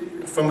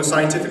 from a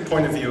scientific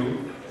point of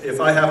view, if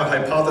I have a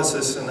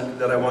hypothesis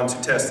that I want to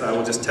test, I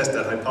will just test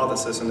that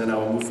hypothesis, and then I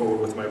will move forward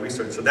with my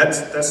research. So that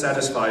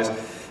satisfies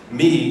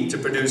me to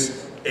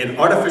produce an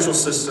artificial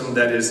system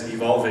that is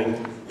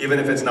evolving, even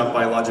if it's not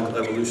biological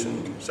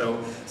evolution.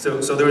 So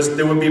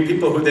there will be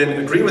people who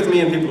then agree with me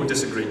and people who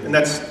disagree, and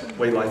that's the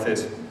way life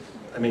is.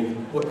 I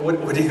mean, what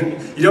do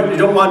you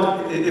don't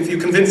want, if you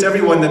convince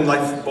everyone, then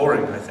life's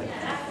boring, I think.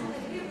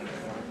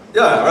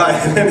 Yeah, right,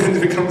 and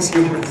it becomes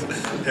humorous.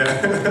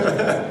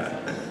 Yeah.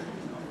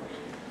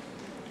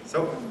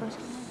 So.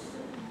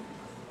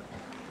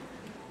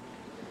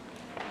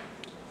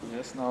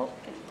 Yes, now.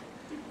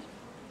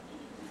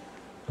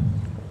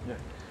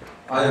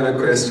 I have a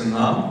question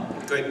now.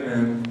 Great.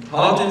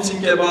 How do you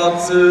think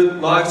about the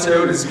life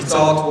theories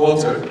without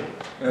water?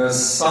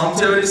 Some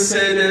theories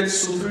say that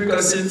sulfuric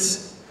acid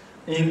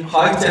in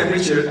high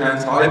temperature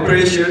and high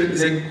pressure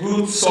is a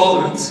good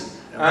solvent,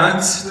 and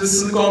the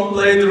silicon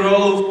played the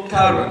role of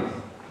carbon.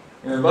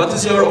 What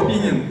is your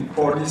opinion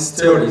for these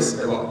theories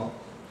about?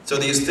 So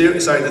the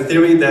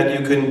theory that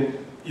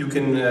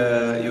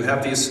you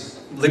have these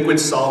liquid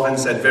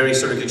solvents at very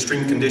sort of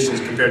extreme conditions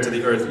compared to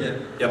the Earth.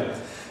 Yeah.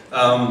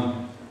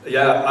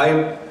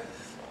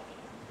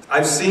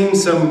 I've seen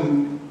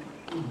some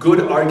good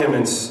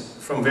arguments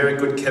from very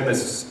good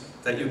chemists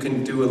that you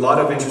can do a lot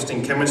of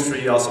interesting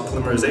chemistry, also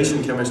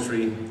polymerization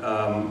chemistry,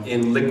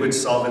 in liquid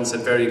solvents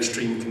at very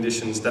extreme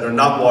conditions that are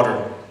not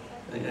water.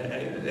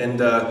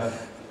 And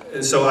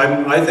so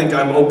I think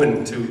I'm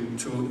open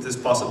to this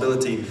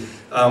possibility.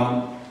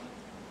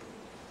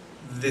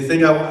 The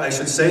thing I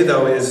should say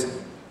though is,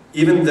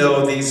 even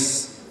though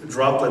these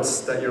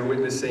droplets that you're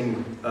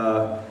witnessing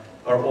are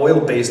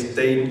oil-based,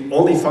 they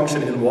only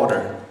function in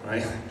water,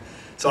 right?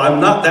 So I'm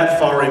not that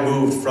far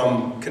removed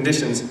from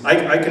conditions.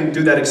 I can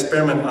do that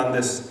experiment on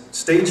this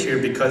stage here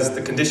because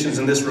the conditions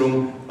in this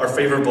room are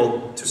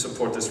favorable to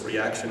support this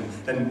reaction.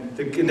 And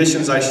the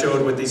conditions I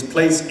showed with these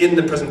plates in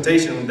the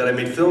presentation that I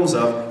made films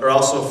of are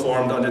also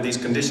formed under these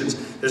conditions.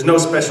 There's no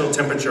special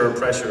temperature or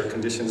pressure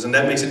conditions, and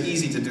that makes it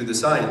easy to do the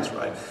science,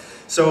 right?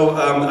 So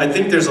I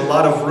think there's a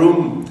lot of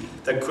room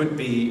that could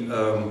be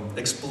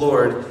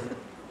explored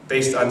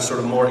based on sort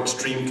of more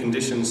extreme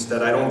conditions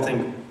that I don't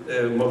think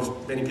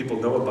many people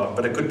know about,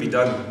 but it could be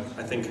done.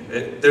 I think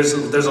there's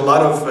a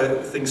lot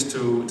of things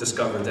to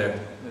discover there.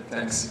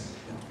 Thanks.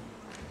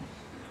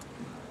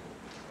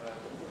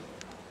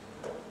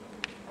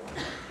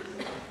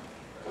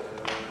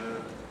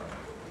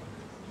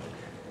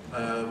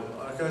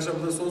 Arkadaşlar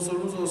burada son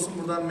sorumuz olsun.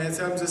 Buradan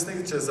MTA Müzesi'ne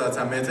gideceğiz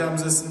zaten. MTA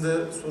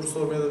Müzesi'nde soru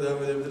sormaya da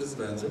devam edebiliriz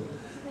bence.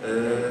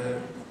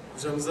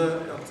 Hocamıza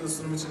yaptığı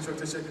sunum için çok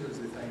teşekkür ederiz.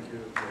 Thank you.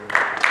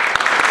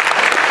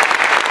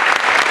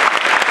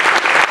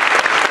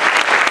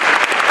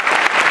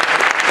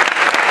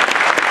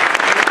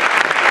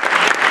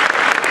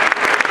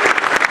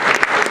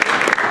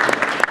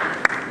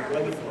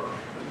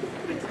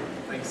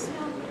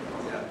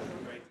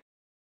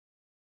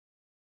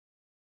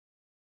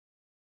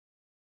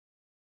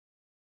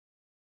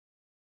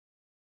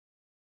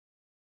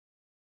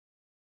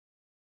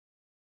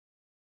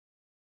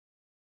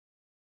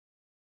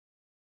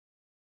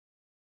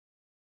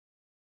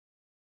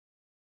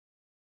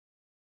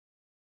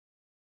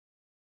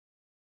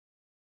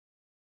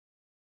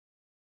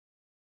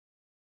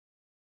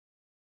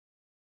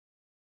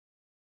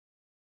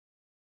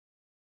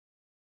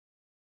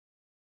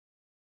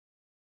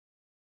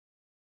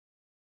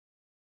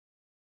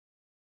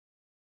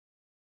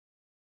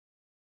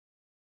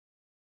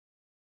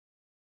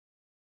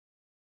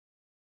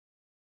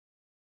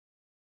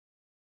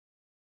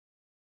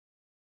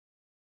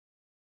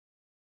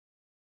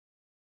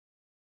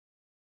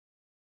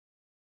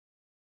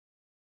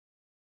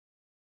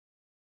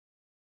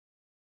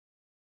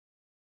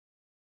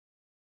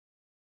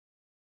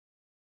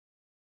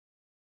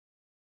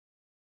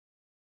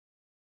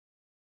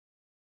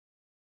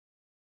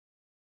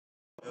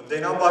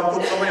 DNA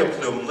barkodlama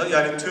yapılıyor bununla.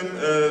 Yani tüm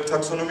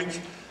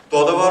taksonomik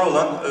doğada var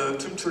olan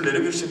tüm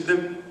türleri bir şekilde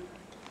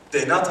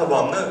DNA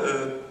tabanlı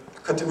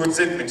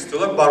kategorize etmek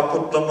istiyorlar.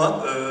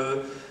 Barkodlama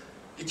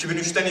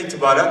 2003'ten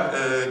itibaren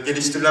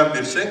geliştirilen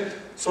bir şey.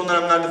 Son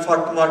dönemlerde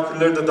farklı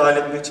markerları da dahil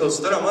etmeye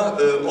çalıştılar ama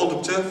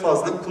oldukça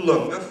fazla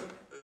kullanılıyor.